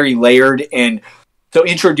it's very layered. And so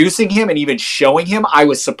introducing him and even showing him, I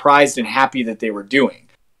was surprised and happy that they were doing,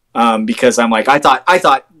 because I'm like, I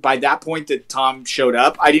thought by that point that Tom showed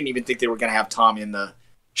up, I didn't even think they were going to have Tom in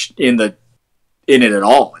it at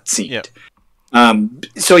all. It seemed. Yep.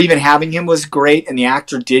 So even having him was great, and the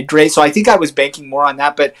actor did great. So I think I was banking more on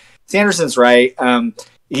that, but Sanderson's right.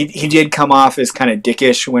 He did come off as kind of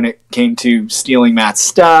dickish when it came to stealing Matt's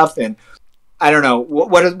stuff, and I don't know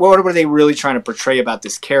what were they really trying to portray about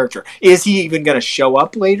this character? Is he even going to show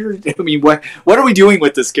up later? I mean, what are we doing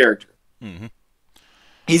with this character? Mm-hmm.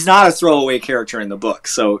 He's not a throwaway character in the book,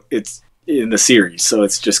 so it's in the series, so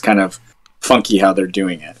it's just kind of funky how they're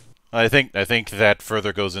doing it. I think that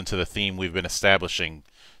further goes into the theme we've been establishing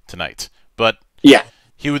tonight, but yeah.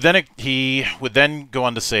 He would then go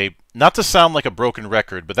on to say, not to sound like a broken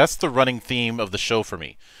record, but that's the running theme of the show for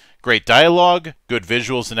me. Great dialogue, good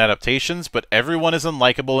visuals and adaptations, but everyone is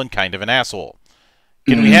unlikable and kind of an asshole.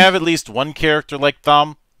 Can we have at least one character like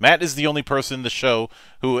Thom? Matt is the only person in the show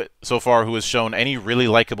who has shown any really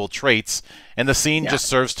likable traits, and the scene just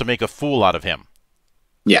serves to make a fool out of him.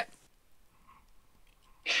 Yeah.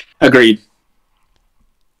 Agreed.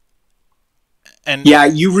 And yeah,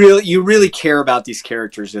 you really care about these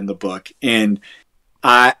characters in the book, and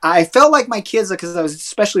I felt like my kids, because I was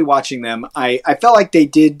especially watching them, I felt like they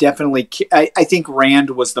did definitely. I think Rand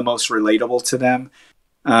was the most relatable to them,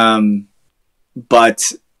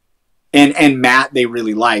 but Matt they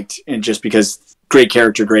really liked, and just because great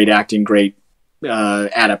character, great acting, great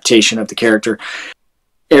adaptation of the character.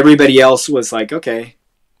 Everybody else was like, okay,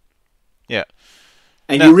 yeah.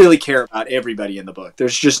 And you really care about everybody in the book.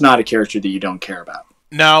 There's just not a character that you don't care about.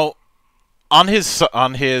 Now, on his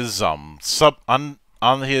subreddit,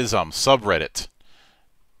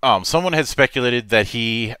 someone had speculated that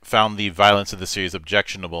he found the violence of the series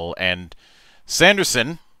objectionable, and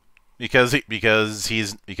Sanderson, because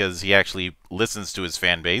he actually listens to his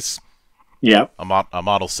fan base, a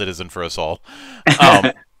model citizen for us all,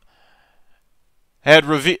 had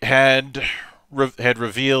revealed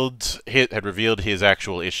his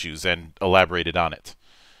actual issues and elaborated on it,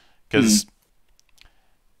 because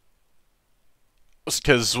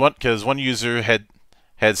one user had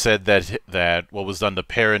said that what was done to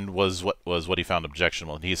Perrin was what he found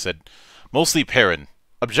objectionable, and he said, mostly Perrin.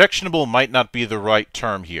 Objectionable might not be the right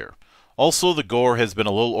term here. Also, the gore has been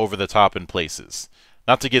a little over the top in places.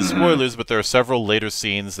 Not to give spoilers, but there are several later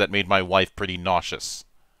scenes that made my wife pretty nauseous.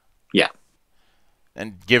 Yeah.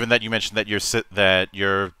 And given that you mentioned that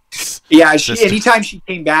anytime she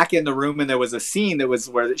came back in the room and there was a scene that was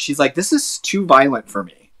where she's like, "This is too violent for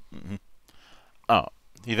me." Mm-hmm. Oh,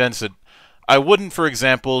 he then said, "I wouldn't, for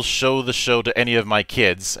example, show the show to any of my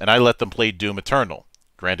kids, and I let them play Doom Eternal.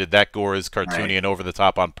 Granted, that gore is cartoony and over the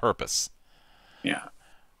top on purpose. Yeah,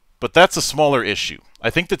 but that's a smaller issue. I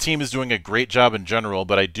think the team is doing a great job in general,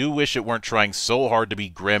 but I do wish it weren't trying so hard to be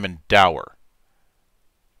grim and dour."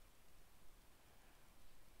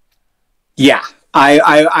 Yeah,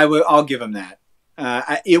 I'll give him that.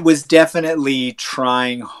 It was definitely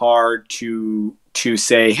trying hard to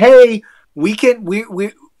say, hey, we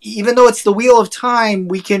even though it's the Wheel of Time,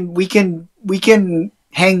 we can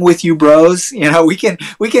hang with you, bros. You know, we can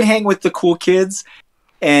hang with the cool kids,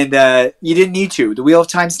 and you didn't need to. The Wheel of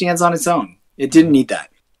Time stands on its own. It didn't need that.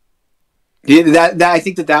 That I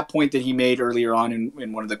think that point that he made earlier on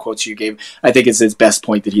in one of the quotes you gave, I think it's his best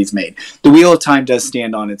point that he's made. The Wheel of Time does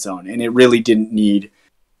stand on its own, and it really didn't need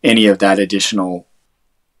any of that additional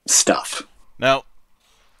stuff. Now,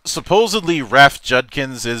 supposedly Raph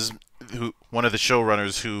Judkins is one of the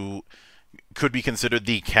showrunners who could be considered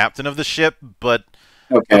the captain of the ship, but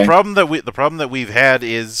the problem that we've had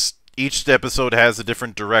is each episode has a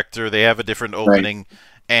different director, they have a different opening,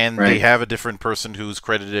 and they have a different person who's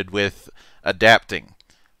credited with adapting.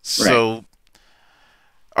 So,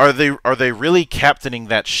 are they really captaining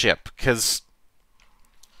that ship? Because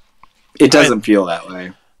it doesn't feel that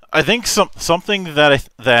way. I think something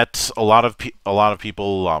that a lot of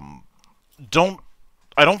people don't.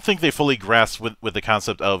 I don't think they fully grasp with the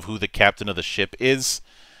concept of who the captain of the ship is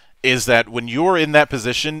that when you're in that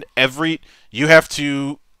position, you have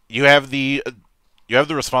the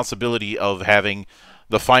responsibility of having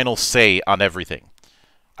the final say on everything.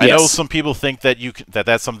 I know some people think that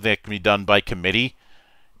that's something that can be done by committee.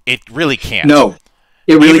 It really can't. No,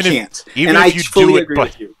 it really can't. And I fully agree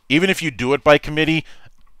with you. Even if you do it by committee,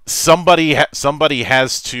 somebody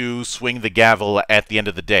has to swing the gavel at the end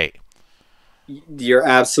of the day. You're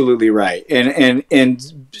absolutely right.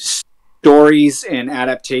 And stories and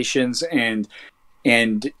adaptations and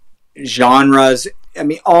genres. I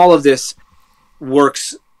mean, all of this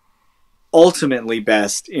works ultimately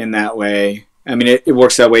best in that way. I mean, it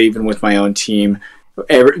works that way even with my own team.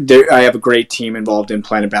 I have a great team involved in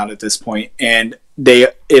Planet Bound at this point, and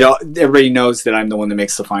everybody knows that I'm the one that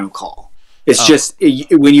makes the final call. It's just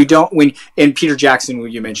and Peter Jackson, who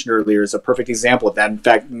you mentioned earlier, is a perfect example of that. In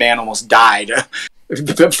fact, man almost died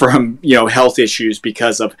from health issues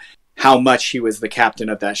because of how much he was the captain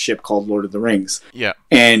of that ship called Lord of the Rings. Yeah,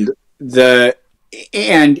 and he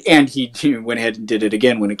went ahead and did it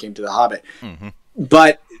again when it came to The Hobbit. Mm-hmm.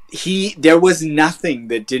 But there was nothing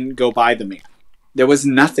that didn't go by the man. There was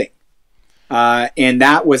nothing, and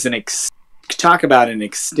that was talk about an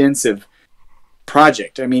extensive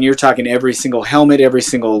project. I mean, you're talking every single helmet, every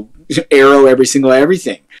single arrow, every single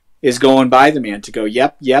everything is going by the man to go,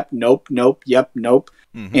 yep, nope, yep, nope.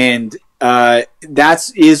 Mm-hmm. And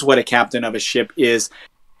that is what a captain of a ship is,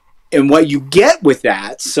 and what you get with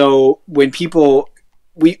that. So when people,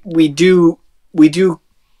 we do,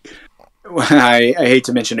 I hate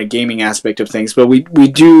to mention a gaming aspect of things, but we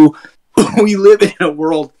do, we live in a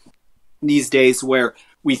world these days where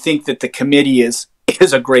we think that the committee is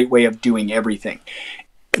a great way of doing everything.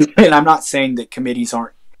 And I'm not saying that committees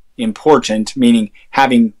aren't important, meaning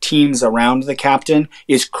having teams around the captain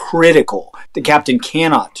is critical. The captain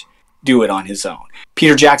cannot do it on his own.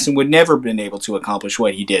 Peter Jackson would never have been able to accomplish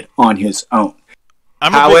what he did on his own.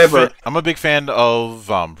 I'm a big fan of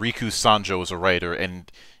Riku Sanjo as a writer,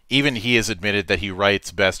 and even he has admitted that he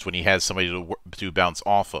writes best when he has somebody to bounce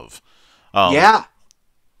off of. Yeah.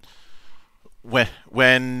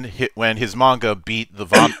 When his manga beat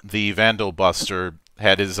the Vandal Buster,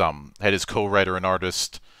 had his co-writer and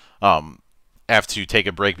artist have to take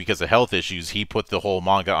a break because of health issues, he put the whole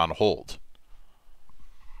manga on hold.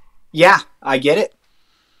 Yeah, I get it.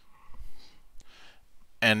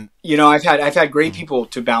 And I've had great people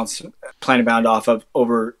to bounce Planet Bound off of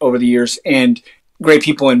over the years, and great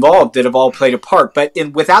people involved that have all played a part. But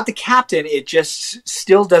without the captain, it just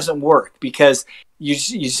still doesn't work, because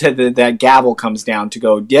you said that gavel comes down to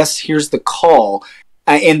go, yes, here's the call,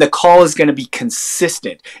 and the call is going to be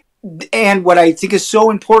consistent. And what I think is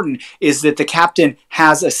so important is that the captain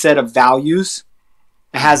has a set of values,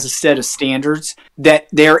 has a set of standards that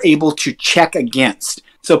they're able to check against.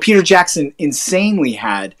 So Peter Jackson insanely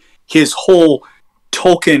had his whole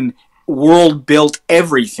Tolkien world built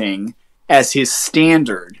everything as his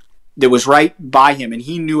standard that was right by him, and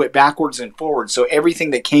he knew it backwards and forwards. So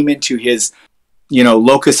everything that came into his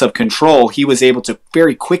locus of control, he was able to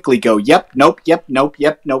very quickly go, yep, nope, yep, nope,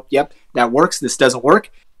 yep, nope, yep, that works, this doesn't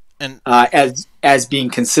work, and as being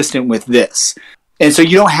consistent with this. And so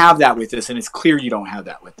you don't have that with this, and it's clear you don't have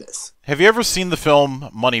that with this. Have you ever seen the film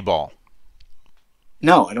Moneyball?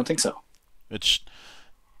 No, I don't think so.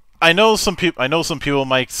 I know some people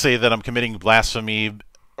might say that I'm committing blasphemy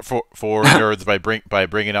for nerds by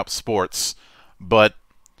bringing up sports, but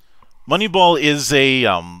Moneyball is a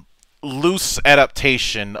loose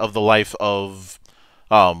adaptation of the life of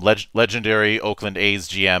legendary Oakland A's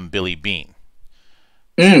GM Billy Beane.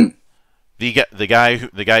 The guy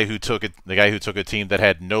who took a team that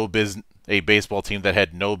had no business, a baseball team that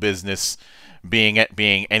had no business being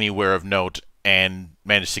anywhere of note, and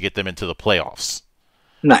managed to get them into the playoffs.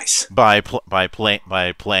 Nice. By playing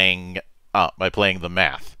the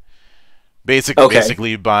math.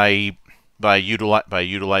 Basically by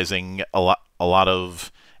utilizing a lot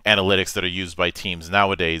of analytics that are used by teams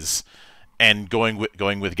nowadays, and going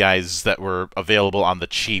with guys that were available on the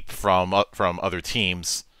cheap from other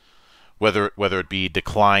teams, whether it be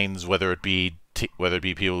declines, whether it be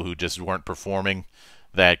people who just weren't performing,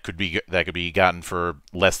 that could be gotten for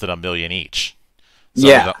less than $1 million each.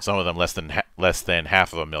 Some of them less than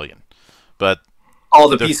 $500,000. But all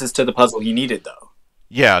the pieces to the puzzle he needed, though.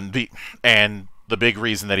 Yeah, and the big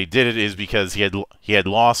reason that he did it is because he had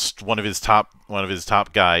lost one of his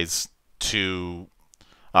top guys to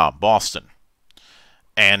Boston,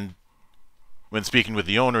 and when speaking with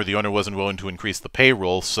the owner wasn't willing to increase the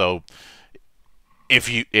payroll. So if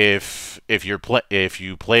you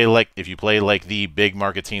play like the big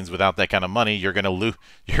market teams without that kind of money, you're gonna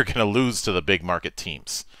lose to the big market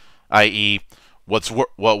teams, i.e., what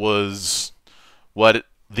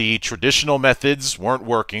the traditional methods weren't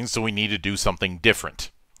working, so we need to do something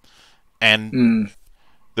different. And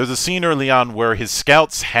there's a scene early on where his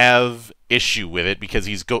scouts have issue with it because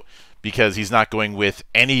he's not going with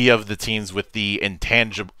any of the teams with the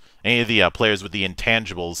players with the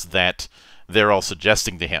intangibles that they're all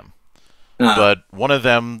suggesting to him. But one of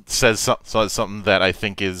them says something that I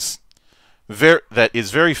think is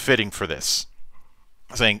very fitting for this,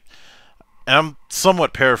 saying, and I'm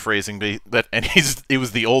somewhat paraphrasing, but he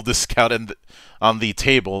was the oldest scout on the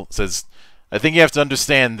table. Says, I think you have to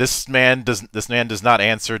understand this man does not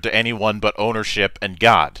answer to anyone but ownership and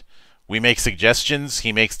God. We make suggestions,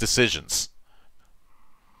 he makes decisions.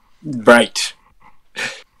 Right.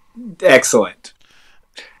 Excellent.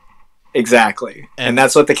 Exactly. And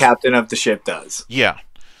that's what the captain of the ship does. Yeah.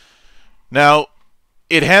 Now,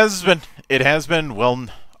 it has been well,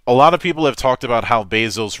 a lot of people have talked about how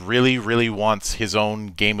Bezos really, really wants his own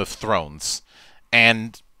Game of Thrones.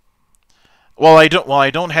 And while I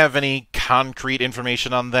don't have any concrete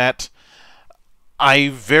information on that, I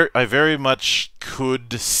very much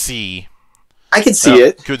could see. I could see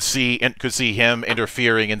it. Could see him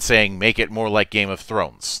interfering and saying, "Make it more like Game of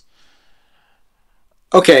Thrones."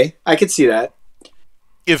 Okay, I could see that.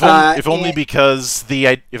 If only because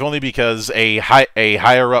a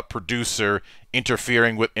higher up producer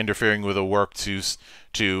interfering with a work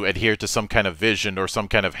to adhere to some kind of vision or some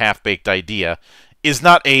kind of half-baked idea is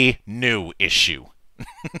not a new issue.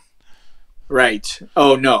 Right.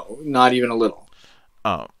 Oh no, not even a little.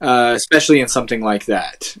 Especially in something like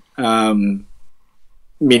that.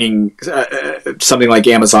 Meaning something like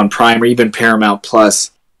Amazon Prime or even Paramount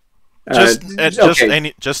Plus. Just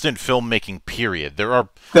in filmmaking, period. There are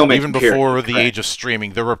even before the age of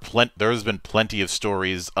streaming, there's been plenty of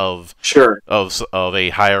stories of a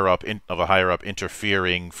higher up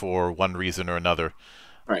interfering for one reason or another.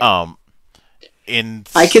 Right.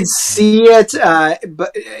 I can see it,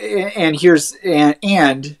 but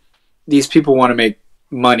and these people want to make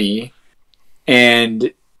money,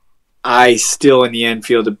 and I still, in the end,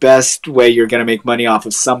 feel the best way you're going to make money off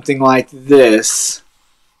of something like this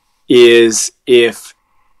is if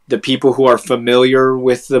the people who are familiar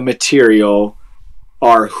with the material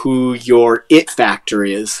are who your it factor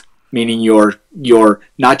is, meaning your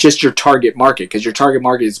not just your target market, because your target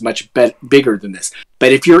market is much bigger than this.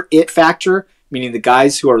 But if your it factor, meaning the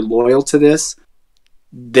guys who are loyal to this,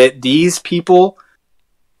 that these people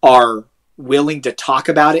are willing to talk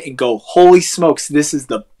about it and go, holy smokes, this is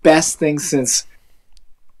the best thing since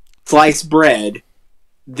sliced bread,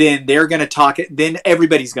 then they're going to talk it. Then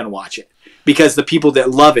everybody's going to watch it because the people that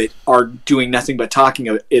love it are doing nothing but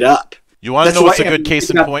talking it up. You want to know what's a good case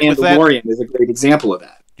in point with that? Mandalorian is a great example of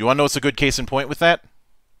that. You want to know what's a good case in point with that?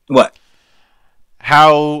 What?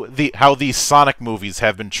 How these Sonic movies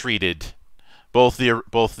have been treated, both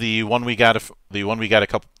the one we got a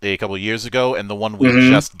couple years ago and the one we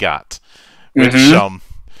just got, which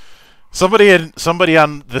somebody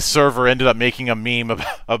on the server ended up making a meme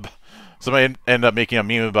about. Somebody ended up making a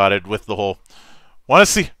meme about it with the whole want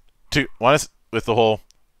to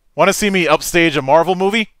see me upstage a Marvel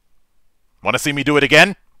movie? Want to see me do it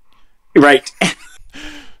again? Right.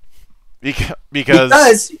 because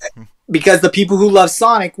the people who love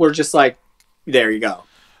Sonic were just like, there you go.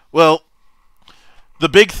 Well, the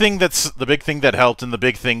big thing that helped and the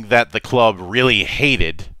big thing that the club really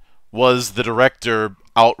hated was the director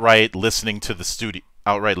outright listening to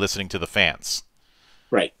the fans.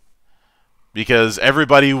 Right. Because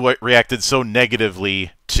everybody reacted so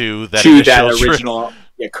negatively to that original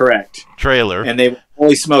correct trailer, and they,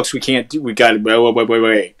 holy smokes, we got to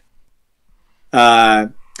wait.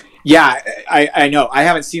 Yeah, I know. I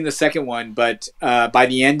haven't seen the second one, but by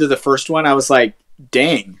the end of the first one, I was like,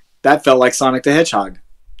 dang, that felt like Sonic the Hedgehog.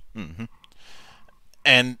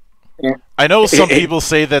 And I know some people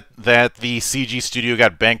say that the CG studio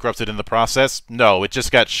got bankrupted in the process. No, it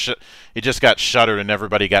just got shuttered and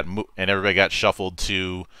everybody got shuffled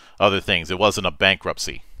to other things. It wasn't a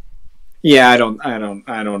bankruptcy. Yeah, I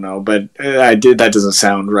don't know, but that doesn't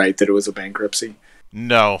sound right that it was a bankruptcy.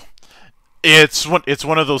 No. It's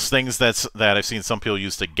one of those things that I've seen some people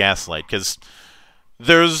use to gaslight, because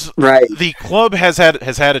the club has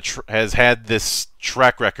had this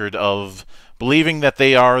track record of believing that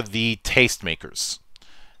they are the tastemakers.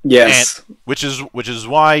 Yes, and, which is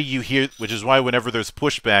why whenever there's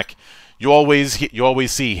pushback, you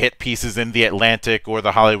always see hit pieces in the Atlantic or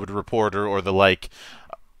the Hollywood Reporter or the like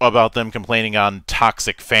about them complaining on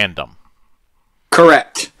toxic fandom.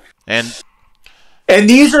 Correct. And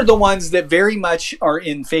these are the ones that very much are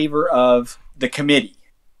in favor of the committee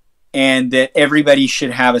and that everybody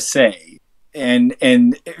should have a say. And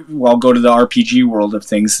well, go to the RPG world of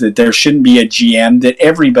things, that there shouldn't be a GM, that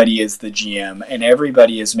everybody is the GM and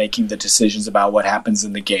everybody is making the decisions about what happens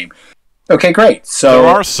in the game. Okay, great. So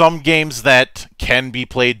there are some games that can be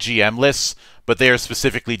played GM-less, but they are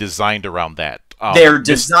specifically designed around that. They're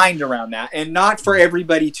designed around that, and not for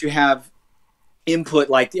everybody to have input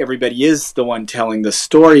like everybody is the one telling the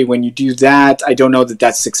story. When you do that, I don't know that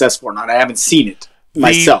that's successful or not. I haven't seen it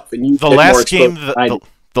myself, and you the last game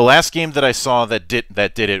the last game that I saw that did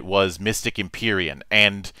it was Mystic Empyrean,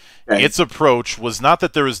 and its approach was not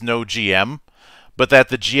that there is no GM, but that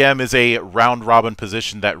the GM is a round-robin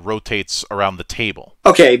position that rotates around the table.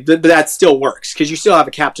 Okay, but that still works, because you still have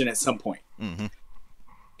a captain at some point. Mm-hmm.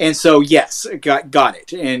 And so, yes, got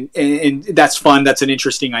it. And that's fun. That's an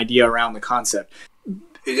interesting idea around the concept.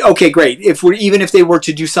 Okay, great. Even if they were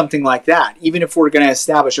to do something like that, even if we're going to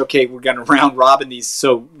establish, okay, we're going to round robin these,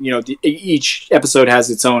 so each episode has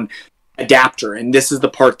its own adapter, and this is the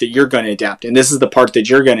part that you're going to adapt, and this is the part that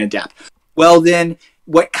you're going to adapt. Well, then,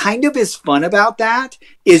 what kind of is fun about that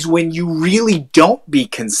is when you really don't be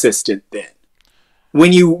consistent. Then,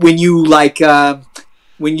 when you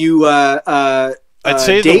I'd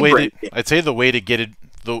say the way to get it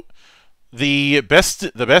the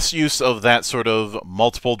best use of that sort of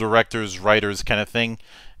multiple directors, writers kind of thing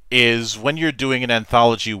is when you're doing an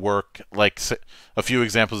anthology work, like a few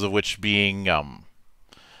examples of which being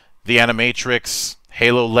The Animatrix,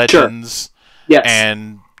 Halo Legends, yes,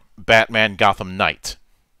 and Batman Gotham Knight.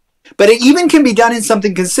 But it even can be done in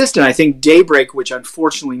something consistent. I think Daybreak, which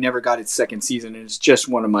unfortunately never got its second season, and it's just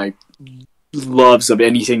one of my loves of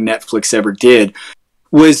anything Netflix ever did,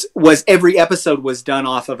 was every episode was done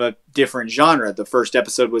off of a different genre. The first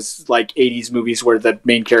episode was like 80s movies where the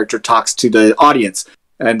main character talks to the audience,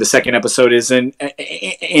 and the second episode is an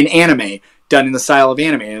anime done in the style of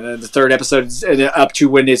anime, and then the third episode is up to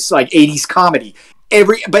when it's like 80s comedy.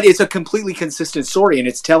 But it's a completely consistent story, and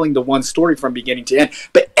it's telling the one story from beginning to end.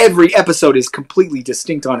 But every episode is completely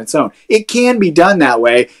distinct on its own. It can be done that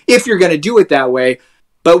way if you're going to do it that way.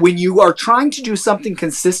 But when you are trying to do something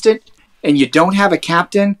consistent and you don't have a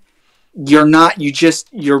captain, you're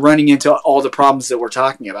running into all the problems that we're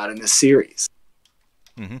talking about in this series.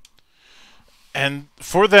 Mm-hmm. And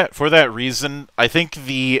for that reason, I think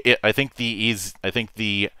the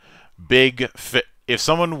big fit. If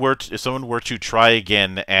someone were to try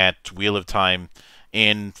again at Wheel of Time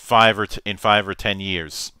in 5 or 10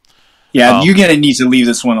 years, yeah, you're gonna need to leave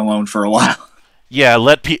this one alone for a while. Yeah,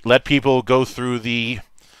 let people go through the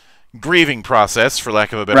grieving process, for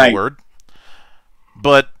lack of a better word.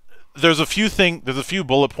 But there's a few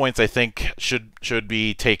bullet points I think should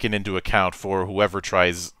be taken into account for whoever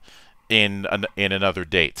tries in another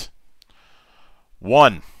date.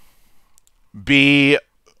 1,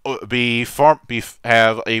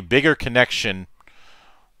 have a bigger connection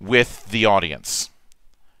with the audience.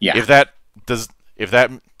 Yeah. Does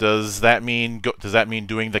that mean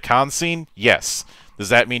doing the con scene? Yes. Does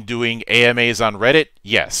that mean doing AMAs on Reddit?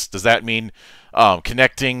 Yes. Does that mean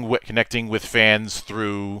connecting with fans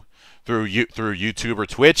through YouTube or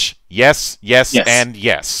Twitch? Yes, and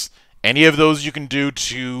yes. Any of those you can do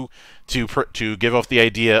to give off the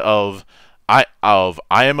idea of I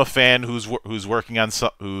am a fan who's working on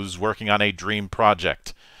a dream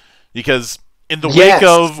project, because in the wake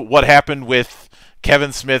of what happened with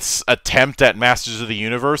Kevin Smith's attempt at Masters of the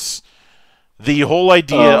Universe, the whole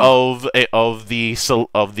idea of the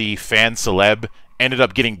fan celeb ended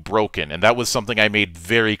up getting broken, and that was something I made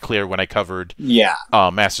very clear when I covered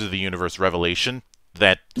Masters of the Universe Revelation,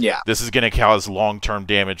 that this is going to cause long-term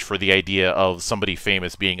damage for the idea of somebody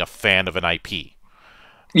famous being a fan of an IP.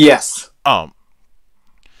 Yes. And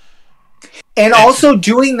also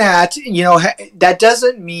doing that, that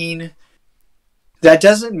doesn't mean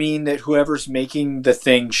that whoever's making the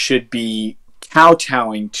thing should be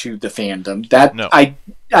kowtowing to the fandom.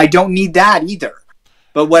 I don't need that either.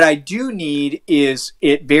 But what I do need is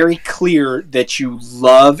it very clear that you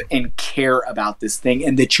love and care about this thing,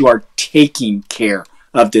 and that you are taking care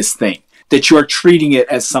of this thing, that you are treating it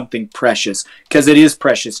as something precious, because it is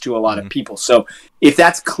precious to a lot of people. So if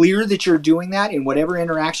that's clear that you're doing that in whatever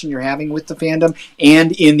interaction you're having with the fandom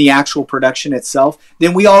and in the actual production itself,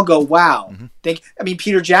 then we all go, wow.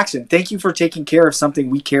 Peter Jackson, thank you for taking care of something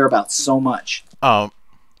we care about so much.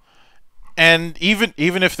 And even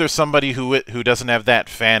if there's somebody who doesn't have that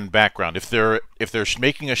fan background, if they're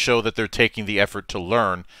making a show that they're taking the effort to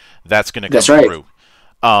learn, that's going to come through.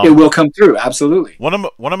 It will come through, absolutely. One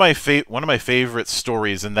of my favorite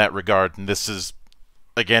stories in that regard, and this is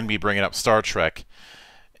again me bringing up Star Trek,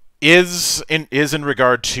 is in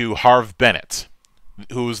regard to Harv Bennett,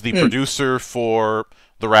 who's the producer for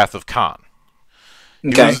The Wrath of Khan.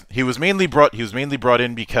 Okay. He was mainly brought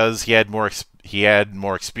in because he had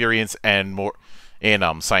more experience and more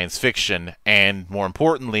in science fiction, and more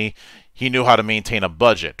importantly, he knew how to maintain a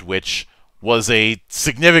budget, which was a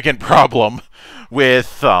significant problem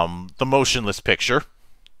with the motionless picture.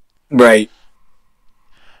 Right.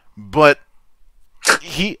 But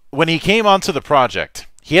when he came onto the project,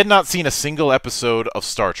 he had not seen a single episode of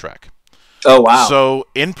Star Trek. Oh, wow. So,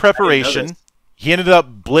 in preparation, he ended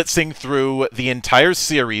up blitzing through the entire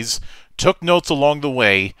series, took notes along the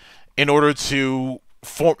way in order to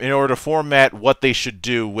format what they should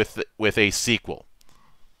do with a sequel.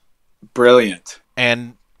 Brilliant.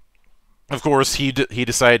 And of course, he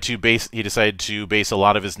decided to base a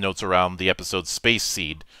lot of his notes around the episode Space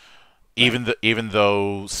Seed, even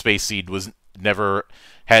though Space Seed was never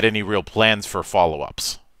had any real plans for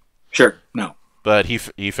follow-ups. Sure, no. But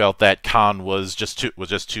he felt that Khan was just too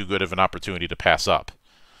good of an opportunity to pass up.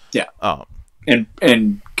 Yeah.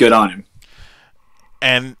 And good on him.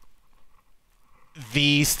 And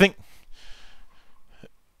the thing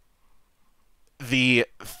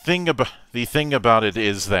about it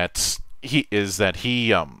is that he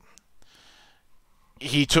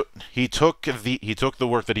took the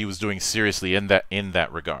work that he was doing seriously in that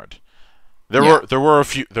regard. There were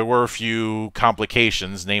a few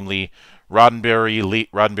complications, namely Roddenberry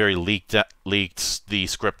leaked the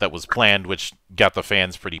script that was planned, which got the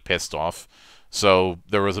fans pretty pissed off. So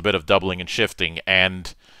there was a bit of doubling and shifting,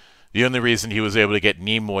 and the only reason he was able to get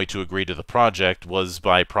Nimoy to agree to the project was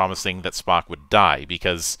by promising that Spock would die,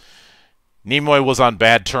 because Nimoy was on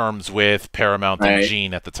bad terms with Paramount and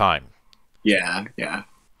Gene at the time. Yeah.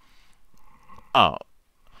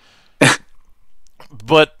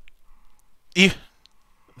 But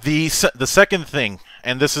the second thing,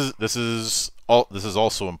 and this is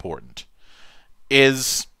also important,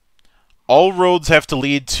 is all roads have to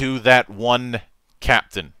lead to that one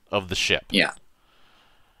captain of the ship. Yeah.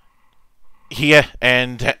 He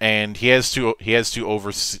has to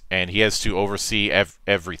oversee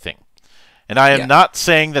everything. And I am not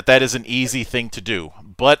saying that is an easy thing to do,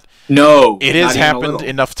 but no, it has happened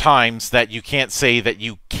enough times that you can't say that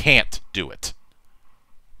you can't do it.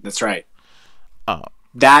 That's right.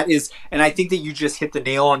 That is, and I think that you just hit the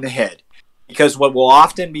nail on the head. Because what will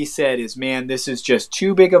often be said is, man, this is just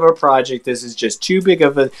too big of a project. This is just too.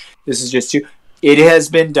 It has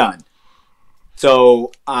been done.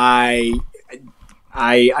 So I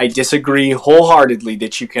disagree wholeheartedly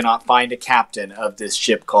that you cannot find a captain of this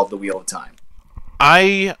ship called the Wheel of Time.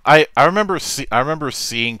 I remember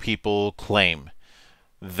seeing people claim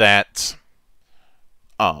that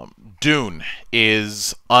Dune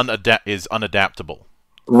is unadaptable.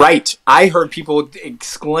 Right. I heard people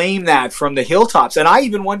exclaim that from the hilltops. And I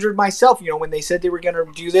even wondered myself, when they said they were going to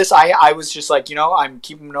do this, I was just like, I'm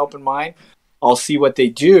keeping an open mind. I'll see what they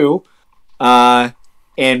do.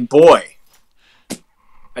 And boy,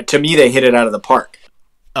 to me, they hit it out of the park.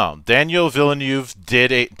 Daniel Villeneuve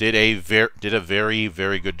did a very,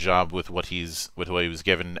 very good job with what he was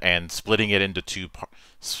given, and splitting it into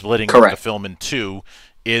the film in two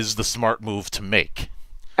is the smart move to make.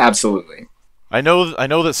 Absolutely. I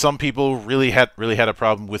know that some people really had a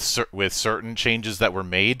problem with certain changes that were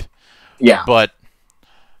made. Yeah. But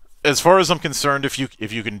as far as I'm concerned, if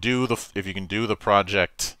you can do the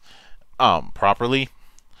project properly,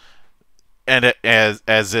 and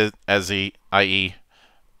i.e.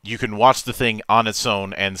 you can watch the thing on its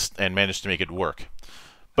own and manage to make it work.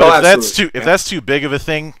 But if that's too big of a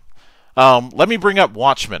thing, let me bring up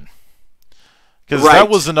Watchmen. Because that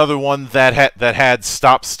was another one that had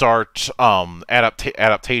stop-start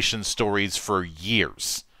adaptation stories for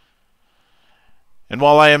years. And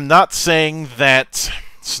while I am not saying that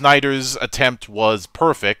Snyder's attempt was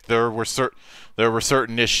perfect, there were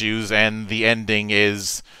certain issues, and the ending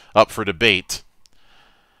is up for debate.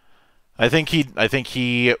 I think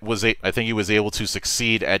he was able to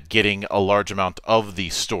succeed at getting a large amount of the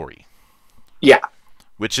story. Yeah.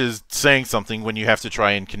 Which is saying something when you have to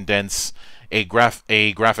try and condense a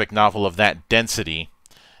graphic novel of that density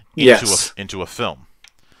into a film.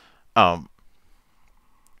 I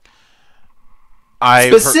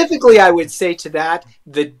would say to that,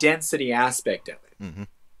 the density aspect of it. Mm-hmm.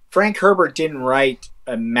 Frank Herbert didn't write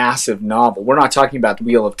a massive novel. We're not talking about the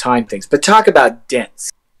Wheel of Time things, but talk about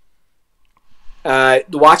dense. The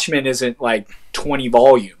Watchmen isn't like 20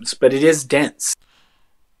 volumes, but it is dense.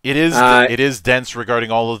 It is dense regarding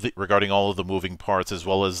all of the moving parts, as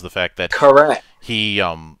well as the fact that he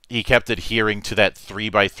kept adhering to that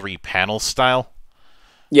 3x3 panel style.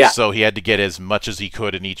 Yeah. So he had to get as much as he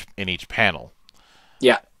could in each panel.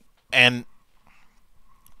 Yeah. And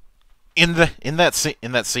in that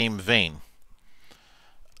same vein,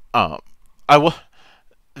 the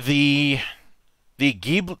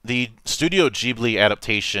Studio Ghibli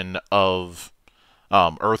adaptation of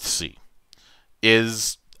Earthsea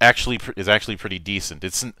is actually pretty decent.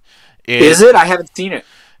 Is it? I haven't seen it.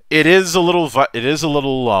 It is a little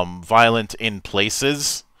violent in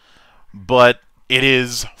places, but it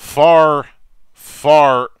is far,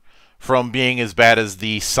 far from being as bad as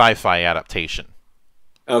the sci-fi adaptation.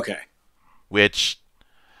 Okay. Which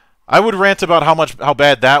I would rant about how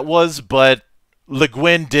bad that was, but Le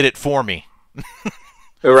Guin did it for me.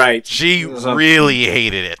 Right. She really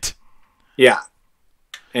hated it. Yeah.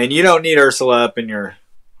 And you don't need Ursula up in your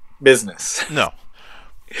business. No.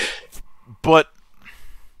 But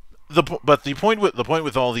the point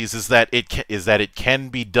with all these is that it can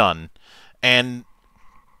be done, and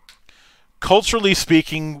culturally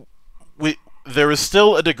speaking, there is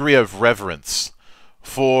still a degree of reverence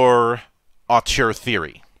for auteur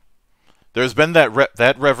theory. There's been that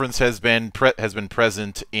reverence has been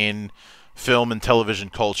present in film and television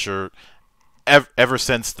culture ever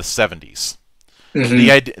since the 70s.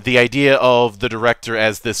 Mm-hmm. The idea of the director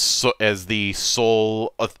as the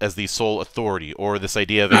sole authority, or this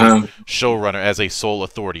idea of a showrunner as a sole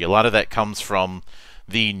authority. A lot of that comes from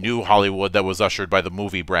the new Hollywood that was ushered by the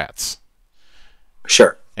movie brats.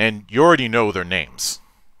 Sure. And you already know their names.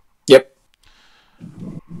 Yep.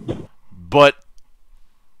 But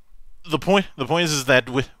the point is that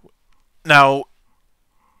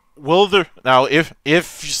if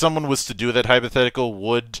someone was to do that hypothetical,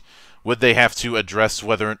 would they have to address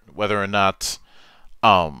whether or not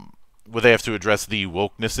would they have to address the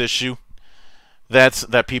wokeness issue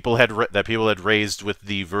that people had raised with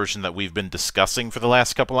the version that we've been discussing for the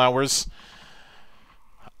last couple hours?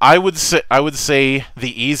 I would say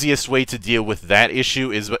the easiest way to deal with that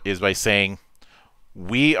issue is by saying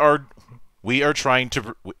we are trying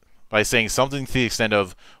to, by saying something to the extent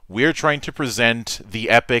of, we're trying to present the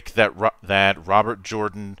epic that Robert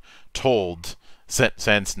Jordan told since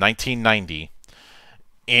 1990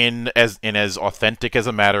 in as authentic as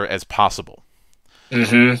a matter as possible.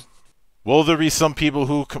 Mm-hmm. Will there be some people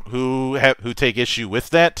who take issue with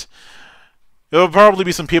that? There will probably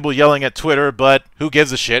be some people yelling at Twitter, but who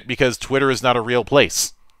gives a shit, because Twitter is not a real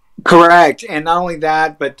place. Correct. And not only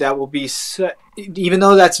that, but that will be even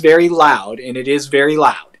though that's very loud, and it is very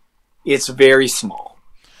loud, it's very small.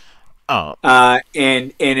 Oh.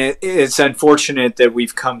 And it's unfortunate that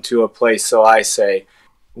we've come to a place, so I say,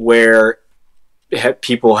 where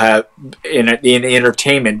people have in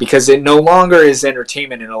entertainment, because it no longer is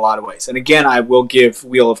entertainment in a lot of ways. And again, I will give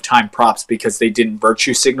Wheel of Time props, because they didn't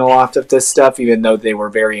virtue signal off of this stuff, even though they were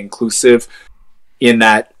very inclusive in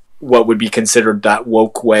that what would be considered that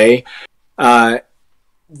woke way.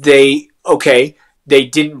 They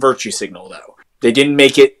didn't virtue signal, though. They didn't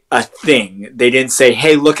make it a thing. They didn't say,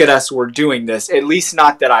 hey, look at us, we're doing this. At least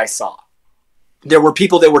not that I saw. There were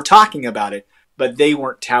people that were talking about it, but they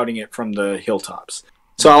weren't touting it from the hilltops.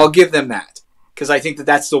 So I'll give them that, because I think that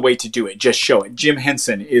that's the way to do it. Just show it. Jim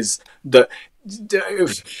Henson is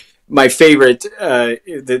my favorite.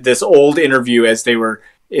 This old interview as they were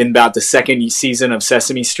in about the second season of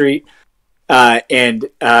Sesame Street. And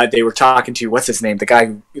they were talking to, what's his name? The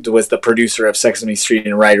guy who was the producer of Sesame Street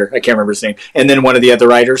and writer. I can't remember his name. And then one of the other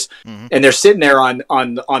writers. Mm-hmm. And they're sitting there on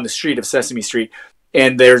the street of Sesame Street.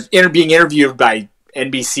 And they're being interviewed by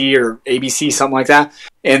NBC or ABC, something like that.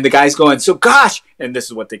 And the guy's going, so gosh, and this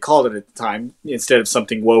is what they called it at the time, instead of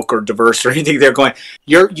something woke or diverse or anything, they're going,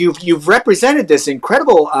 you've represented this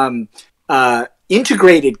incredible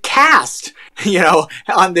integrated cast,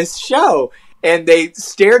 on this show. And they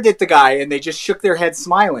stared at the guy and they just shook their head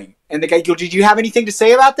smiling. And the guy goes, did you have anything to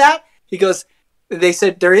say about that? He goes, they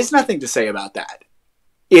said, there is nothing to say about that.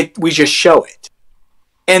 We just show it.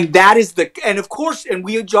 And that is and of course, and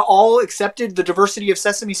we all accepted the diversity of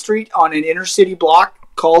Sesame Street on an inner city block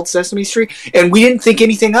called Sesame Street. And we didn't think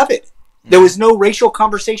anything of it. There was no racial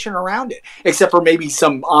conversation around it, except for maybe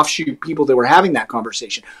some offshoot people that were having that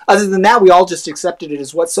conversation. Other than that, we all just accepted it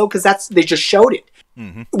as because they just showed it.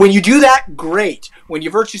 Mm-hmm. When you do that, great. When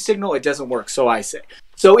you virtue signal, it doesn't work, so I say.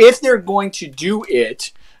 So if they're going to do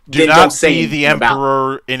it, do not say the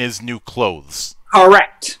emperor in his new clothes.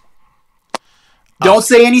 Correct. Don't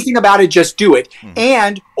say anything about it, just do it.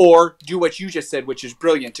 Mm-hmm. Or do what you just said, which is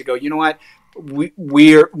brilliant, to go, you know what?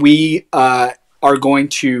 We are going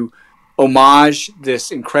to homage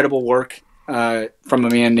this incredible work from a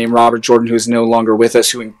man named Robert Jordan, who is no longer with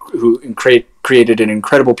us, who created an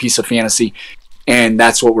incredible piece of fantasy. And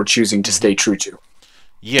that's what we're choosing to stay true to.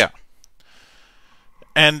 Yeah.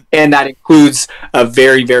 And that includes a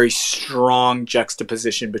very, very strong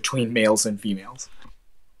juxtaposition between males and females.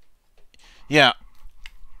 Yeah.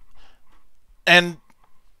 And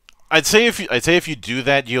I'd say if you do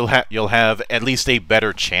that, you'll have at least a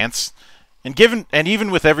better chance. And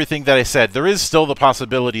even with everything that I said, there is still the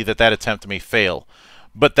possibility that attempt may fail.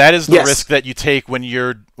 But that is the risk that you take when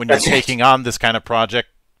you're taking on this kind of project.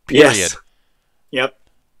 Period. Yes. Yep.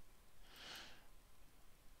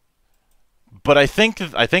 But I think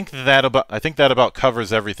that about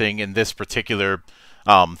covers everything in this particular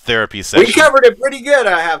therapy session. We covered it pretty good,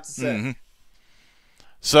 I have to say. Mm-hmm.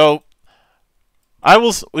 So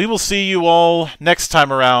we will see you all next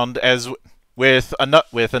time around with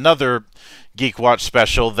another GeekWatch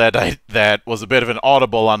special that was a bit of an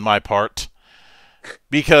audible on my part,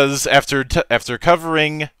 because after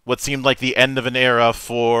covering what seemed like the end of an era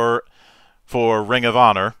for Ring of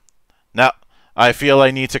Honor, now I feel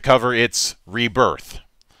I need to cover its rebirth.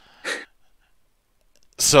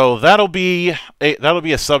 So that'll be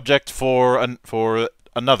a subject for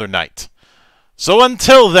another night. So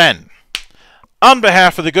until then, on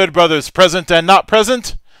behalf of the good brothers present and not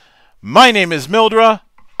present, my name is Mildra.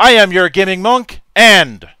 I am your gaming monk,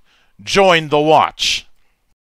 and join the watch.